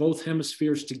holds both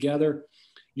hemispheres together.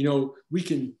 We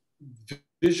can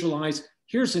visualize,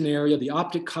 here's an area, the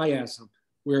optic chiasm,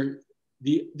 where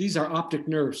these are optic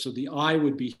nerves. So the eye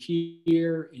would be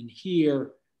here and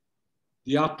here.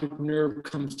 The optic nerve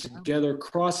comes together,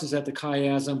 crosses at the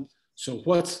chiasm. So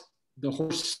what's the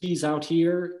horse sees out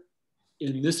here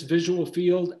in this visual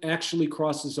field actually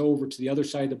crosses over to the other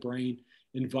side of the brain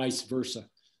and vice versa.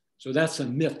 So that's a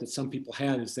myth that some people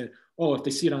have, is that, oh, if they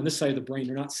see it on this side of the brain,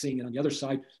 they're not seeing it on the other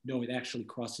side. No, it actually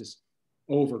crosses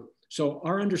over. So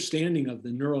our understanding of the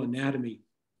neuroanatomy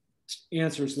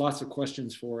answers lots of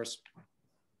questions for us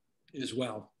as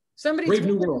well. Somebody's Brave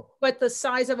new world. what the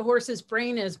size of a horse's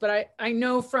brain is, but I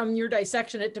know from your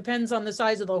dissection, it depends on the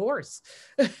size of the horse.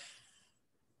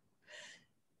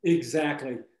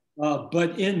 Exactly.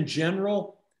 But in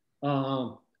general,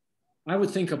 I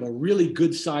would think of a really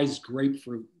good sized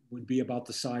grapefruit would be about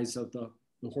the size of the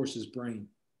horse's brain.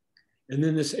 And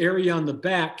then this area on the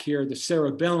back here, the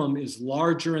cerebellum, is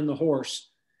larger in the horse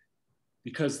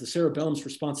because the cerebellum's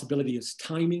responsibility is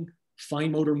timing,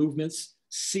 fine motor movements,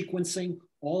 sequencing.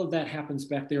 All of that happens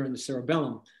back there in the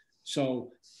cerebellum.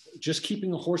 So just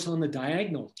keeping a horse on the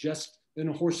diagonal, just when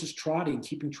a horse is trotting,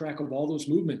 keeping track of all those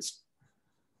movements,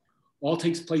 all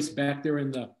takes place back there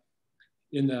in the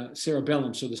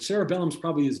cerebellum. So the cerebellum is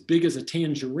probably as big as a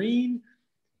tangerine,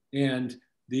 and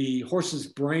the horse's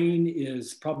brain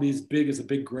is probably as big as a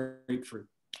big grapefruit.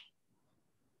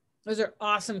 Those are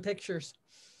awesome pictures.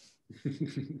 Let's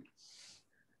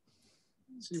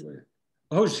see where.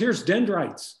 Oh, here's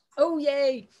dendrites. Oh,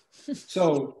 yay.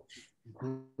 So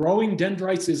growing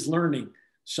dendrites is learning.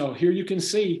 So here you can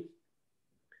see,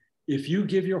 if you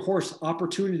give your horse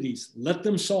opportunities, let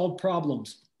them solve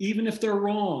problems, even if they're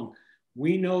wrong.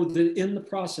 We know that in the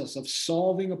process of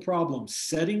solving a problem,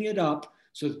 setting it up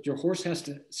so that your horse has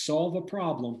to solve a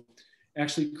problem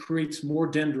actually creates more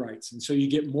dendrites. And so you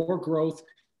get more growth,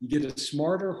 you get a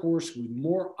smarter horse with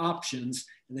more options,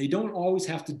 and they don't always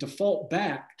have to default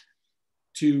back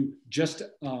to just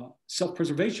a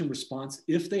self-preservation response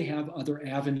if they have other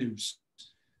avenues.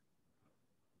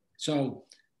 So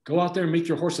go out there and make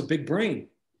your horse a big brain.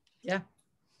 Yeah.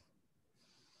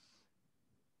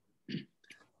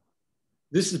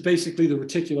 This is basically the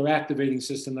reticular activating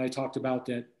system that I talked about,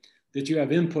 that you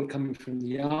have input coming from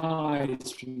the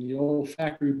eyes, from the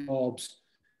olfactory bulbs,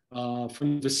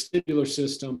 from the vestibular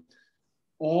system,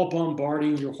 all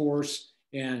bombarding your horse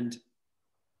and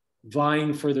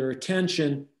vying for their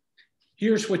attention.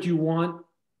 Here's what you want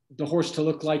the horse to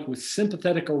look like with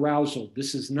sympathetic arousal.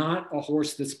 This is not a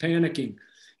horse that's panicking.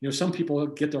 You know, some people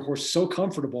get their horse so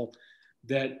comfortable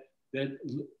that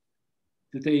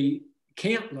they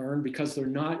can't learn because they're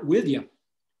not with you.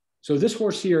 So this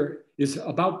horse here is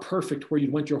about perfect where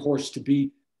you'd want your horse to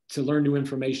be to learn new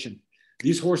information.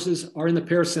 These horses are in the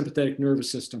parasympathetic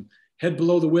nervous system, head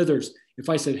below the withers. If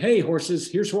I said, hey,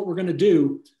 horses, here's what we're going to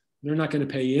do, they're not going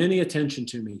to pay any attention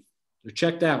to me. They're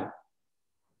checked out.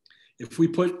 If we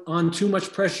put on too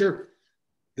much pressure,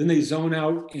 then they zone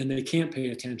out and they can't pay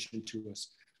attention to us.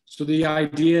 So the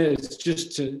idea is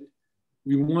just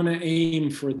we want to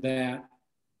aim for that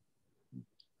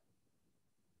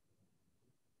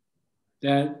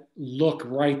look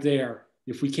right there,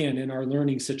 if we can, in our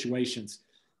learning situations.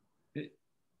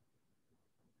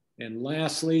 And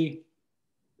lastly,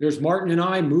 there's Martin and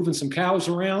I moving some cows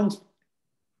around.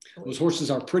 Those horses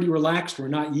are pretty relaxed. We're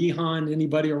not yeehawing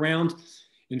anybody around.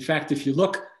 In fact, if you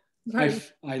look,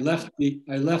 right. I left the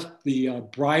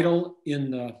bridle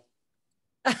in the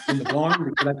barn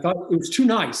because I thought it was too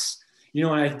nice. You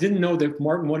know, I didn't know that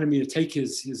Martin wanted me to take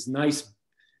his nice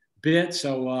bit.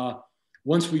 So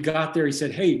once we got there, he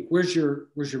said, hey, where's your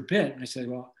bit? And I said,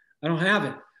 well, I don't have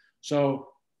it. So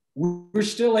we're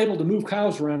still able to move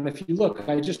cows around. If you look,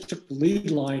 I just took the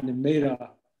lead line and made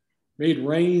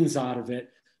reins out of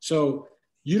it. So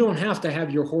you don't have to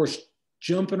have your horse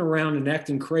jumping around and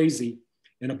acting crazy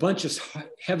and a bunch of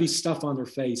heavy stuff on their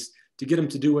face to get them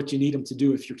to do what you need them to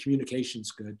do if your communication's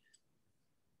good.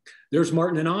 There's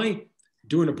Martin and I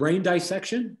doing a brain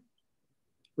dissection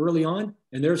early on,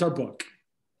 and there's our book,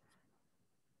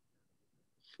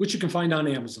 which you can find on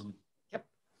Amazon. Yep.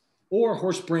 Or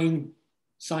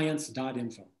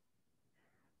horsebrainscience.info.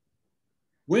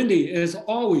 Wendy, as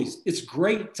always, it's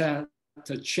great to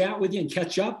chat with you and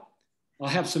catch up. I'll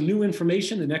have some new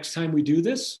information the next time we do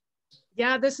this.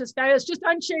 Yeah, this is fabulous. Just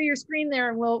unshare your screen there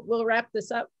and we'll wrap this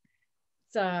up.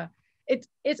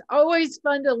 It's always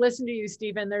fun to listen to you,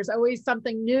 Stephen. There's always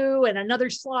something new and another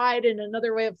slide and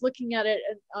another way of looking at it.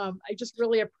 And I just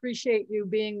really appreciate you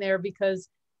being there because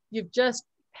you've just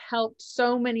helped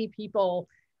so many people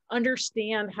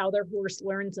understand how their horse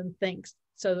learns and thinks.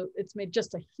 So it's made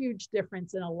just a huge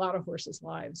difference in a lot of horses'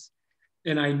 lives.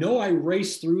 And I know I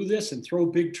race through this and throw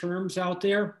big terms out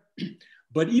there,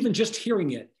 but even just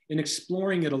hearing it and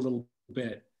exploring it a little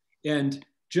bit and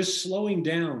just slowing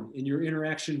down in your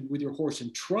interaction with your horse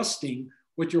and trusting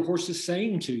what your horse is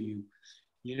saying to you,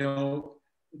 you know,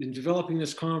 in developing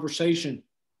this conversation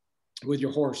with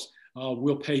your horse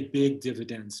will pay big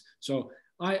dividends. So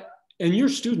and your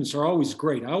students are always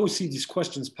great. I always see these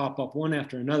questions pop up one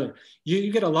after another.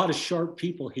 You get a lot of sharp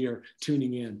people here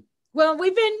tuning in. Well,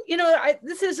 we've been, you know,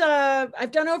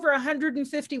 I've done over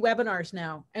 150 webinars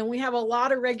now, and we have a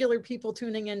lot of regular people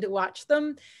tuning in to watch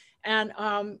them.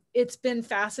 And it's been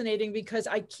fascinating because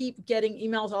I keep getting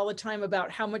emails all the time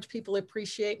about how much people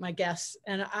appreciate my guests.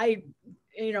 And I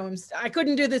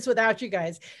couldn't do this without you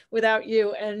guys, without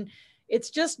you. And it's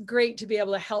just great to be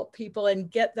able to help people and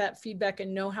get that feedback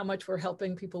and know how much we're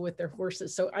helping people with their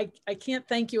horses. So I can't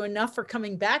thank you enough for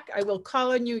coming back. I will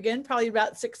call on you again, probably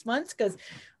about 6 months, because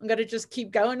I'm going to just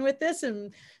keep going with this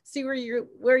and see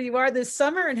where you are this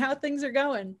summer and how things are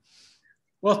going.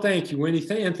 Well, thank you, Wendy.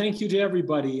 And thank you to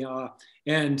everybody.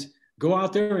 And go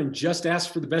out there and just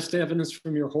ask for the best evidence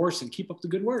from your horse and keep up the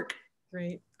good work.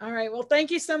 Great. All right. Well,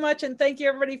 thank you so much. And thank you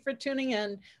everybody for tuning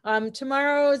in.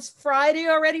 Tomorrow is Friday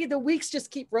already. The weeks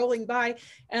just keep rolling by,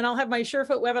 and I'll have my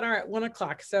Surefoot webinar at 1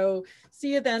 o'clock. So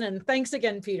see you then. And thanks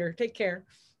again, Peter. Take care.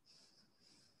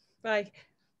 Bye.